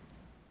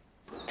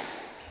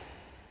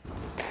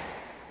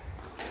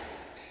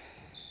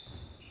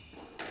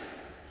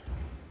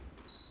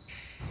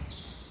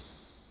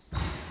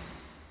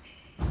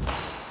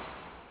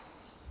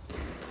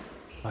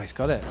 Oh, he's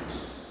got it.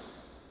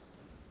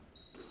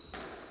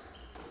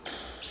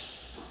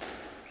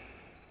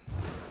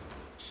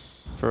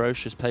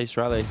 Ferocious pace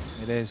rally.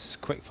 It is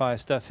quick fire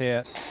stuff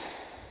here.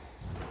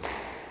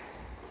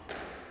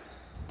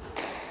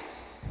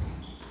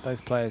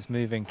 Both players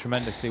moving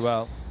tremendously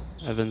well.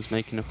 Evans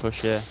making a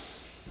push here.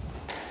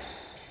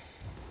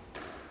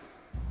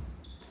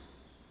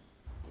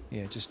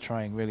 Yeah, just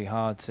trying really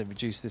hard to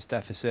reduce this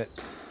deficit.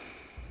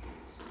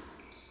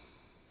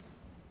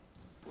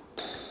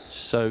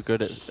 Just so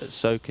good at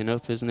soaking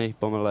up, isn't he,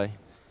 Bonmalais?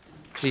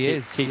 He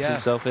is, keeps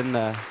himself in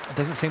there.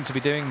 Doesn't seem to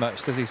be doing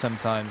much, does he,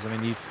 sometimes? I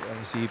mean,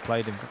 obviously you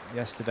played him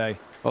yesterday.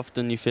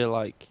 Often you feel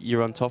like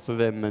you're on top of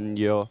him and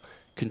you're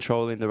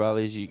controlling the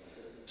rallies. You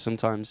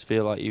sometimes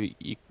feel like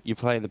you're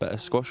playing the better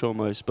squash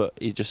almost, but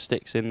he just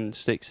sticks in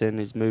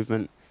his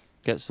movement,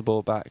 gets the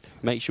ball back,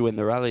 makes you win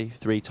the rally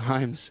 3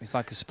 times. He's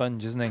like a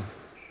sponge, isn't he?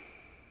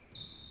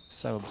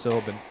 So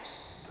absorbent.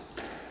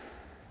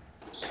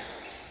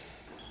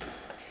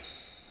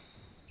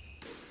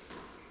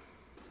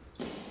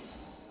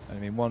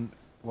 I mean,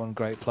 one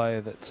great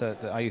player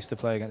that I used to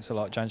play against a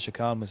lot, Jan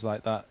Shakan, was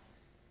like that.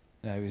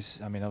 You know,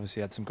 I mean,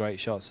 obviously had some great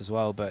shots as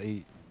well, but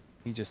he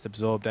just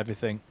absorbed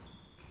everything.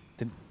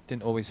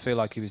 Didn't always feel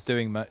like he was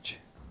doing much.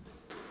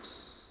 A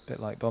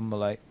bit like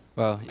Bonmalais.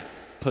 Well, he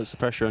puts the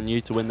pressure on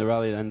you to win the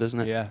rally then, doesn't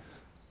it? Yeah.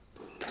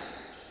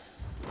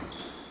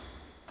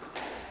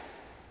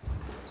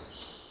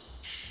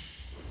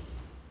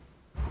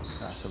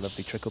 That's a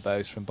lovely trickle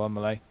bows from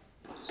Bonmalais.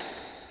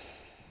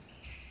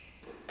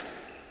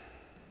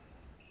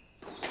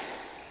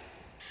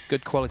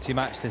 Good quality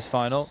match, this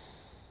final.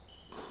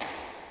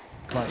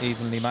 Quite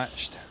evenly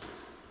matched.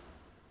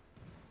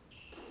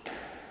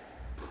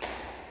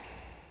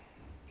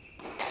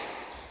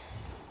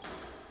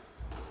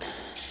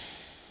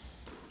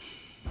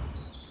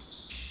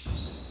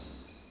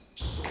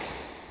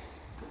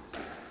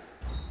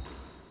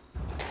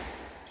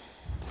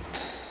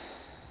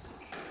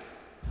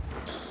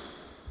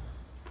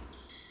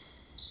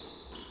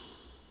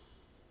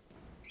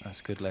 That's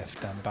a good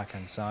lift down the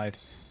backhand side.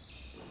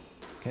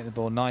 Getting the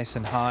ball nice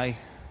and high,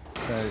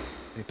 so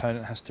the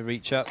opponent has to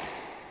reach up.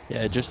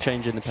 Yeah, just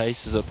changing the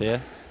paces up here.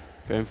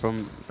 Going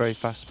from very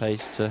fast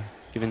pace to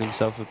giving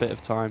himself a bit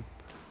of time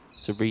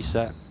to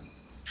reset.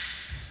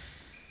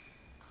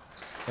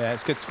 Yeah,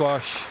 it's good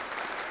squash.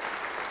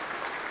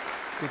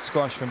 Good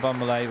squash from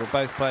Bonmalais. Well,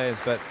 both players,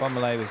 but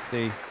Bonmalais was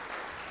the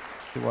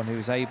one who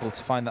was able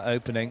to find that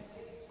opening.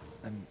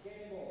 And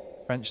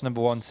French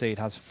 #1 seed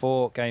has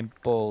 4 game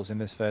balls in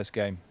this first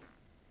game.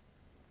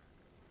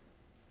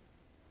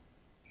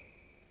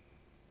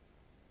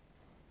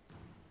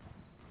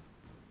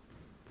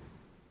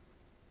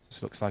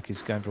 Just looks like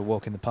he's going for a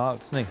walk in the park,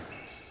 doesn't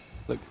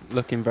he?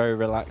 Looking very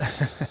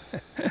relaxed.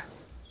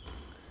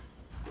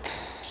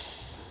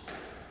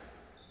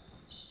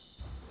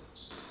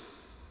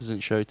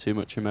 Doesn't show too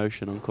much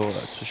emotion on court,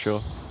 that's for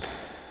sure.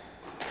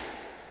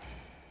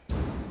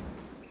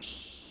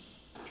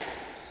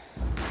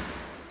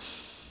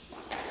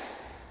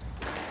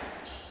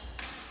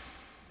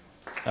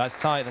 That's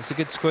tight. That's a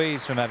good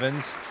squeeze from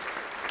Evans.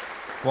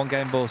 1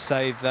 game ball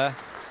saved there.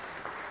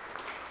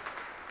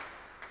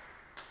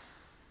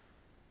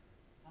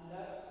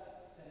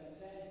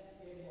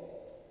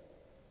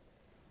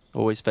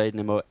 Always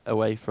fading him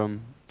away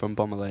from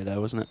Bonmalais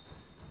there, wasn't it?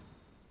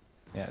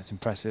 Yeah, it's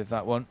impressive,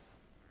 that one.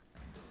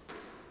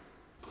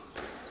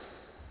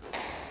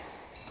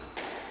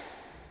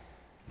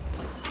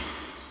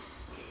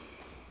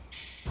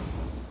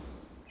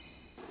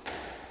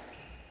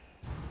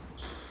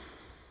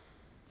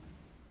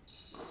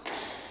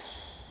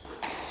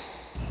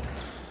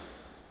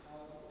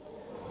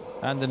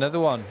 And another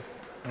one.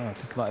 Oh, I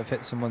think I might have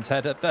hit someone's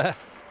head up there.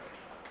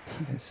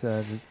 It's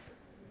a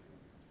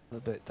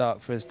little bit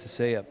dark for us to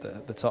see up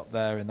the top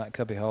there in that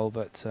cubby hole,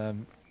 but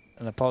an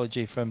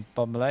apology from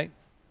Bonmalais.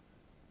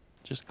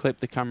 Just clip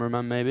the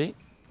cameraman, maybe.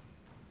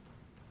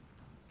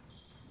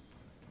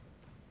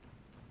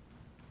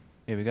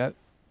 Here we go.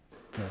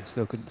 No,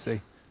 still couldn't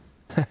see.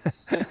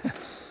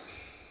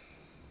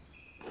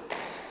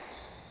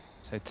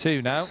 So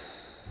 2 now.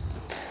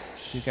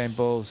 2 game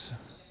balls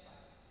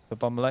for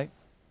Bonmalais.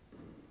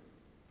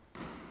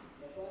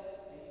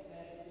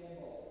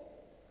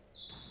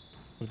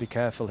 We'll be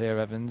careful here,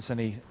 Evans.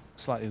 Any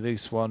slightly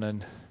loose one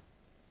and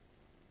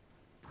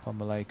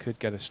Bonmalais could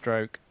get a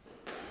stroke.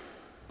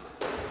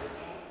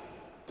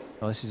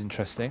 Oh, this is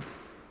interesting.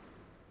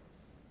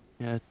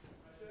 Yeah,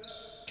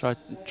 try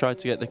to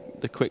get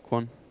the quick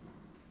one.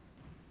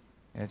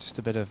 Yeah, just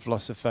a bit of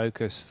loss of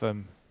focus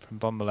from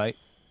Bonmalais.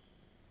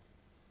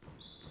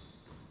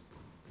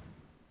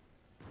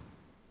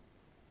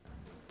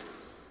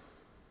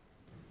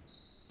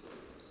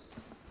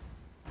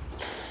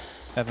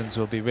 Evans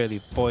will be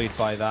really buoyed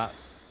by that.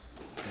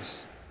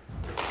 It's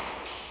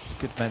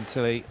good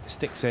mentally,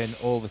 sticks in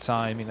all the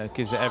time, you know,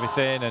 gives it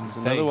everything, and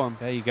another one.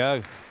 There you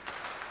go.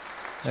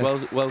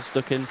 It's well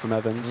stuck in from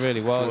Evans.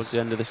 Really was. Towards the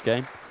end of this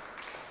game.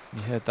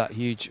 You heard that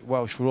huge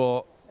Welsh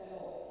roar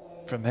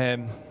from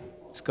him.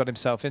 He's got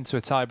himself into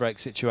a tie-break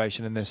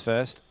situation in this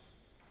first.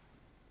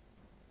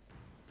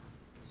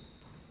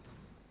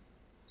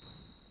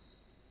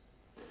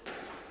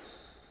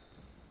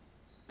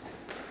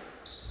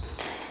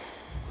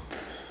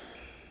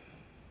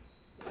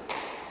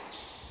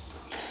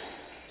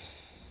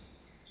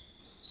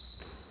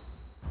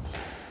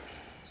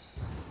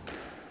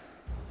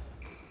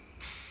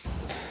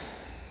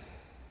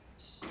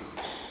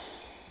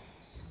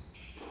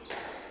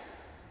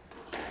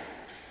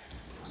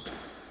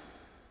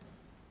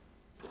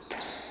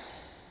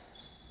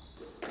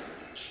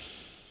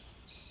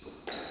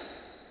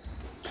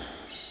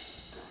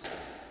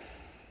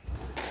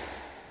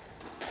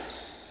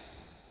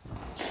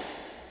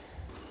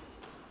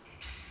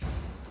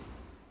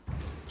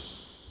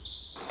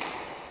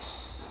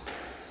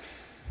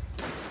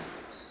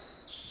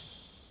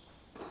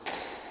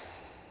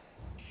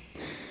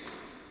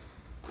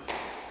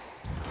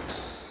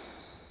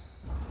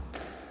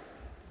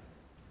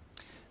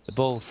 The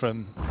ball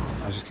from,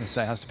 I was just going to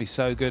say, has to be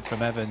so good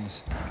from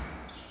Evans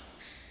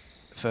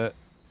for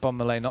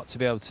Bonmalais not to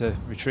be able to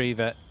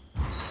retrieve it.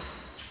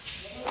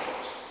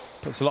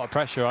 Puts a lot of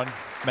pressure on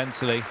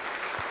mentally.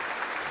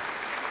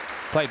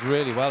 Played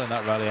really well in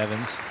that rally,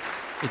 Evans.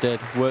 He did,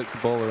 worked the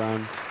ball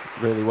around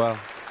really well.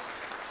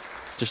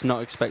 Just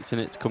not expecting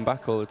it to come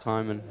back all the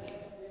time, and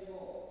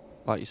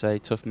like you say,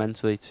 tough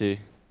mentally to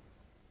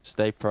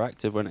stay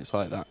proactive when it's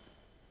like that.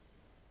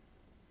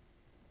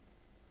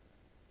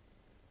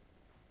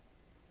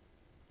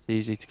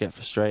 Easy to get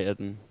frustrated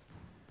and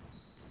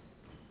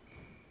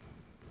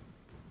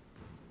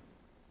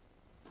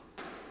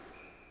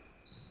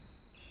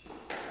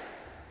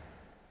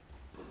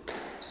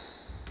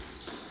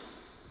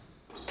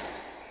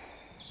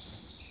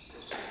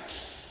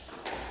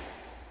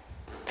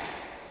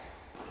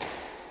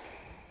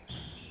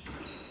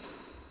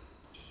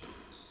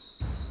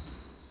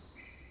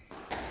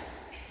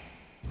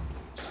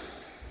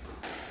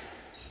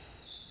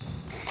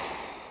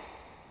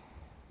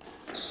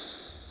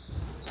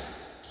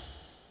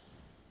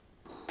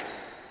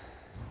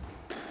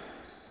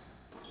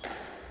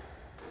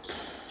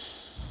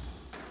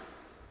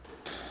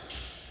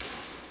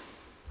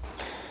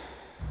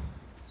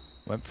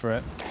went for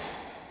it.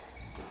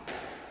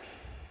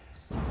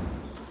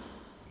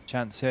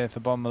 Chance here for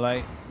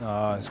Bonmalais.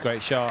 Oh, it's a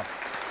great shot.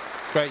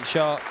 Great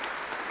shot.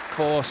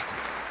 Forced.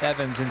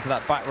 Evans into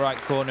that back right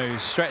corner,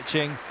 who's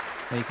stretching.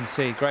 And you can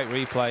see great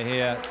replay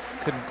here.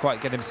 Couldn't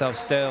quite get himself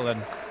still,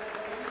 and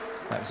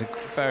that was a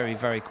very,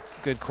 very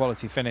good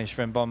quality finish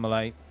from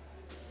Bonmalais.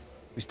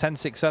 He's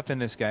 10-6 up in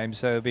this game,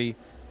 so he'll be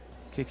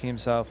kicking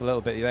himself a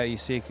little bit. There you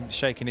see him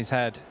shaking his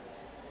head.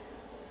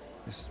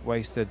 Just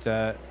wasted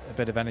a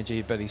bit of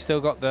energy, but he's still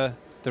got the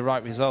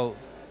right result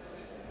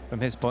from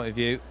his point of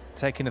view.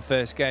 Taking the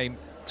first game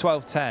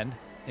 12-10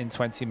 in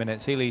 20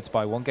 minutes. He leads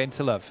by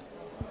 1-0.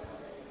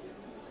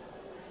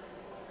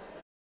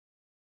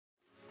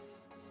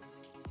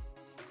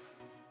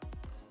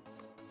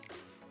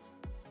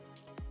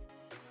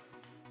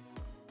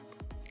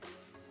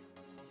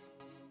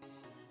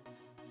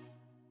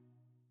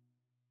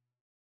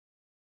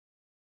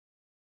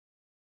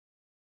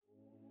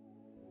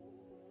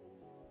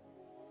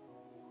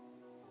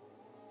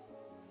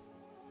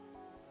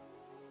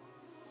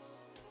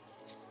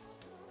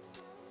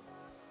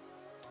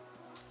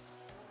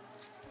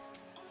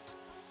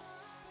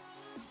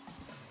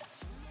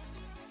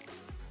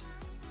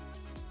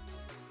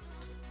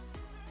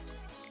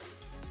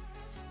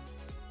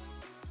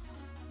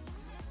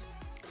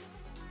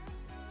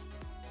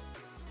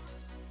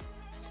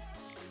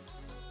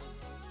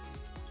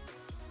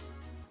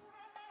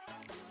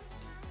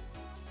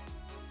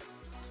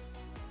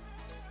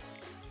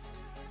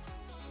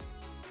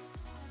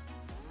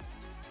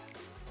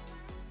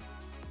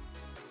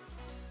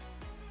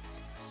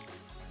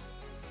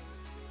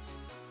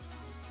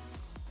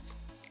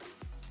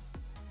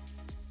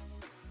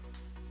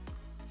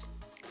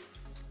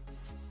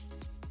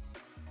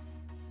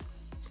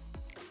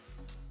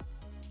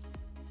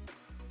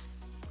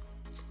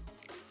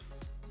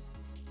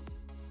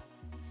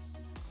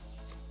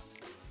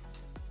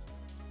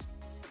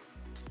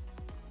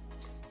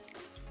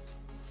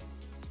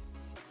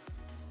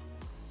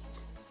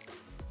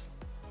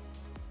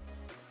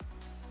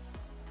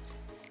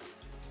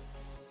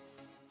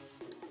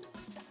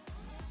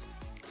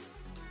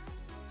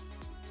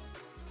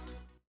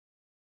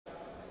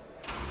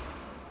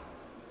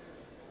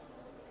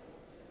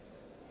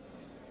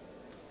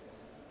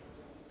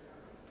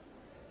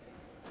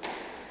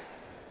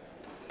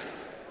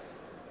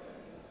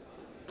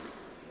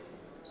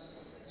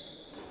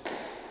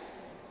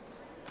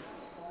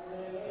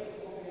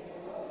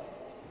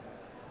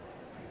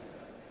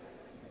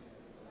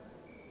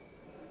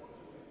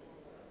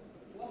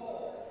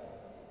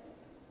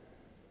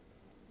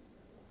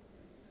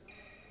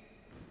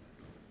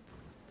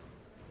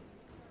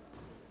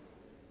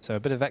 So a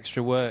bit of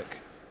extra work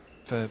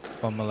for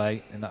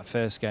Bonmalais in that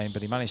first game,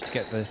 but he managed to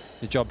get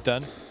the job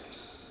done.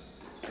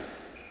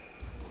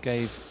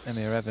 Gave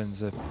Emyr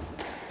Evans a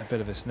bit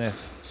of a sniff,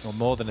 or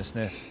more than a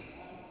sniff,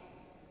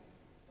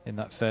 in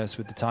that first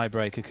with the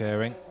tie-break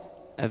occurring.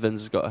 Evans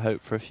has got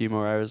hope for a few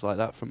more errors like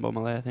that from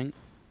Bonmalais, I think.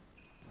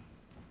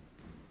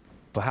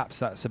 Perhaps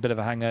that's a bit of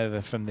a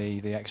hangover from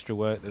the extra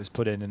work that was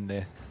put in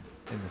the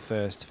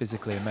first,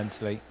 physically and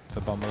mentally,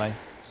 for Bonmalais.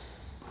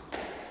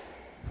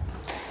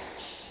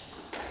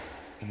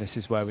 And this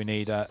is where we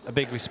need a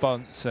big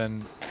response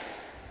and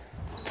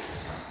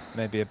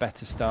maybe a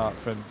better start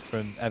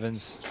from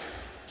Evans.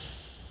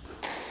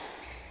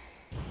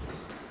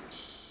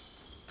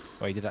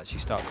 Well, he did actually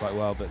start quite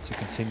well, but to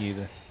continue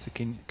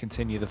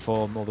the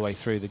form all the way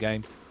through the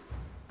game.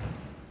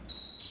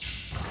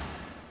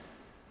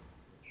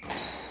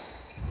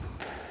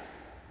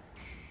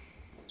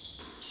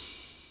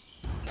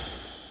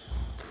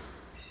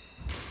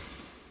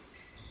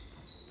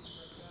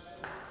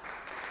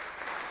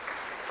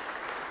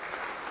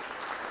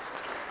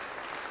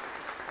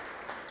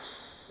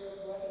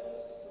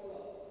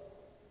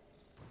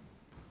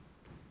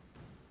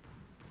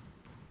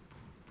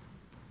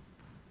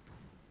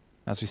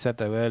 As we said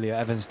though earlier,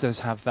 Evans does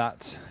have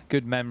that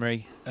good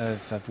memory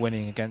of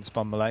winning against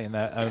Bonmalais in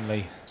their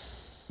only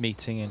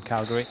meeting in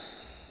Calgary.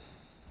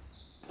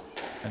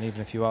 And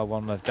even if you are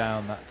 1-0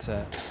 down, that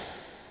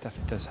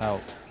definitely does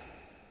help.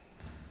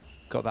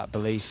 Got that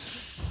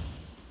belief.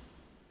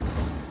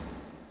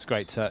 It's a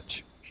great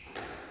touch.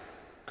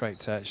 Great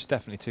touch.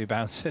 Definitely 2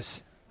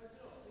 bounces.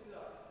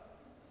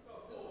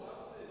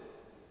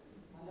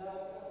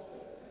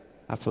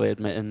 Happily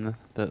admitting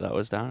that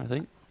was down, I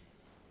think.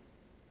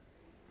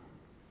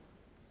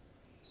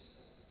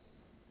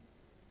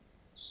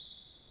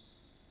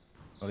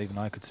 Well, even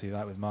I could see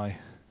that with my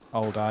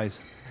old eyes.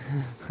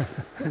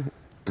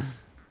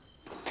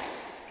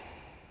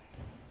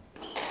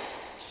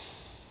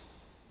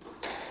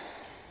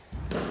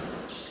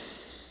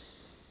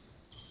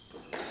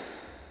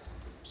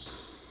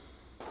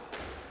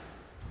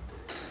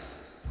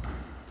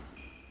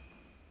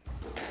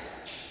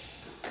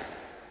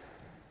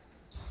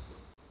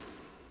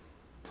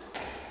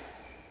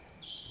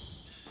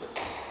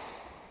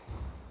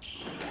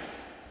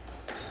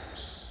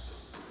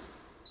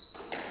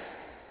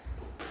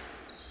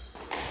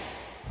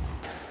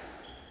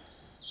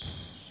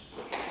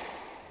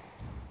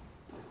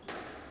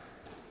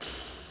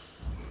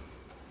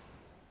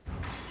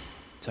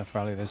 Tough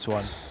rally, this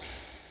one.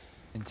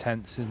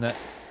 Intense, isn't it?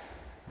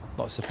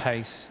 Lots of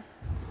pace.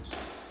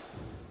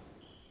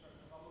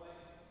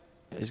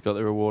 He's got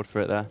the reward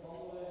for it there.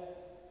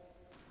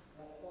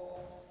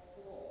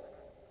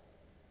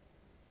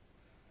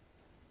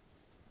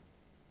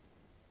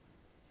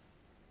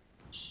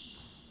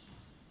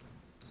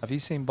 Have you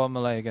seen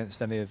Bonmalais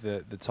against any of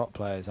the top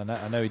players? I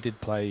know he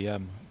did play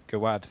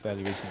Gawad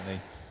fairly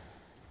recently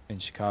in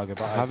Chicago,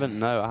 but I haven't.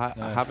 No,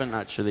 I haven't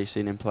actually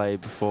seen him play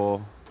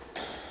before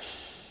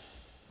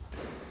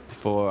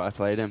I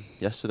played him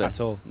yesterday. At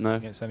all? No.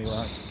 Against anyone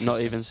else?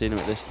 Not even seen him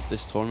at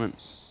this tournament.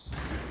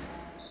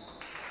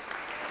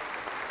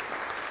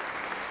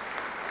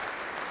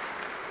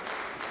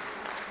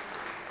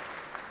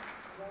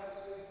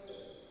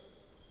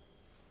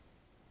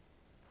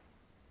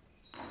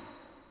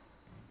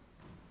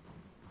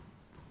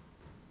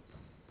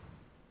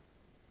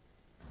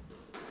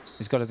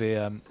 He's got to be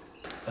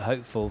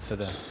hopeful for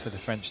the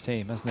French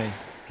team, hasn't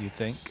he? You'd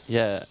think.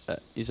 Yeah,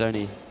 he's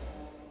only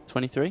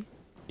 23.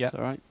 Yeah,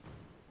 all right.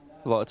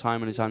 A lot of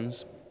time on his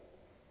hands.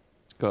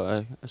 He's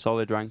got a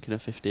solid ranking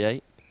of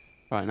 58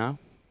 right now.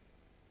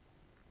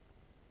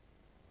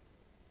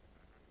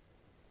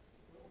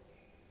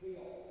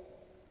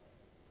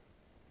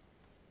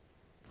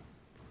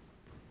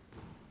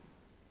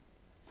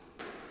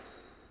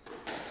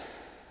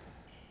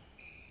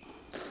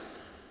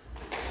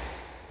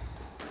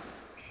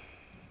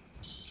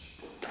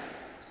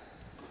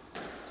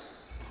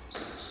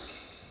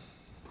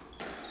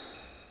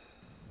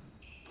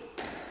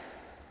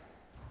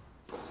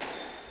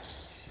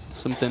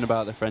 Something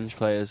about the French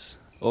players,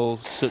 all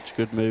such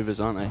good movers,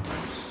 aren't they?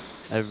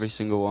 Every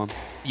single one.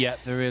 Yeah,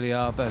 there really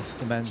are, both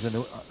the men's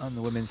and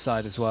the women's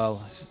side as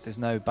well. There's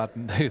no bad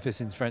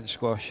movers in French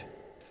squash.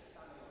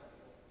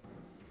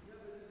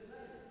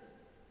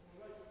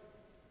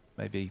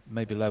 Maybe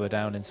lower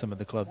down in some of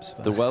the clubs.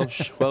 The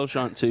Welsh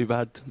aren't too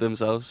bad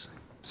themselves.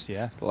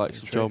 Yeah, The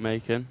likes of Joel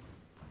Macon.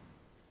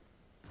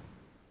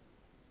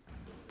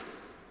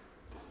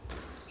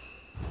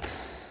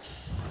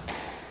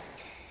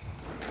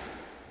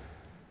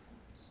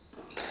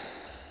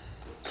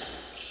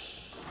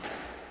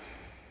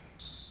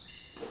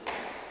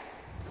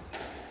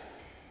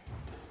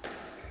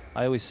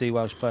 I always see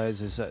Welsh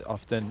players as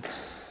often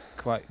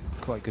quite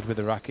good with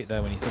the racket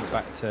though, when you think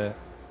back to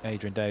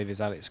Adrian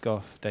Davies, Alex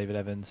Goff, David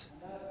Evans.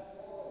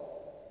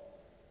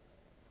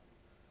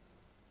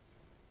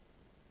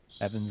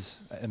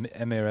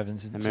 Emyr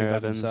Evans isn't too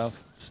bad himself.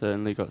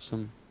 Certainly got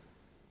some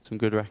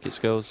good racket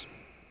skills.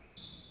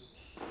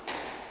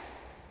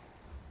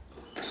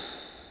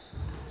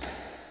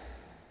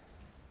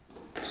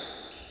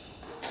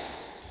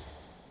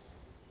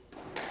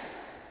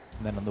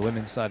 And then on the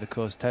women's side, of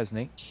course,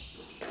 Tesney.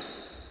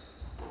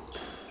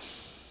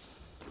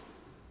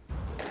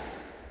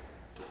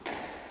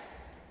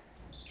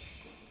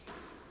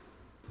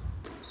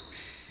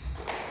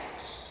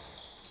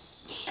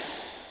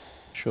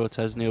 Sure,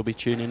 Tesney will be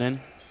tuning in,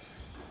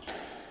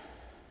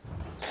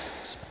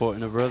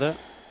 supporting a brother.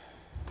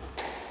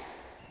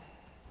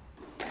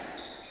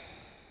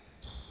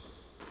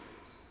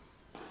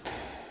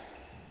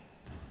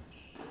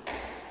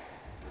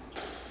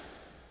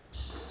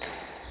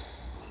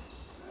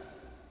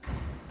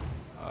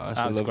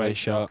 That was a great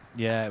shot.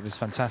 Yeah, it was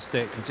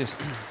fantastic. He just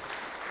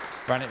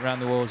ran it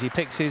around the walls. He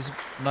picks his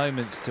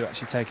moments to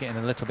actually take it in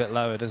a little bit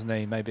lower, doesn't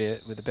he? Maybe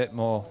with a bit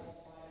more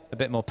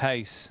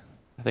pace.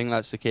 I think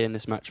that's the key in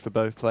this match for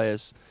both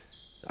players.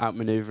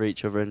 Outmaneuver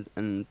each other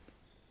and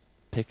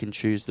pick and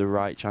choose the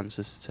right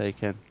chances to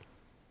take in.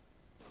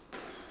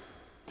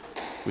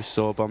 We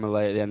saw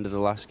Bonmalais at the end of the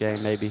last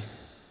game maybe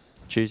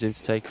choosing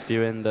to take a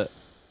few in that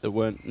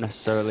weren't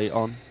necessarily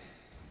on,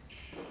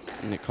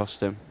 and it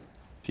cost him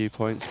a few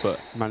points, but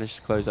managed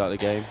to close out the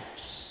game.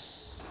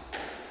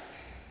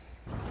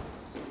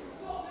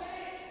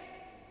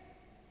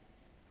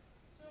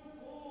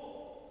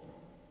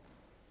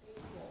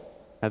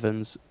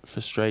 Evans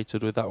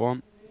frustrated with that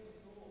one.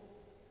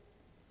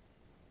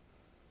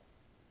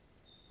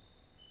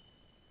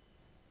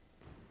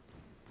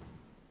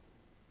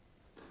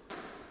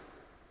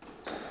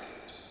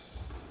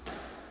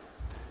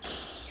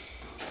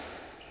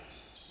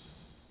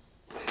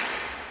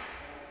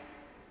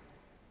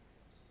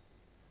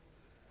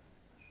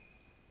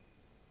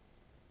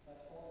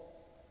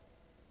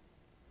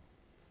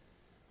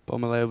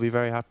 Bonmalais will be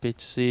very happy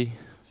to see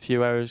a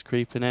few errors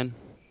creeping in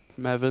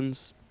from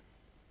Evans.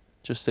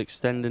 Just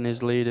extending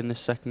his lead in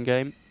this second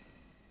game.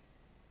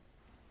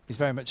 He's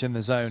very much in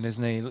the zone,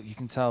 isn't he? Look, you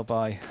can tell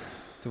by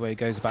the way he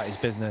goes about his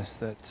business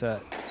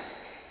that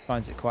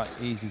finds it quite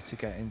easy to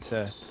get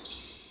into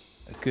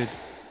a good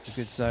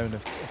zone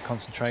of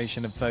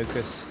concentration and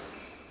focus.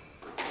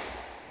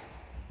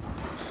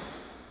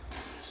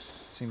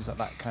 Seems like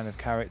that kind of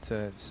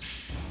character.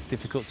 It's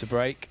difficult to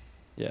break.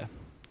 Yeah,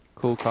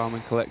 cool, calm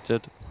and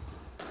collected.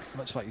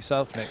 Much like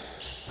yourself,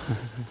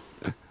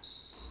 Nick.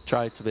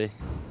 Tried to be.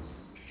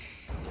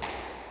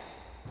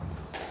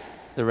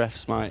 The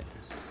refs might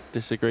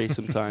disagree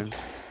sometimes.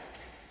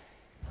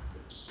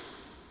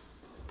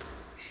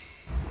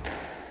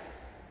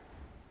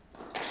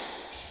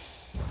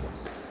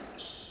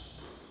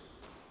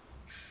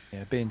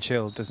 Yeah, being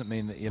chilled doesn't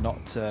mean that you're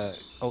not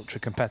ultra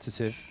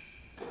competitive.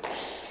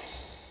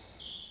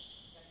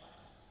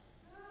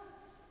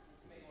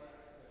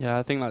 Yeah,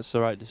 I think that's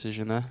the right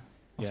decision there.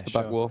 Yeah, Off the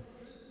sure. back wall.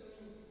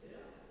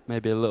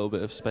 Maybe a little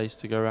bit of space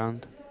to go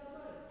around.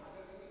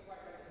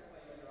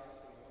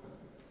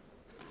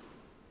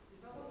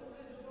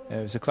 Yeah,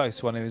 it was a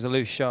close one. It was a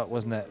loose shot,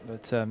 wasn't it?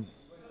 But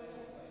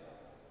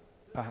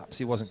perhaps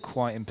he wasn't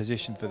quite in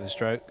position for the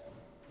stroke.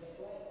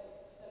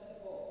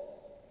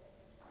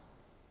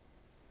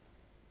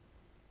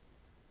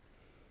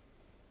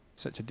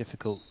 Such a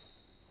difficult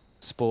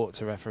sport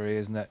to referee,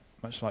 isn't it?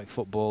 Much like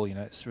football, you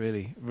know, it's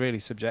really, really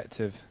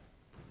subjective.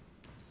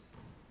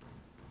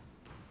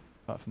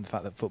 Apart from the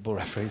fact that football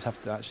referees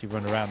have to actually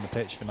run around the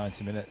pitch for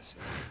 90 minutes.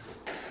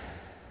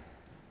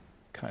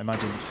 Can't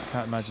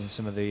imagine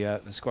some of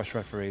the squash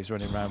referees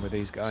running around with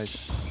these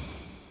guys.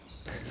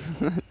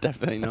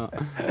 Definitely not.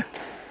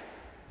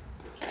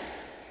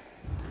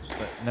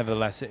 But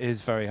nevertheless, it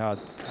is very hard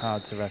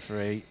to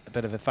referee. A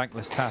bit of a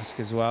thankless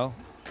task as well.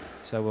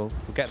 So we'll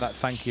get that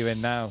thank you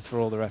in now for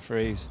all the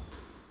referees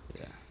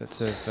that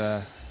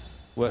have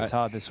worked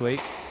hard this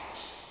week.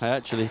 I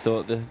actually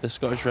thought the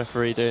Scottish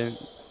referee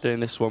doing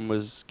this one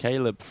was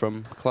Caleb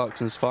from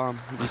Clarkson's Farm.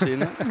 Have you seen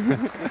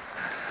that?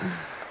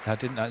 I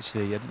didn't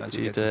actually get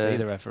to see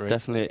the referee.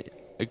 Definitely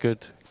a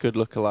good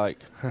lookalike.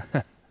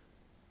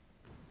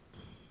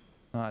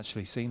 Not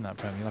actually seen that,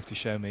 Prem. You'll have to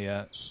show me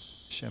a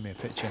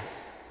picture.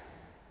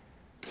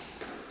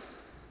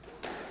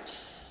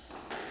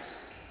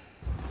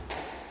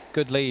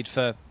 Good lead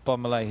for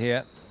Bonmalais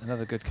here.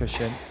 Another good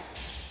cushion.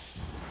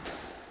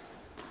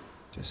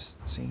 Just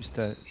seems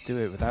to do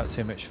it without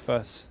too much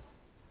fuss.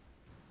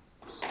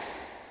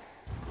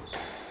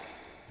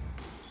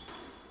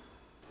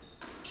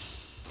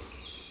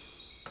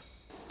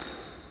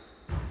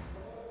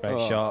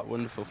 Great shot.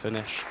 Wonderful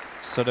finish.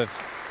 Sort of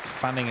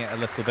fanning it a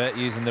little bit,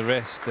 using the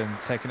wrist and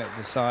taking it to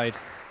the side.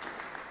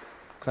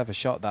 Clever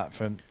shot that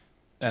from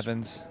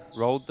Evans.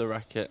 Rolled the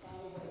racket.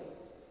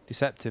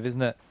 Deceptive,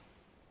 isn't it?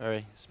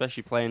 Very,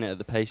 especially playing it at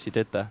the pace he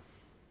did there.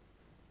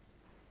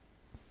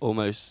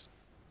 Almost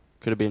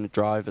could have been a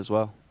drive as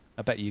well.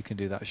 I bet you can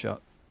do that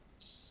shot.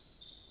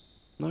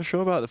 Not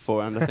sure about the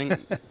forehand. I think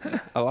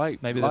I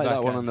like maybe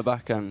that one on the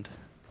backhand.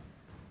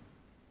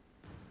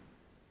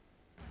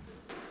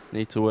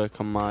 Need to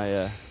work on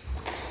my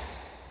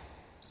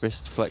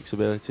wrist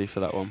flexibility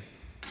for that one.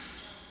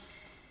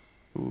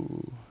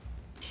 Ooh.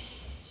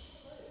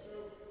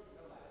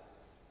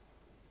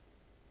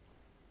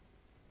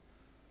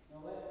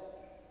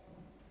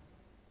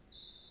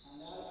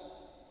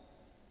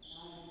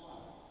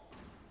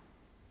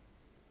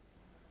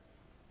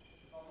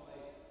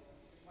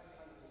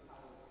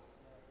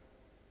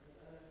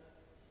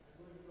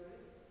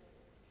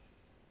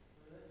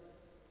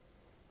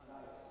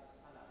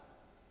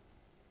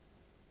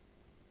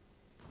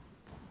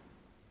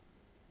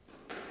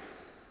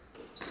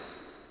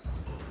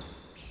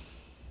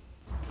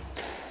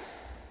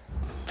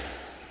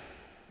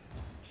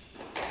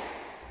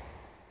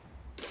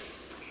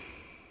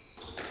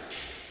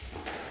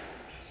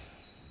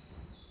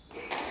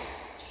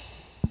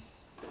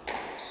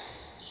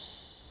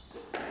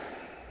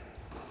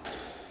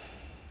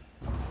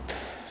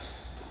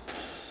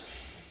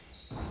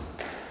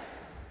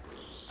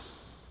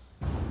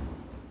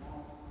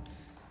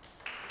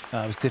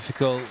 It was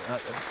difficult.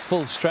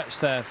 Full stretch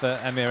there for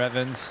Emyr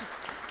Evans.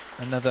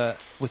 Another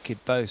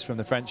wicked boast from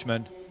the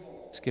Frenchman.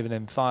 It's given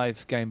him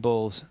 5 game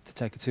balls to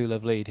take a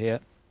 2-love lead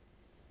here.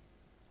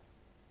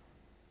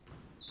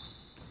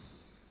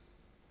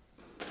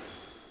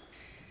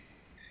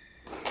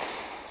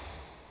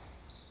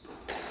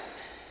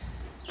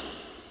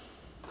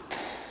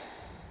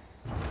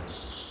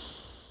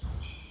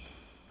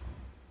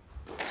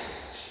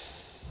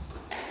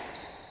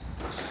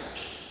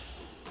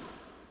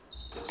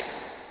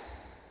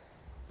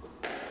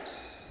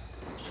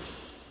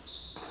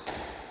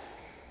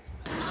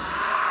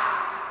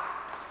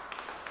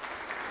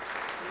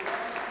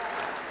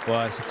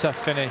 Well, it's a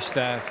tough finish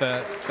there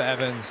for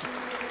Evans.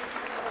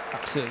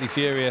 Absolutely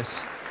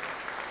furious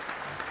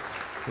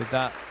with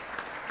that.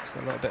 Just a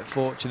little bit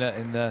fortunate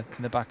in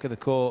the back of the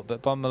court,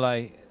 but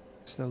Bonmalais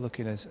still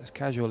looking as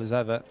casual as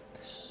ever,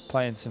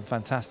 playing some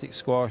fantastic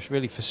squash,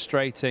 really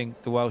frustrating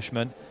the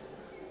Welshman.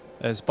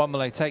 As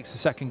Bonmalais takes the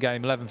second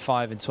game,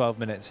 11-5 in 12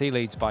 minutes. He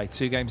leads by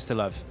 2 games to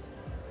love.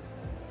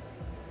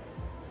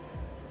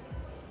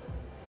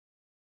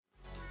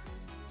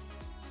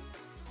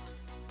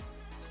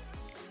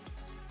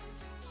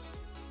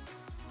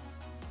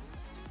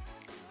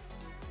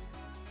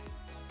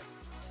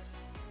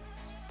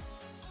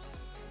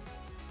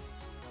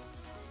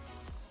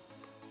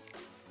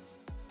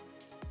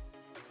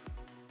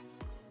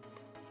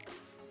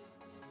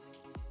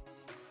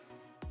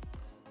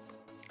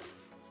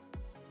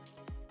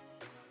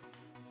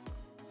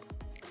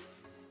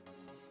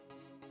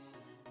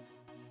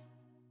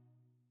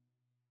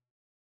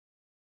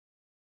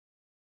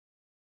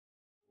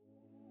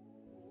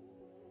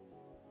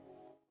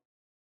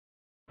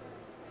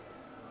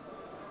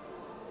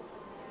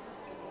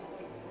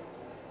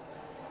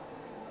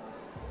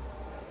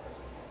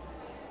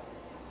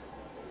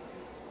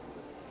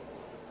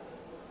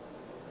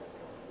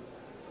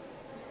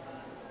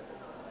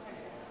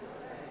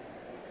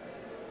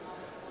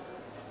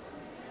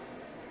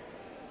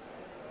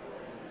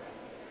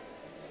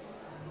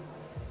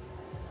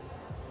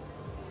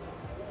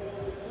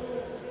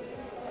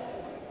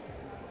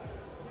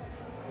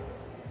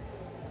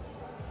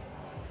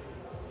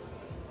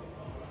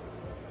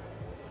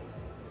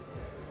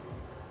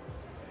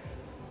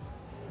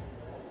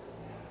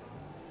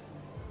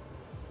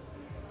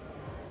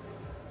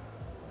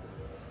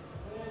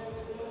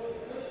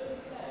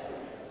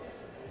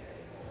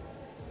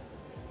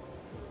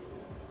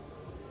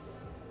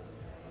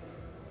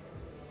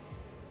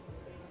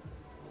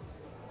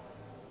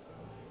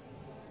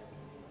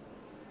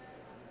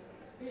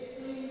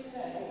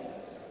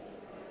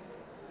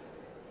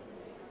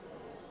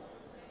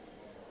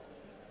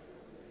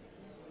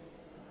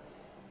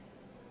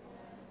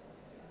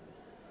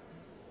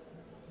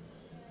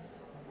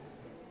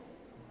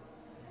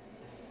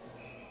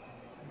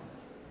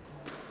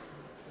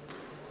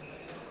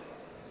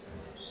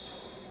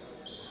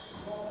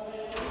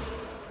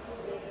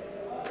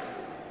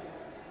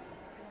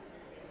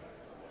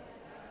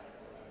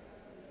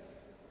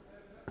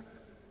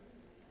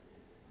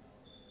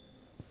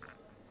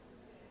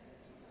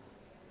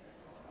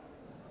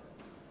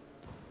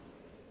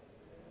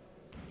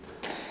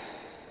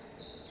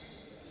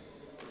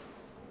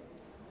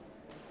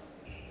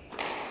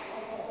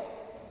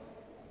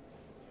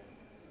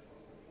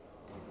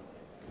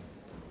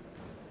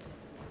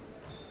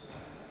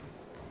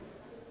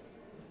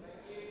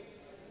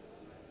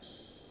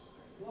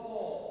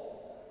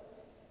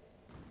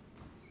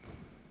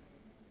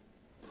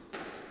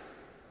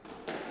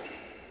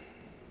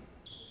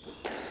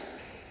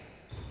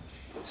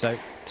 So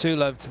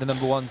 2-love to the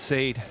 #1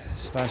 seed,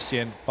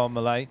 Sebastien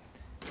Bonmalais.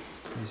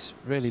 He's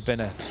really been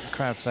a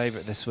crowd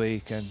favourite this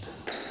week, and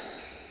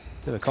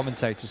to the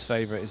commentators'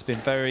 favourite. It's been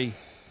very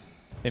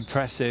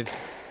impressive,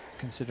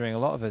 considering a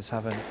lot of us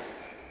haven't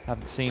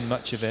seen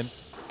much of him,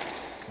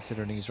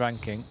 considering his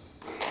ranking.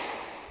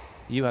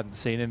 You hadn't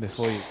seen him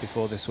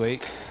before this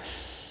week.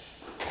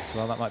 So,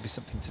 well, that might be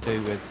something to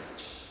do with,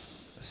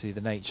 obviously,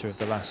 the nature of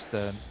the last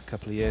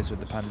couple of years with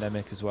the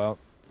pandemic as well.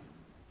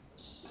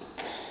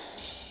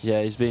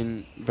 Yeah, he's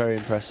been very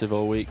impressive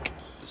all week.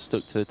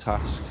 Stuck to the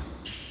task.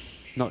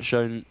 Not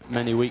shown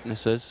many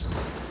weaknesses.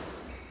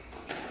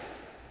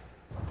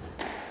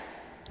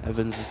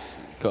 Evans has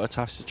got a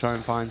task to try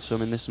and find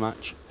some in this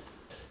match.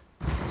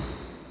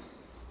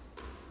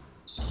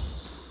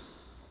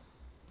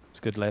 It's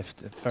a good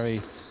lift. A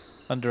very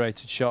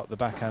underrated shot, the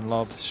backhand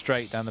lob,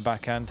 straight down the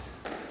backhand,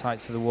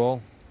 tight to the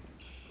wall.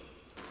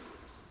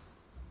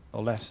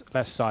 Or left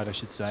side, I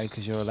should say,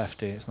 because you're a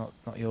lefty. It's not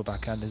your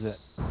backhand, is it?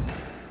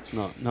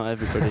 Not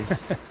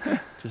everybody's.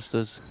 Just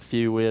as a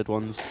few weird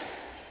ones.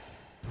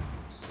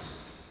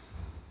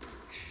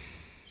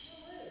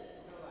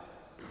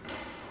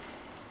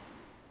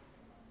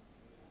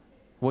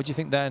 What do you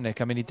think there, Nick?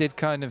 I mean, he did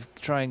kind of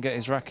try and get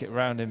his racket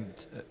round him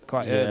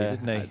quite early,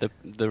 didn't he?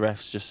 The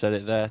refs just said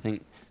it there. I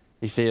think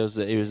he feels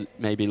that he was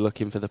maybe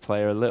looking for the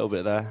player a little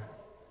bit there.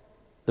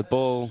 The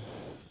ball...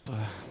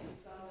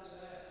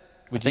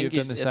 Would you have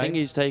done the same? I think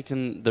he's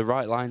taken the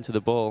right line to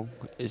the ball.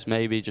 It's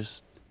maybe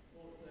just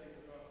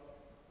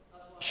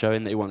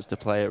showing that he wants to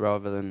play it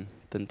rather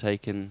than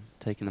taking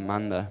the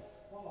man there.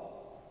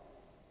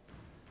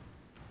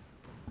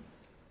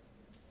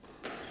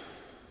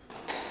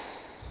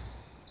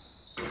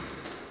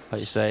 Like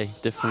you say,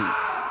 different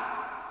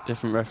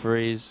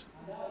referees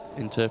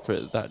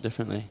interpret that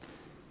differently.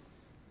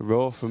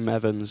 Raw from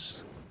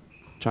Evans,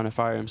 trying to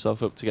fire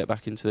himself up to get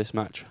back into this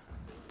match.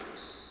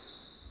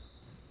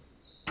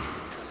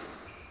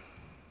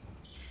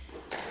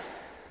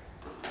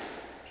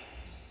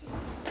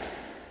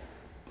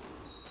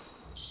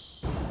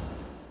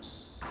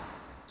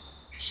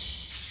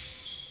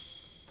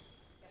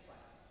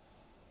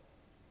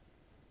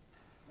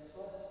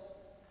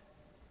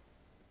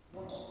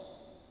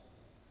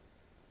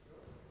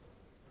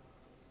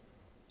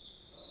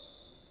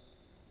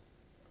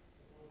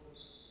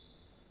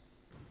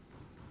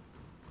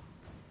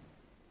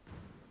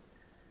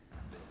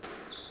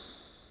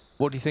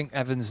 What do you think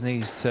Evans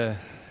needs to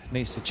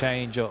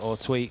change or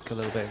tweak a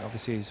little bit?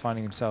 Obviously, he's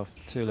finding himself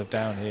 2-love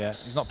down here.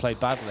 He's not played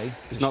badly.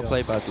 He's not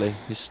played badly.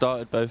 He's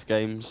started both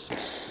games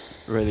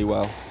really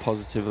well,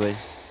 positively.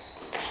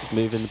 He's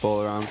moving the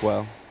ball around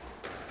well.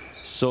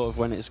 Sort of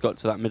when it's got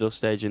to that middle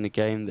stage in the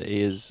game that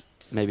he has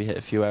maybe hit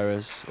a few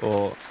errors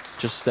or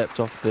just stepped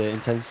off the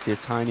intensity a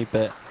tiny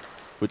bit,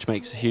 which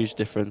makes a huge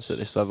difference at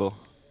this level.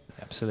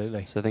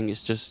 Absolutely. So I think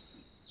it's just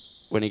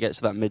when he gets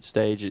to that mid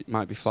stage, it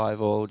might be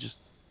 5-all, just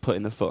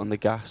putting the foot on the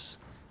gas,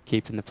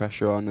 keeping the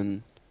pressure on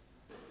and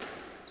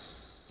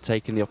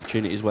taking the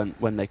opportunities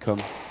when they come.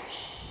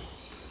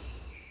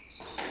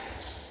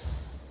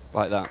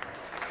 Like that.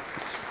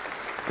 It's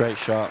a great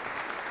shot.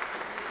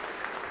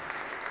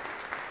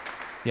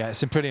 Yeah, it's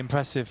been pretty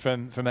impressive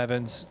from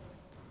Evans.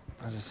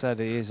 As I said,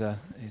 he's a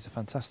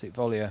fantastic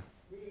volleyer.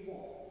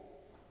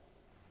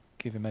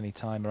 Give him any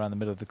time around the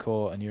middle of the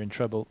court and you're in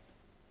trouble.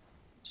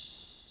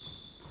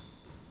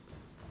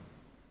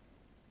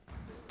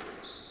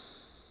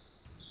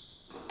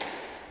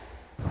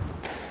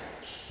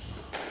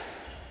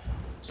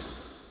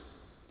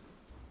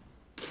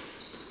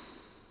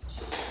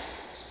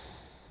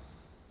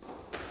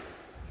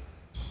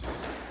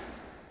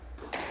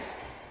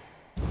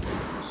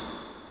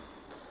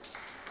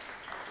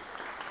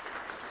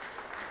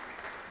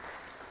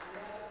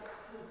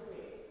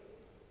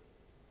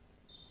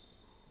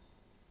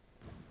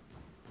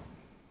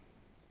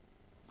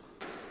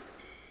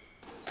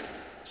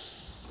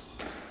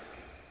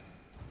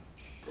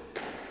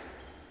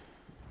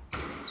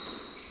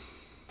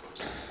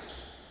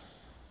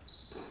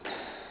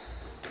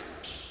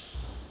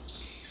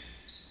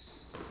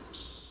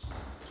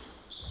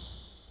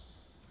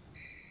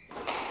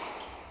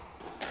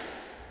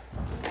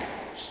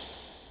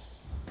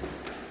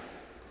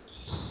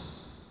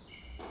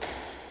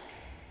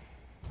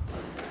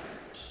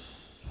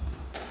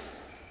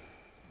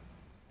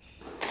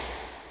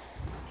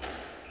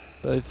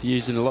 Both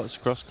using lots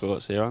of cross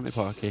courts here, aren't they,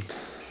 Parky?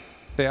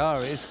 They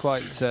are. It's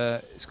quite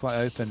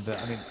open, but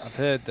I mean, I've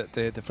heard that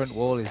the front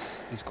wall is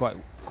quite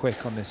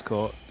quick on this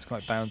court. It's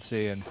quite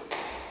bouncy and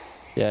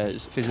yeah,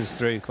 it fizzes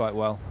through quite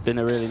well. Been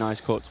a really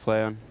nice court to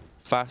play on.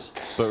 Fast,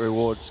 but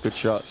rewards good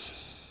shots.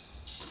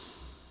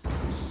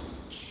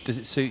 Does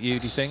it suit you,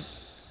 do you think,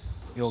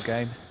 your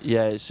game?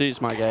 Yeah, it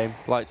suits my game.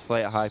 Like to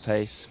play at high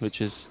pace,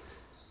 which is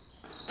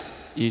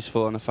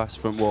useful on a fast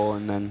front wall,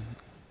 and then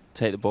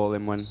take the ball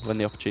in when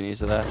the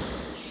opportunities are there.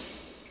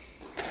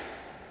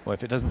 Well,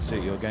 if it doesn't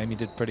suit your game, you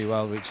did pretty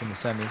well reaching the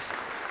semis.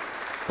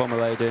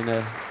 Bonmalais doing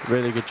a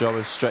really good job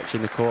of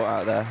stretching the court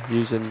out there,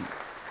 using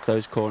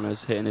those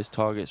corners, hitting his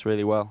targets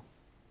really well.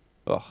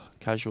 Oh,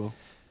 casual.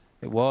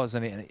 It was,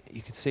 and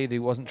you could see that he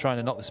wasn't trying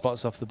to knock the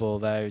spots off the ball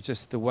there. It was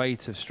just the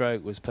weight of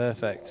stroke was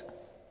perfect.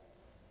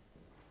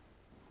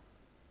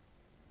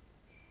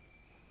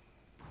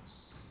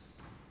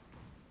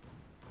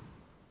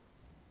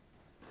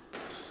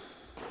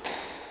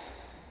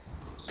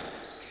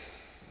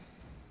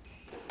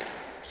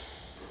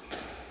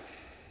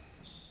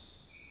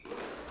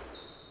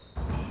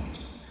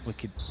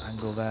 Wicked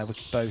angle there,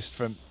 wicked boast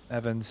from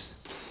Evans.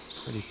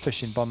 Really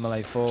pushing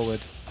Bonmalais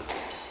forward.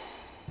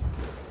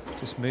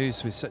 Just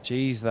moves with such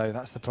ease though,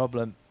 that's the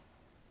problem.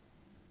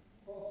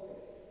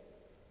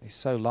 He's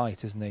so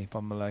light, isn't he,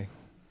 Bonmalais?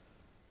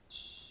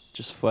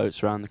 Just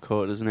floats around the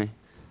court, doesn't he?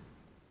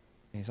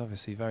 He's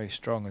obviously very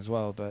strong as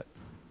well, but...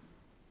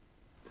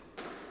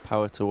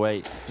 Power to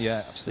weight.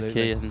 Yeah, That's the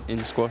absolutely. key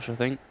in squash, I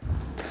think.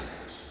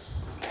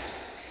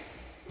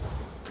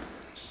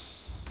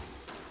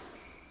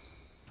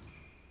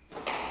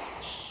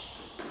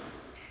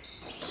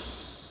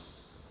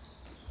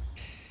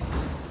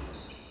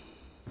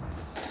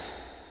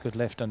 Good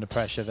lift under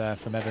pressure there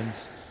from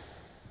Evans.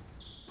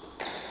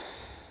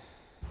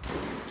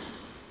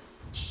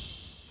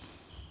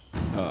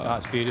 Oh,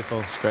 That's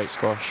beautiful. it's great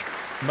squash.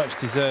 Much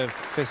deserved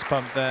fist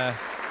pump there.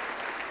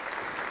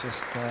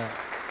 Just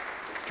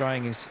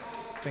drying his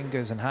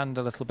fingers and hand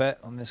a little bit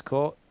on this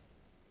court.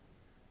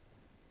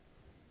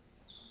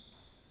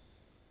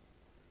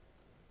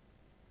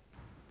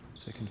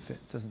 So it can fit,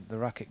 the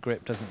racket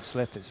grip doesn't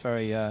slip. It's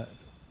very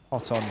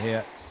hot on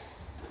here.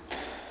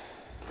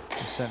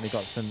 He's certainly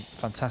got some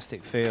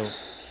fantastic feel,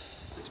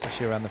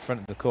 especially around the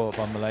front of the court,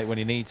 Bonmalais, when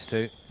he needs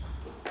to.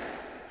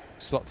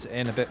 Slots it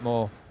in a bit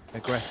more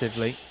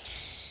aggressively.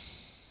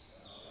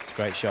 It's a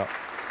great shot.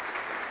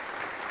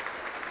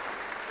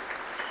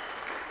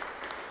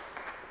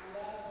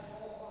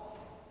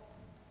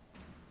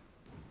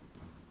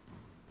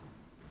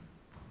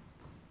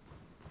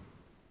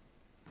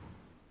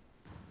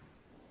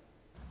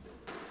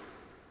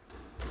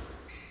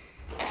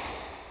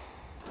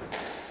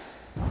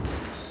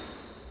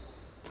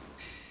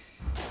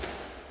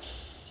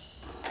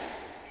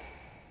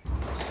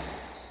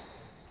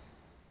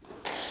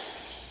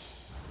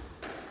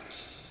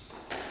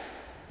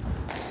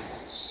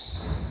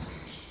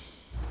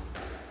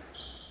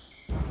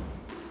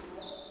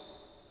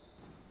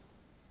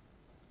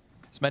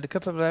 Made a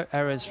couple of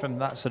errors from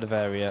that sort of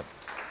area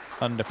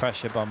under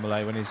pressure,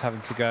 Bonmalais, when he's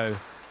having to go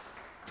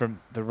from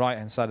the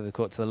right-hand side of the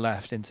court to the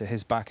left into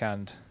his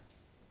backhand.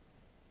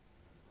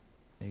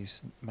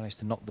 He's managed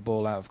to knock the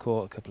ball out of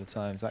court a couple of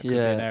times. That could be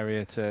an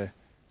area to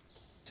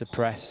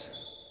press.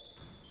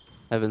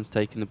 Evans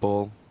taking the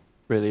ball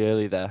really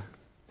early there,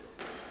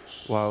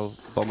 while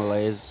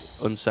Bonmalais is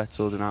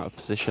unsettled and out of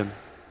position,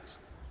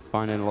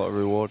 finding a lot of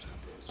reward.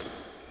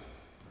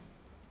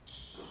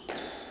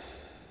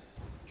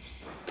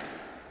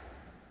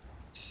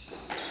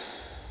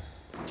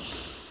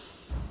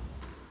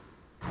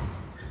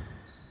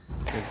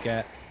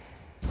 Get.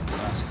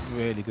 That's a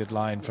really good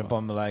line from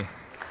Bonmalais,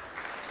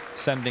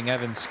 sending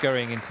Evans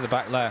scurrying into the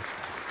back left.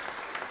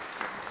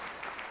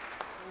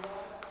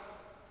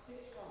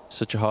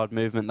 Such a hard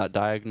movement, that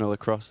diagonal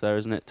across there,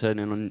 isn't it?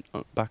 Turning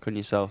back on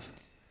yourself.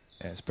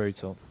 Yeah, it's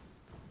brutal.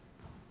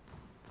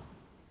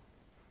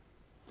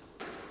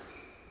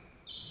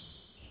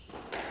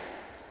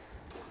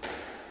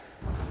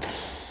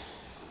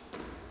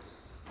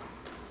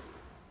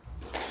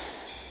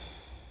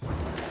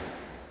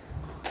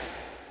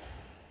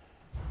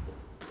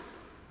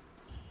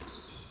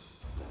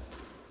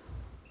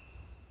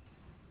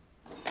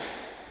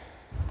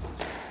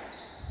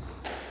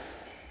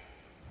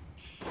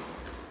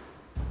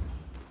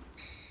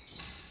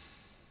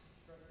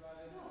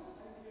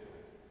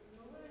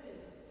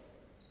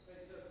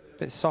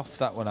 Bit soft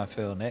that one, I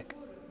feel, Nick.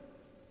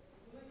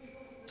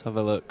 Let's have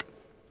a look.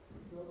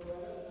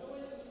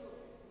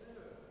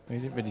 He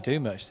didn't really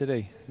do much, did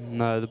he?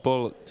 No, the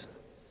ball looked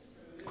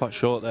quite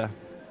short there.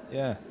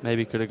 Yeah.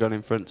 Maybe could have gone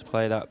in front to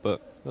play that,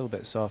 but a little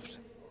bit soft.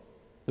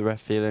 The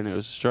ref feeling it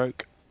was a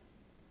stroke.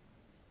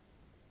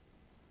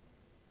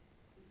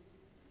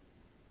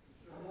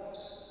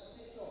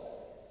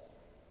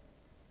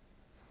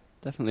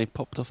 Definitely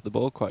popped off the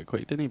ball quite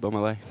quick, didn't he,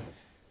 Bonmalais?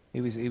 He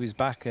was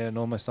back and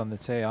almost on the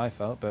tee, I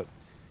felt, but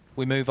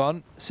we move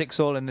on.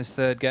 6-all in this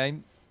third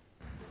game.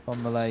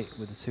 Bonmalais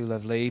with a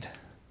 2-love lead.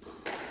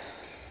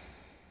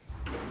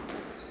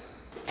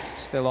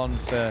 Still on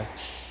for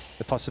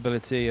the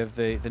possibility of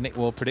the Nick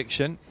Ward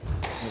prediction,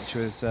 which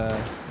was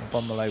a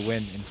Bonmalais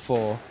win in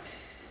 4.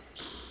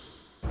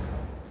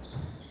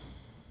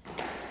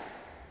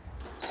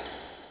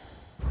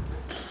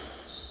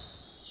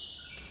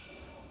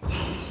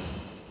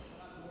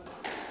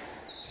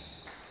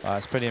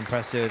 It's pretty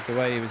impressive the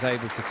way he was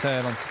able to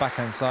turn onto the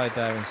backhand side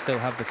there and still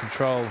have the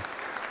control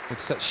with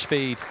such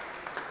speed.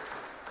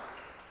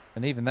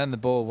 And even then the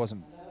ball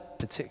wasn't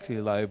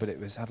particularly low, but it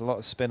had a lot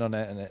of spin on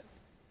it and it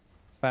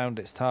found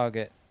its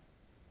target.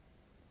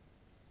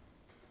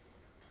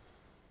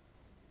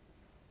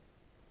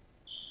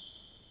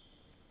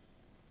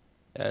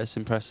 Yeah, it's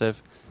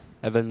impressive.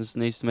 Evans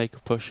needs to make a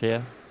push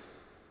here.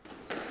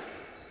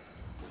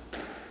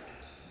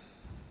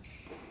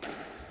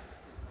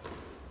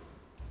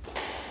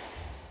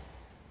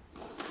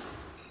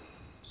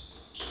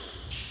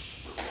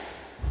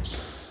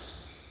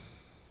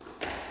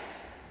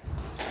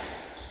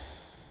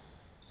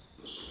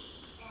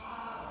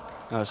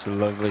 That's a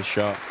lovely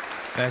shot.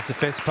 There's the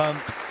fist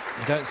pump.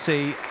 You don't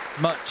see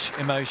much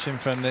emotion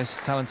from this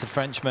talented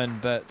Frenchman,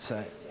 but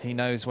he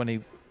knows when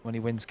he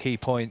wins key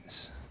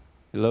points.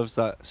 He loves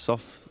that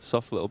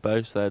soft little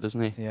boast there,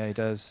 doesn't he? Yeah, he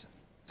does.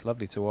 It's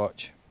lovely to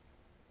watch.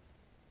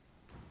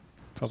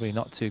 Probably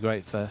not too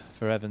great for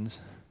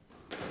Evans.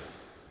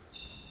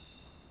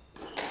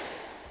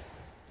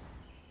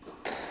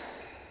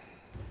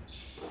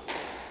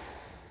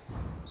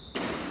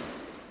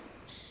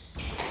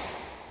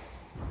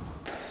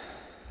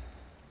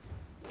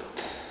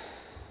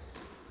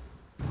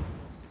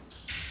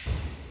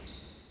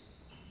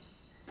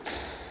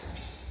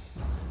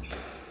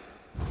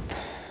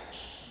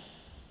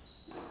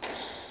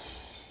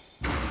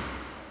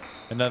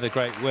 Another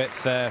great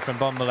width there from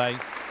Bonmalais.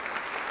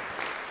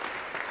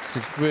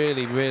 It's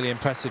really, really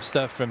impressive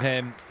stuff from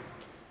him.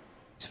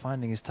 He's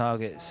finding his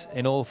targets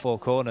in all four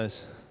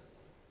corners.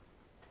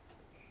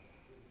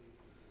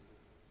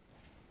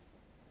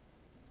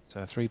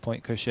 So a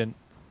 3-point cushion.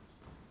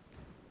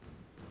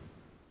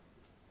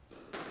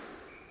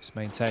 Just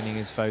maintaining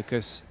his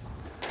focus.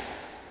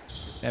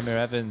 Emyr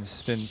Evans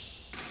has been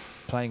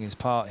playing his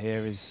part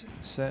here. He's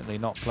certainly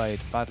not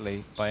played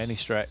badly by any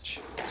stretch.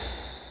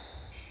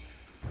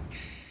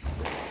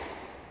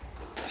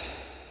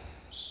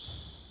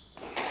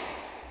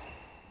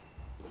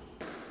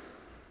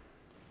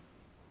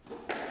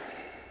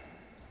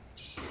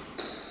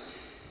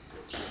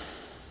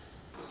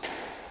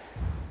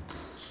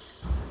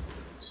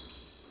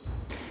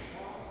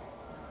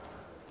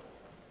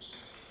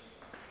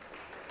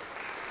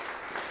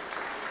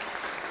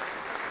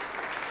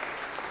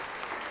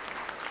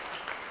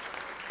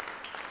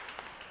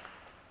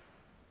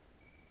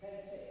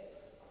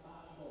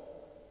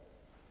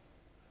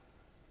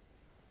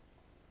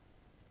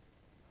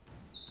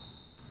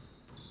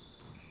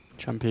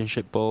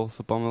 Championship ball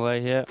for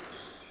Bonmalais here.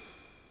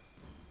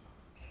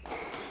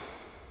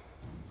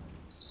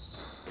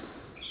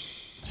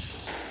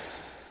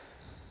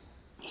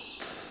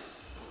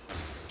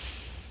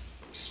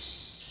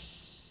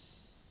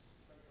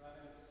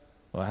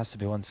 Well, it has to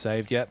be one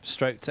saved. Yep,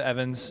 stroke to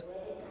Evans.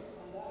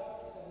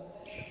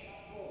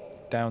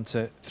 Down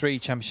to 3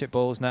 championship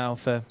balls now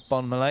for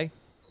Bonmalais.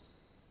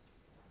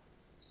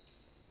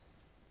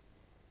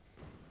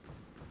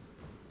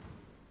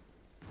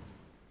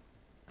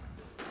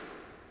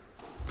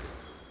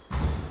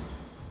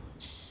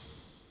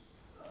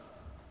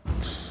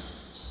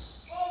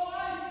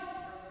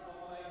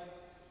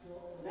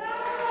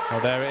 Well,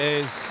 there it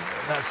is.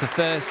 That's the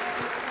first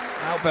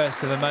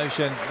outburst of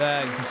emotion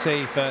there, you can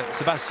see, for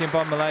Sebastien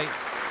Bonmalais.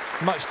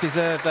 Much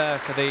deserved there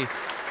for the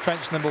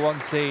French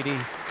 #1 seed.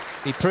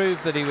 He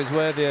proved that he was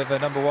worthy of a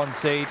 #1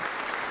 seed.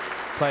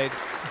 Played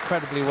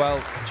incredibly well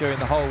during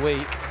the whole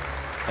week.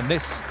 And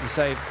this he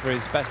saved for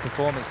his best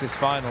performance this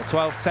final.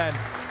 12-10,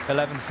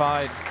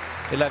 11-5,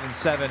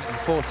 11-7 in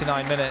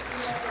 49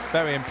 minutes.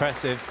 Very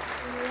impressive.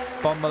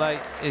 Bonmalais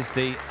is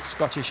the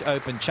Scottish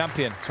Open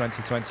champion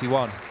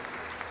 2021.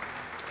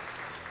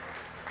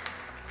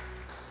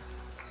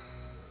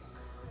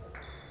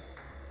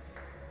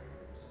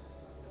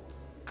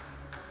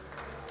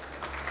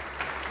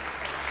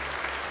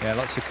 Yeah,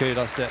 lots of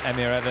kudos to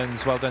Emyr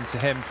Evans. Well done to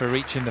him for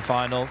reaching the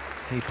final.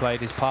 He played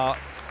his part,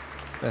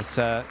 but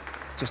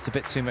just a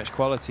bit too much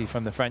quality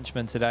from the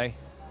Frenchman today.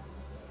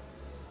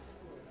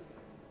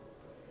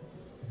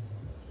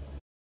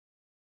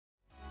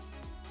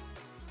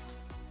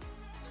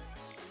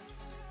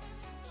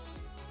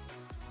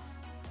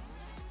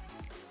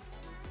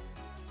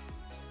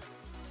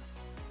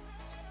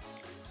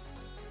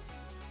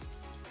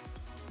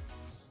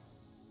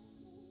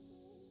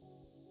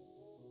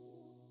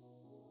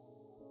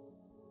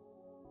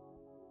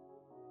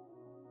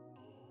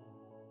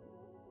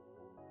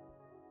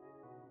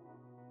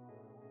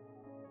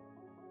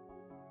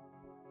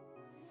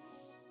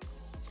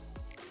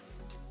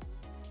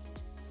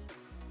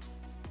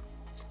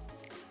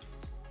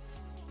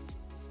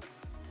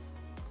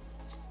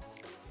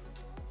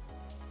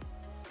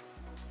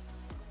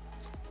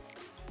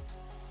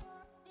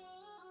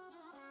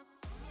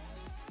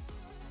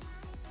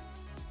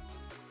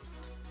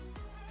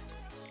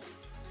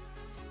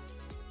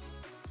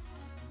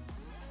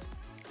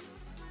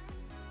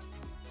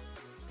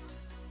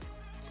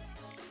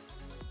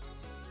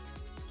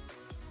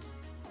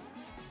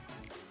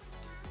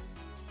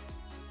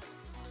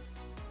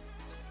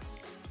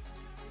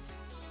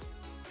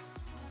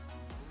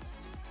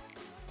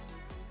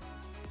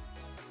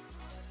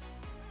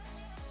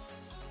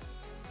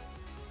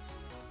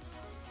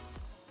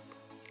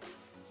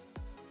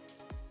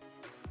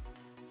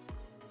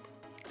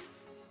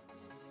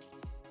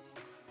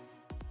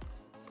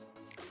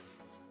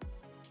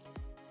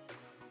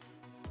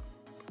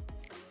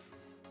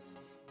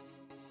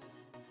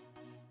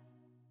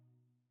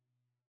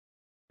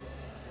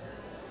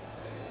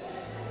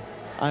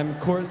 I'm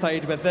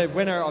courtside with the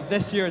winner of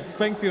this year's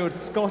Springfield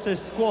Scottish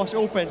Squash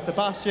Open,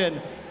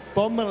 Sebastien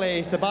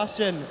Bonmalais.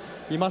 Sebastien,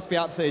 you must be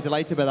absolutely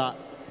delighted with that.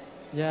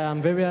 Yeah,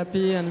 I'm very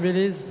happy and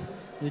released.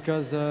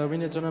 because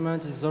winning a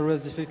tournament is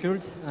always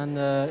difficult, and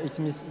it's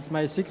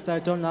my 6th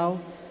title now,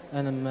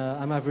 and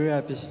I'm very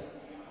happy.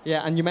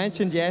 Yeah, and you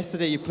mentioned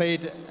yesterday you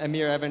played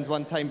Emyr Evans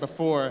one time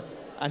before,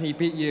 and he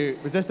beat you.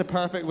 Was this a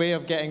perfect way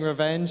of getting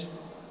revenge?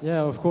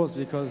 Yeah, of course,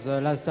 because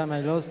last time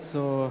I lost,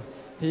 so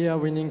here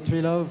winning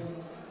 3-love,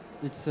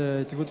 it's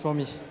good for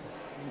me.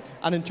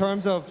 And in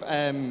terms of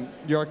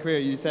your career,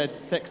 you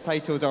said 6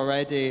 titles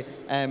already.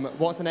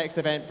 What's the next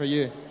event for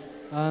you?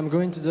 I'm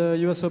going to the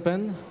US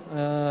Open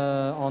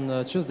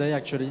on Tuesday,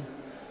 actually.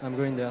 I'm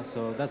going there,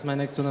 so that's my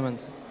next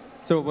tournament.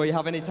 So will you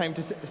have any time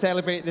to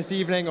celebrate this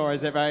evening, or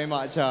is it very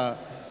much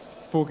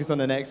focused on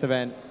the next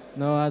event?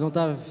 No, I don't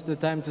have the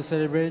time to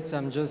celebrate.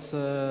 I'm just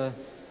going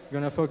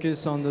to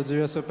focus on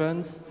the US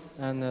Opens,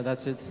 and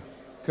that's it.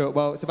 Cool.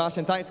 Well,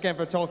 Sebastien, thanks again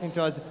for talking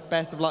to us.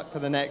 Best of luck for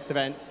the next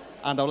event.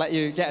 And I'll let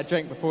you get a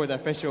drink before the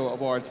official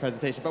awards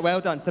presentation. But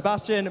well done.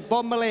 Sebastien,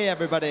 Bonmalais,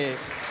 everybody.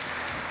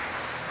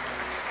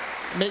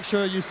 Make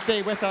sure you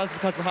stay with us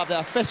because we'll have the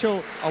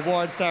official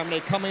awards ceremony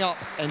coming up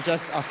in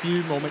just a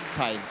few moments'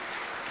 time.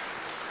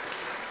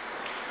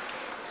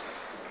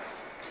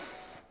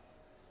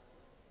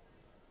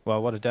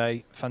 Well, what a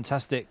day.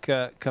 Fantastic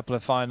couple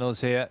of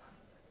finals here.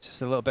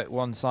 Just a little bit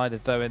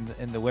one-sided, though,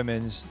 in the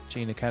women's.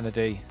 Gina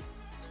Kennedy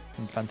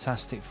in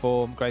fantastic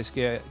form. Grace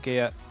Gear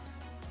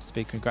to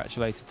be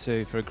congratulated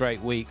too for a great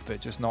week, but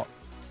just not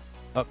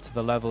up to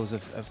the levels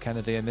of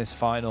Kennedy in this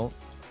final.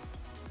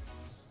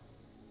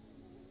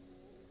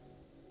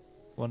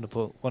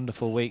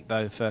 Wonderful week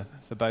though for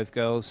both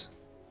girls.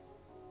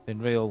 Been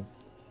real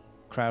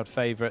crowd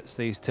favourites,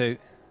 these two.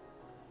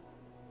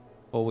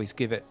 Always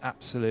give it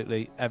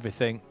absolutely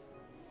everything.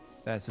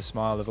 There's the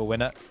smile of a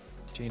winner.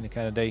 Gina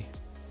Kennedy,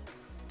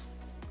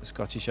 the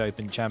Scottish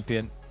Open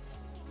champion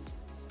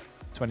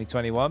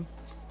 2021.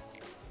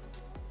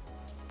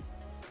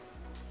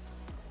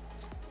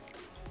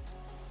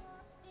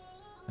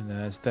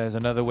 And there's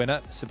another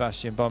winner,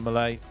 Sebastien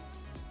Bonmalais,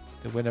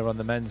 the winner on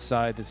the men's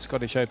side, the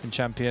Scottish Open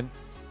champion.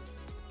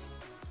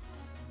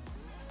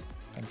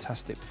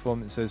 Fantastic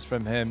performances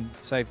from him.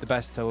 Saved the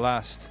best till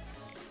last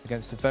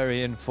against a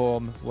very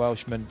in-form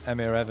Welshman,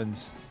 Emyr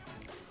Evans.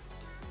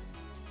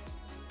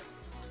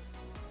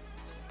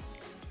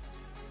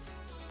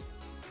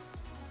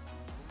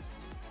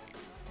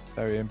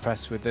 Very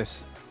impressed with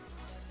this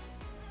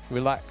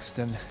relaxed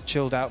and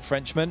chilled out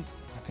Frenchman.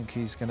 I think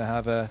he's going to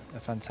have a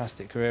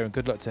fantastic career, and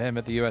good luck to him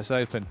at the US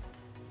Open.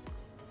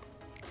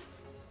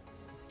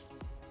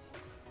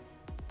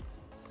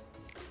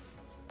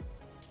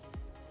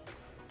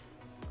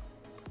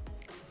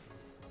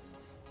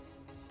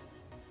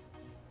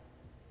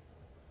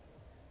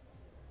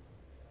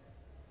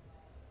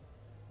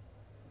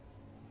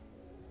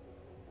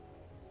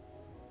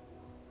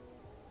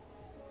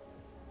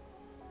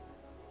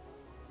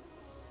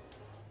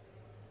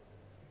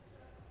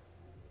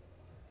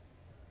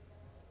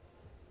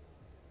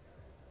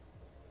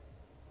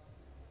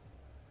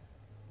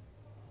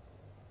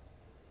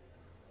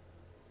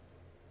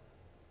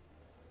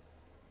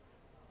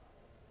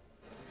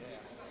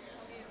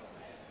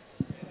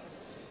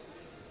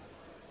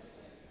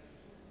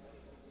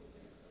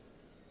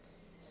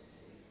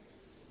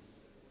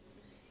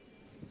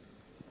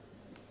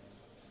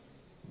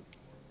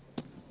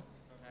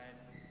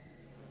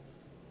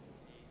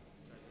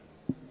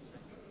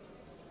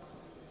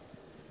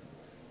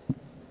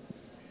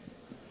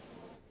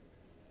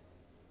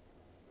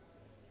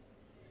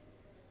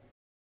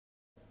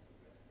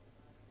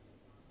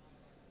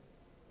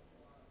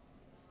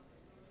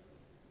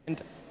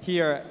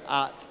 Here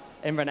at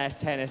Inverness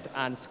Tennis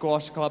and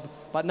Squash Club.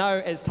 But now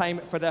it's time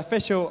for the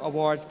official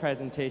awards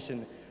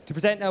presentation. To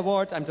present the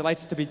award, I'm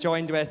delighted to be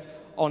joined with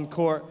on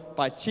court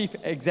by Chief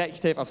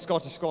Executive of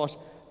Scottish Squash,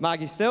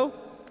 Maggie Still.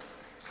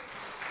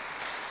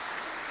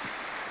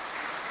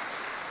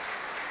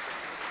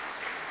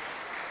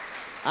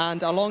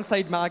 And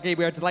alongside Maggie,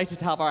 we are delighted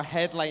to have our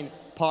headline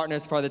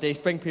partners for the day,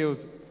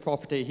 Springfield's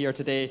property, here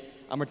today.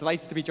 And we're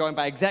delighted to be joined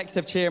by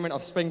Executive Chairman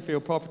of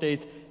Springfield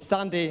Properties,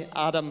 Sandy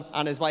Adam,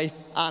 and his wife,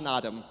 Anne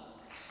Adam.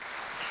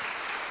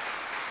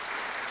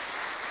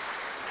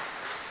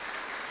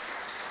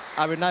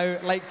 I would now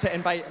like to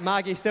invite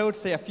Maggie Still to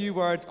say a few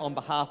words on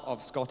behalf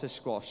of Scottish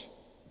Squash.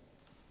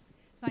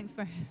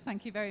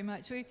 Thank you very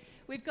much.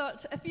 We've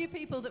got a few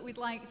people that we'd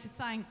like to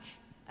thank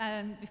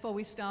before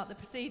we start the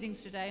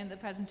proceedings today and the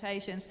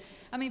presentations.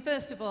 I mean,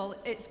 first of all,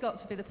 it's got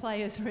to be the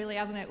players, really,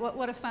 hasn't it?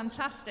 What a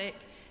fantastic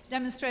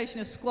demonstration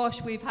of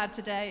squash we've had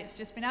today. It's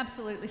just been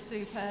absolutely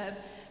superb.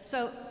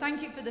 So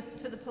thank you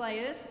to the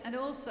players, and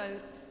also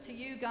to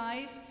you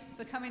guys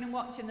for coming and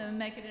watching them and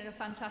making it a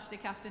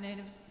fantastic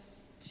afternoon.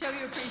 Show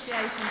your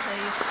appreciation,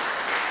 please.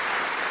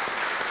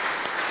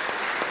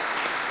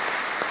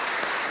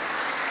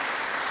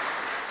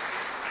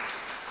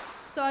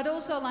 So I'd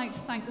also like to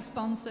thank the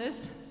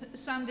sponsors,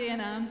 Sandy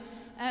and Anne.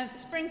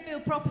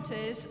 Springfield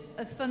Properties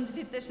have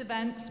funded this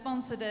event,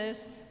 sponsored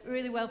us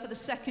really well for the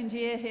second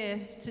year here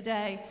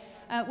today.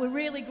 We're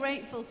really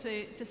grateful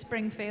to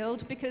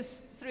Springfield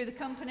because through the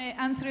company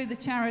and through the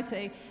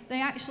charity,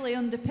 they actually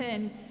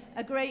underpin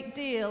a great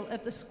deal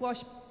of the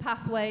squash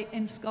pathway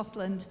in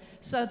Scotland.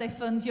 So they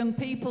fund young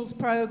people's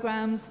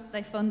programmes,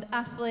 they fund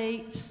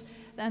athletes,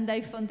 and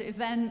they fund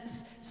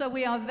events. So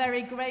we are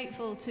very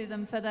grateful to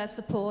them for their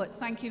support.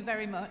 Thank you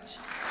very much.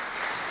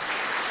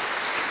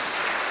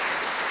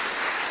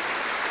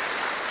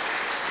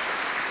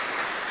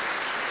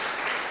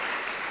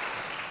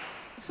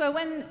 So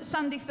when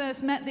Sandy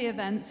first met the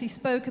events, he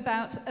spoke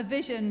about a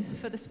vision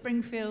for the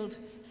Springfield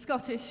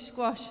Scottish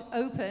Squash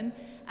Open,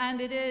 and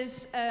it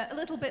is a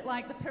little bit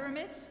like the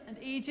pyramids in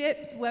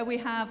Egypt, where we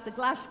have the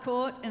glass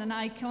court in an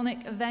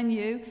iconic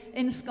venue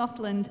in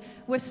Scotland.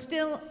 We're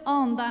still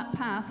on that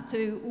path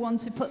to want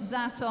to put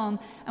that on,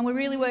 and we're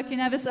really working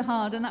ever so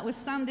hard, and that was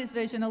Sandy's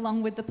vision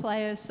along with the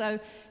players, so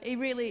he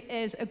really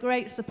is a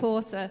great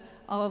supporter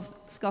of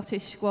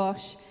Scottish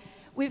squash.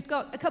 We've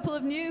got a couple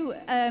of new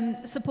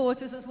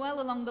supporters as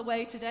well along the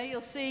way today.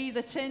 You'll see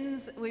the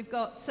tins. We've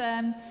got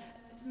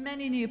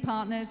many new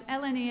partners.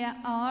 Emyr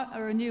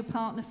are a new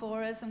partner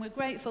for us, and we're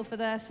grateful for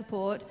their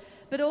support.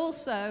 But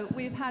also,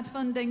 we've had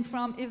funding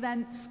from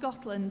Event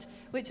Scotland,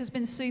 which has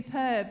been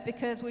superb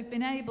because we've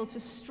been able to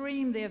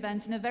stream the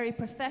event in a very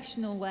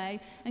professional way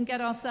and get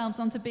ourselves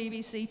onto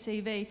BBC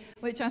TV,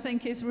 which I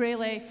think is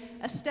really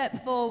a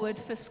step forward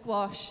for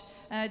squash.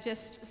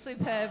 Just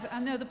superb. I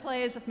know the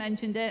players have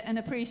mentioned it and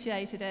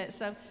appreciated it,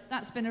 so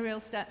that's been a real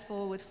step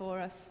forward for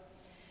us.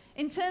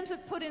 In terms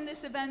of putting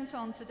this event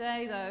on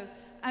today, though,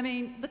 I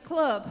mean, the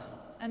club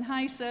and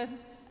HISA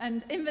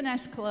and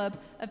Inverness Club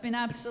have been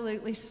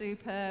absolutely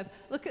superb.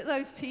 Look at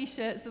those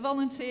T-shirts, the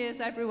volunteers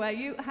everywhere.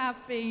 You have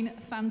been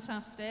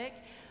fantastic.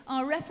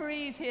 Our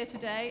referees here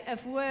today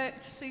have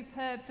worked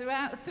superb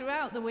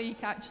throughout the week,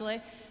 actually.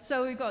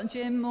 So we've got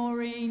Jim,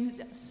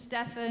 Maureen,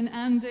 Stefan,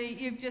 Andy.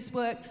 You've just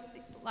worked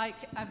like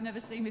I've never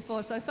seen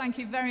before. So thank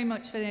you very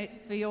much for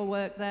your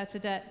work there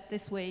today,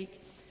 this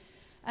week.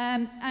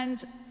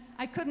 And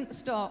I couldn't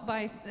start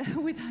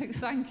without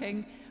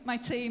thanking my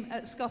team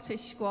at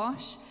Scottish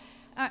Squash.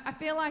 I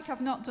feel like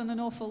I've not done an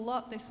awful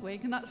lot this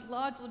week, and that's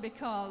largely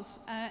because,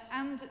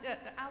 Alan,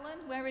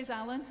 where is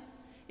Alan?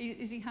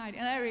 Is he hiding?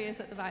 There he is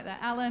at the back there.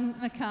 Alan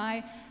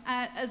Mackay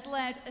has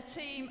led a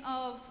team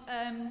of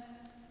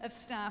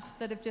staff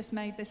that have just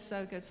made this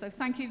so good. So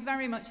thank you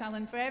very much,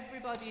 Alan, for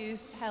everybody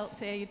who's helped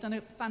here. You've done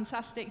a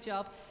fantastic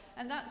job.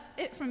 And that's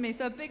it from me.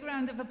 So a big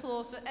round of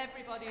applause for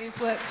everybody who's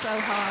worked so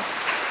hard.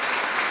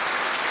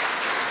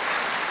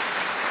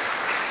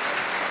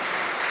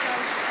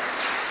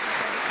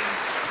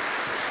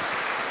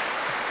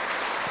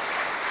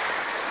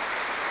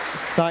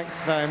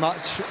 Thanks very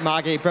much,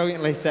 Maggie.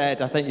 Brilliantly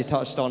said. I think you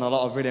touched on a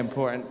lot of really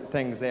important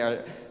things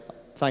there.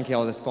 Thank you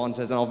all the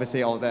sponsors and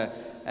obviously all the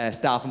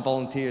staff and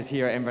volunteers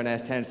here at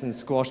Inverness Tennis and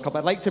Squash Club.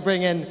 I'd like to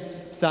bring in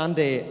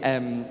Sandy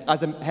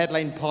as a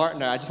headline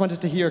partner. I just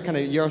wanted to hear kind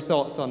of your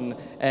thoughts on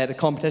the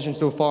competition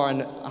so far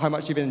and how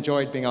much you've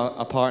enjoyed being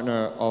a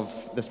partner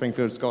of the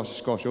Springfield Scottish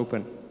Squash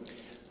Open.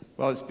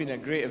 Well, it's been a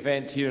great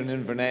event here in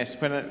Inverness.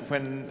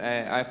 When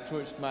I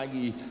approached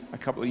Maggie a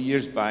couple of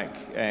years back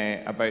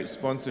about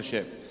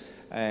sponsorship,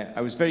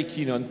 I was very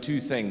keen on two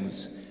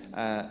things.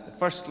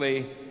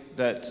 Firstly,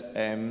 that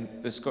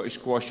the Scottish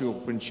Squash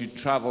Open should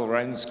travel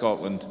around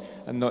Scotland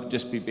and not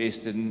just be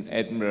based in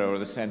Edinburgh or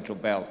the Central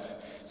Belt.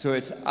 So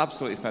it's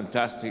absolutely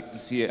fantastic to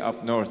see it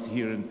up north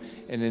here in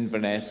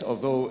Inverness,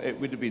 although it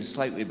would have been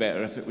slightly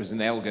better if it was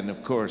in Elgin,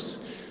 of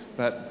course.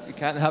 But you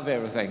can't have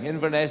everything.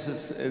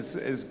 Inverness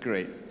is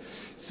great.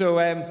 So,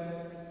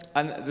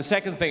 and the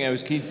second thing I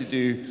was keen to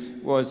do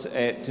was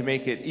to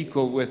make it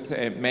equal with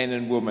men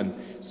and women.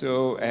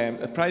 So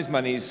the prize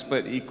money is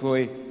split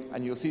equally,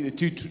 and you'll see the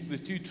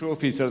two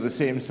trophies are the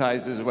same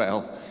size as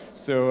well.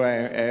 So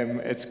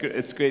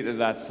it's great that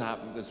that's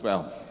happened as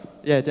well.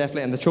 Yeah,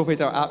 definitely, and the trophies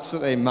are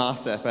absolutely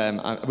massive.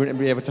 I wouldn't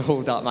be able to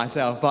hold that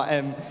myself. But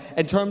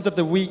in terms of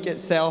the week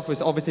itself,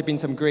 there's obviously been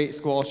some great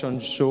squash on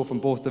show from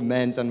both the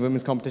men's and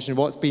women's competition.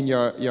 What's been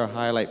your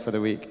highlight for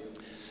the week?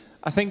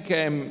 I think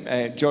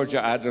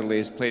Georgia Adderley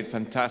has played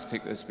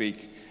fantastic this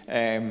week.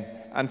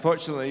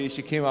 Unfortunately,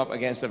 she came up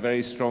against a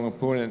very strong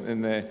opponent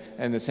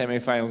in the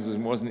semi-finals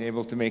and wasn't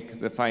able to make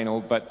the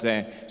final, but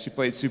she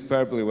played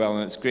superbly well,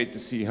 and it's great to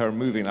see her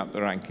moving up the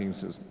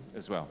rankings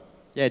as well.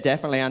 Yeah,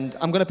 definitely, and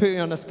I'm going to put you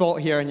on the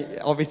spot here, and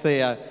obviously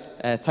a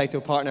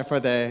title partner for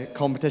the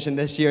competition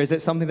this year. Is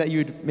it something that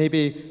you'd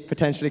maybe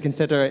potentially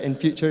consider in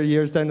future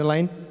years down the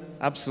line?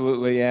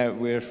 Absolutely, yeah.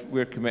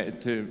 We're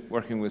committed to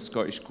working with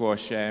Scottish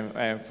Squash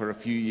for a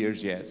few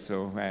years yet.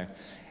 So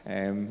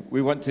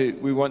we want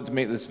to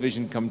make this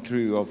vision come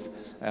true of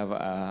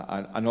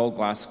an all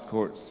glass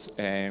courts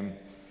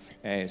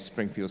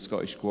Springfield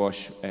Scottish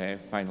Squash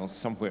final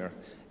somewhere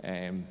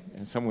in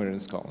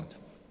Scotland.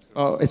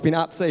 Oh, it's been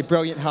absolutely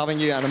brilliant having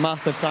you, and a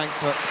massive thanks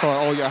for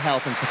all your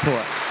help and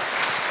support.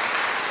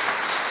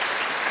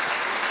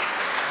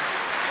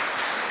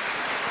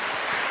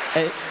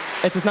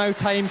 It is now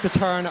time to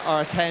turn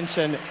our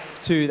attention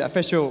to the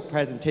official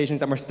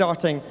presentations, and we're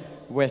starting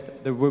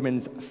with the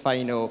women's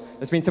final.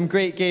 There's been some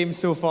great games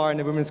so far in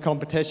the women's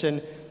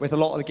competition, with a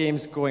lot of the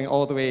games going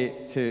all the way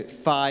to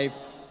 5.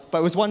 but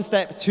it was one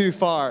step too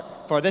far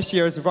for this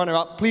year's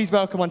runner-up. Please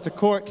welcome onto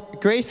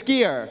court, Grace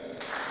Gear.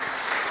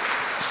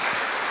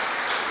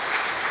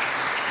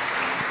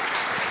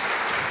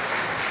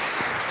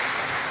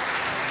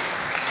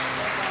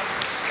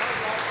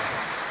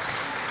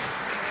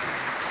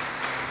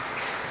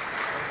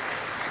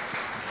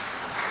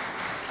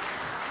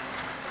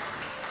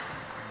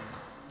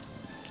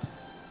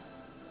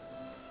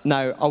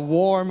 Now, a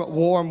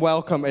warm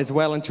welcome is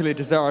well and truly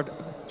deserved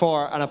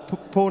for an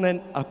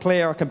opponent, a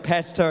player, a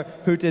competitor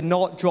who did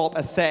not drop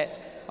a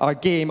set or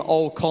game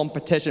all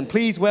competition.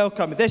 Please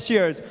welcome this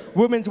year's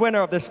women's winner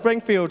of the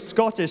Springfield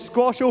Scottish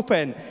Squash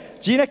Open,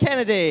 Gina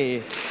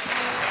Kennedy.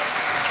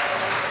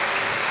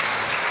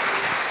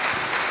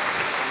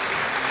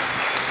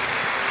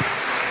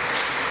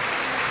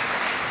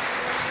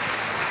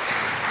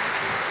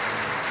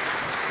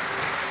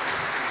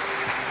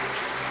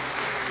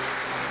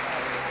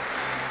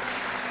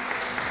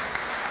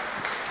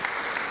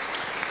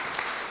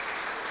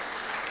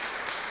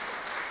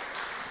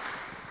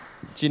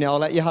 Gina, I'll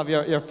let you have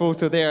your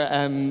photo there.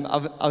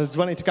 I was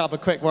wanting to grab a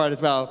quick word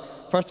as well.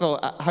 First of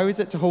all, how is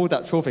it to hold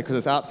that trophy? Because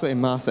it's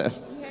absolutely massive.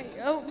 Yeah,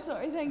 oh,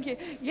 sorry, thank you.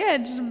 Yeah,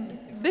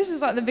 this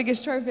is like the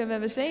biggest trophy I've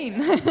ever seen.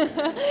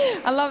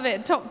 I love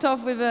it, topped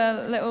off with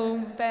a little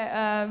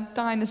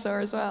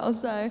dinosaur as well.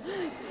 So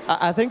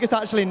I think it's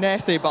actually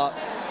Nessie, but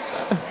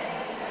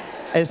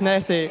it's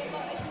Nessie.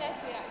 It's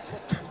Nessie,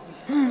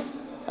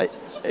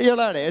 actually. You're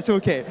learning, it's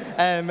okay.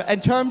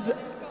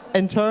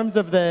 In terms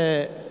of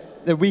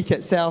the week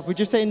itself, would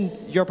you say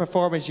in your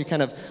performance you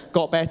kind of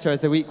got better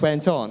as the week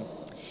went on?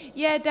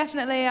 Yeah,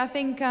 definitely. I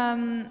think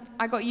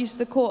I got used to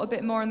the court a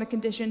bit more and the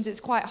conditions. It's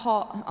quite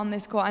hot on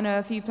this court. I know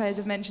a few players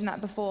have mentioned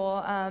that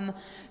before.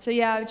 So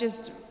yeah, I'm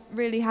just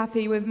really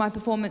happy with my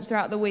performance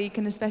throughout the week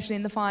and especially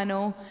in the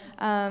final.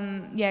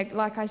 Yeah,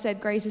 like I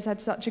said, Grace has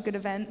had such a good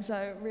event,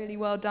 so really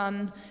well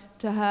done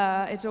to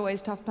her. It's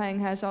always tough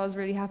playing her, so I was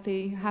really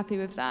happy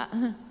with that.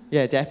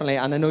 Yeah, definitely.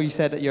 And I know you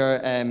said that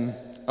you're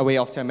away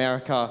off to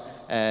America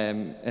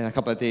in a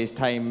couple of days'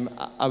 time.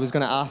 I was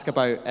going to ask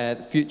about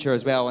the future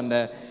as well,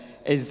 and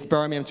is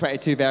Birmingham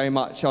 22 very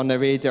much on the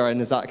radar, and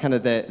is that kind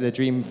of the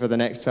dream for the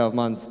next 12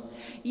 months?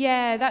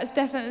 Yeah, that's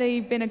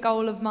definitely been a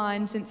goal of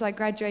mine since I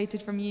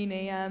graduated from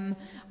uni. I'm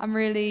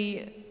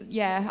really,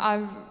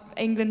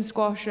 England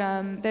squash,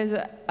 there's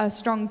a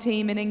strong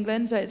team in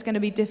England, so it's going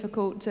to be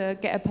difficult to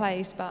get a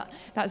place, but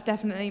that's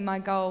definitely my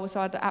goal,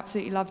 so I'd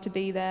absolutely love to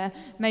be there.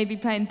 Maybe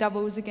playing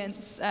doubles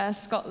against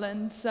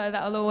Scotland, so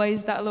that'll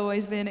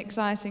always be an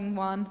exciting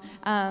one.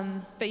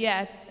 But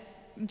yeah,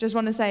 just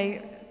want to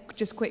say,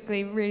 just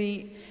quickly,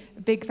 really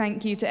big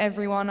thank you to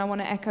everyone. I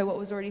want to echo what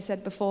was already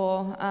said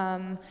before.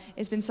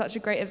 It's been such a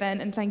great event,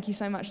 and thank you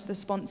so much to the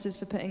sponsors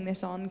for putting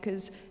this on,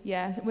 because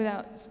yeah,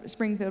 without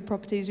Springfield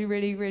Properties, we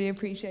really, really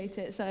appreciate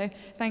it. So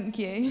thank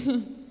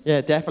you.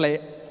 Yeah, definitely.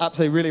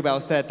 Absolutely, really well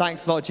said.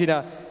 Thanks a lot,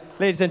 Gina.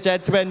 Ladies and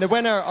gentlemen, the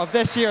winner of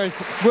this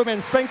year's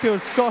Women's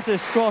Springfield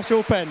Scottish Squash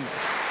Open,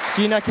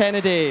 Gina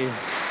Kennedy.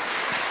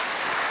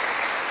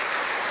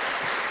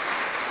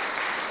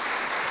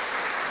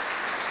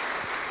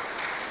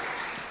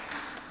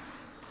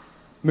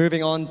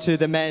 Moving on to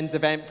the men's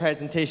event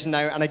presentation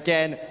now, and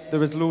again, there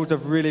was loads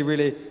of really,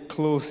 really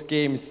close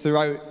games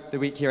throughout the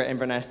week here at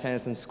Inverness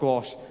Tennis and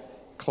Squash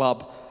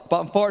Club. But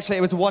unfortunately,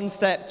 it was one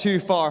step too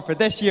far for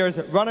this year's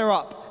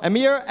runner-up,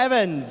 Emyr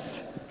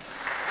Evans.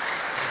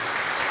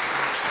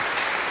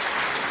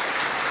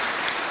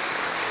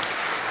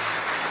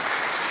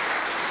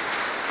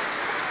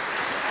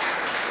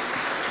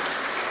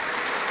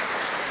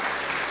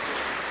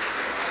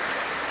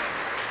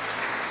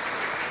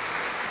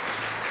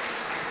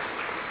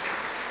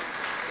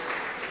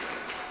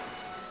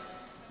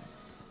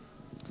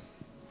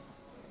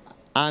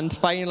 And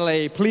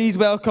finally, please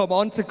welcome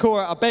onto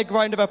court a big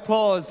round of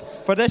applause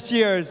for this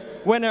year's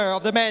winner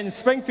of the men's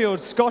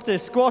Springfield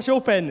Scottish Squash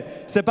Open,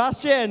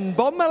 Sebastien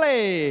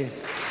Bonmalais.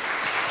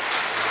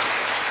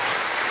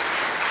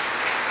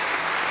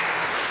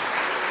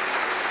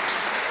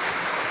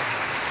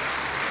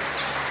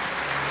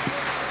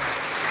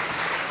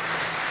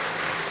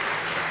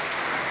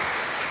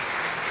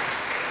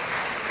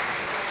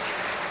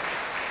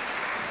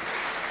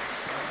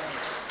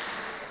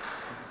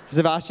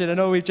 Sebastien, I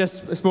know we've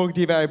just spoken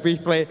to you very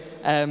briefly,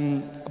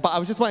 but I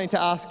was just wanting to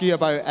ask you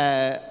about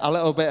a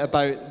little bit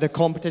about the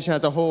competition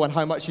as a whole and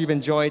how much you've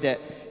enjoyed it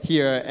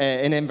here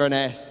in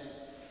Inverness.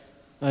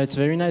 It's a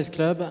very nice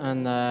club,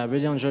 and I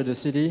really enjoy the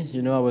city.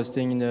 You know, I was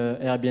staying in an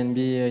Airbnb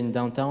in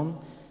downtown,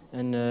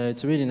 and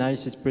it's really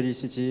nice. It's a pretty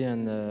city,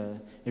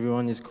 and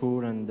everyone is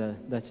cool, and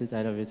that's it.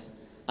 I love it.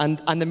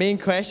 And the main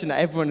question that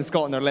everyone has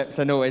got on their lips,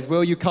 I know, is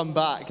will you come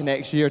back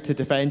next year to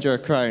defend your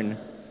crown?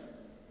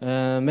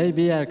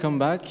 Maybe I'll come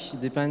back. It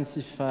depends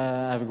if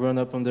I've grown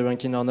up on the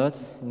ranking or not.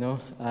 You know,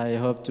 I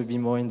hope to be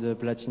more in the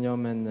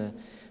platinum and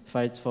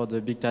fight for the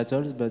big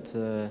titles. But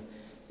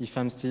if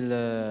I'm still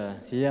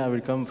here, I will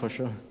come for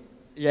sure.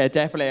 Yeah,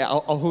 definitely. I'll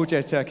hold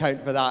you to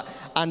account for that.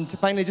 And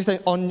finally, just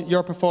on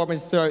your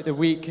performance throughout the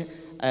week,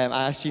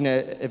 I asked Gina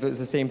if it was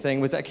the same thing.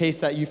 Was it a case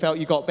that you felt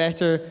you got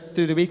better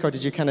through the week, or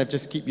did you kind of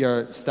just keep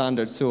your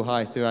standards so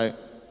high throughout?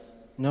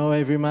 No,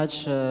 every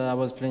match I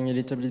was playing a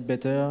little bit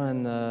better,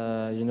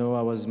 and you know,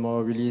 I was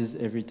more released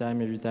every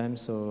time.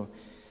 So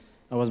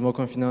I was more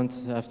confident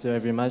after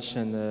every match,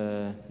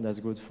 and that's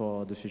good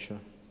for the future.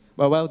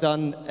 Well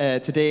done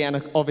today,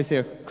 and obviously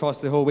across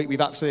the whole week.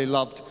 We've absolutely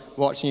loved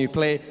watching you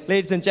play.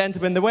 Ladies and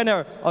gentlemen, the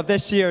winner of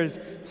this year's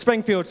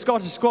Springfield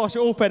Scottish Squash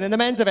Open in the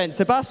men's event,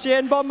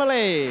 Sebastien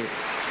Bonmalais.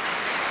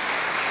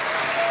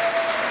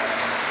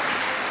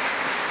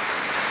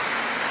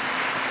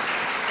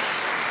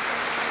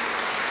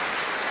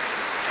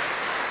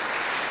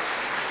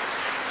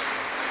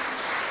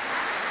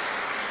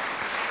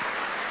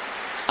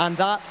 And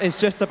that is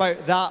just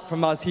about that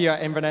from us here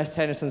at Inverness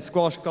Tennis and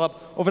Squash Club.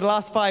 Over the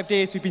last 5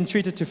 days, we've been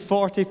treated to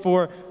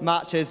 44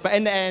 matches, but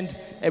in the end,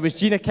 it was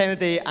Gina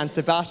Kennedy and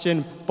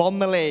Sebastien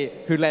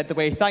Bonmalais who led the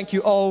way. Thank you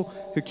all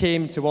who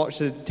came to watch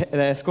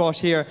the squash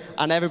here,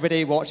 and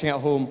everybody watching at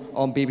home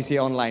on BBC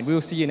Online. We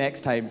will see you next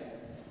time.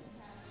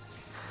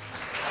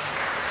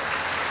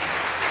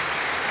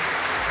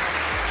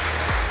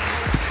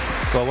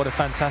 Well, what a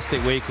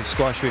fantastic week of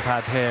squash we've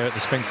had here at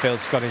the Springfield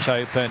Scottish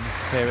Open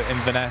here at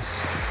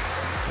Inverness.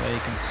 There you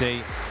can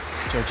see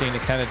Georgina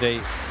Kennedy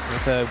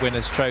with her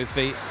winner's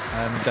trophy,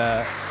 and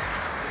the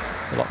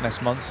Loch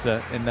Ness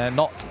Monster in there,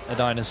 not a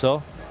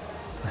dinosaur,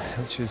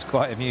 which is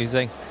quite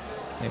amusing.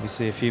 Maybe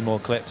see a few more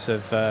clips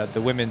of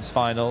the women's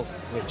final,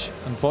 which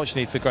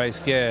unfortunately for Grace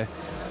Gear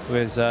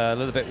was a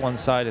little bit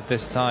one-sided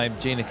this time.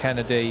 Gina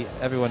Kennedy,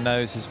 everyone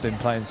knows, has been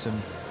playing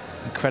some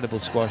incredible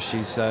squash.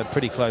 She's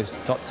pretty close to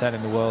top 10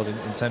 in the world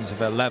in terms of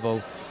her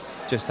level.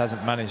 Just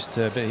hasn't managed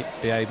to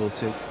be able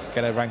to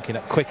get her ranking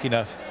up quick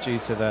enough due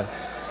to the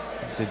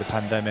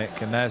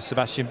pandemic. And there's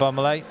Sebastien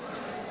Bonmalais,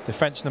 the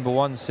French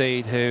 #1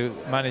 seed, who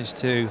managed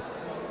to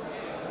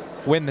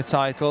win the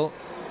title.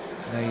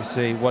 Now you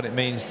see what it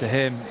means to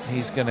him.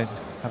 He's going to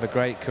have a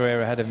great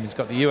career ahead of him. He's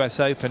got the US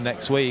Open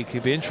next week.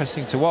 It'll be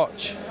interesting to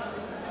watch,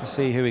 to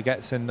see who he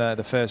gets in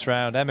the first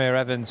round. Emyr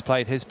Evans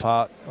played his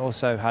part,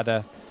 also had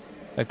a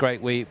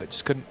great week, but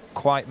just couldn't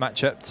quite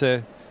match up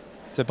to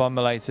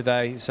Bonmalais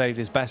today. Saved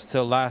his best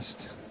till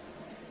last.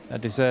 A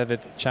deserved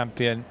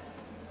champion.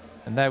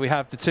 And there we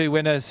have the two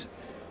winners,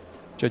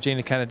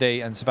 Georgina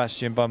Kennedy and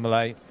Sebastien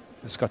Bonmalais,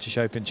 the Scottish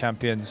Open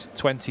champions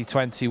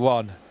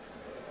 2021.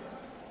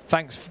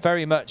 Thanks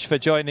very much for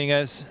joining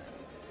us,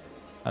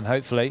 and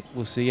hopefully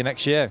we'll see you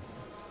next year.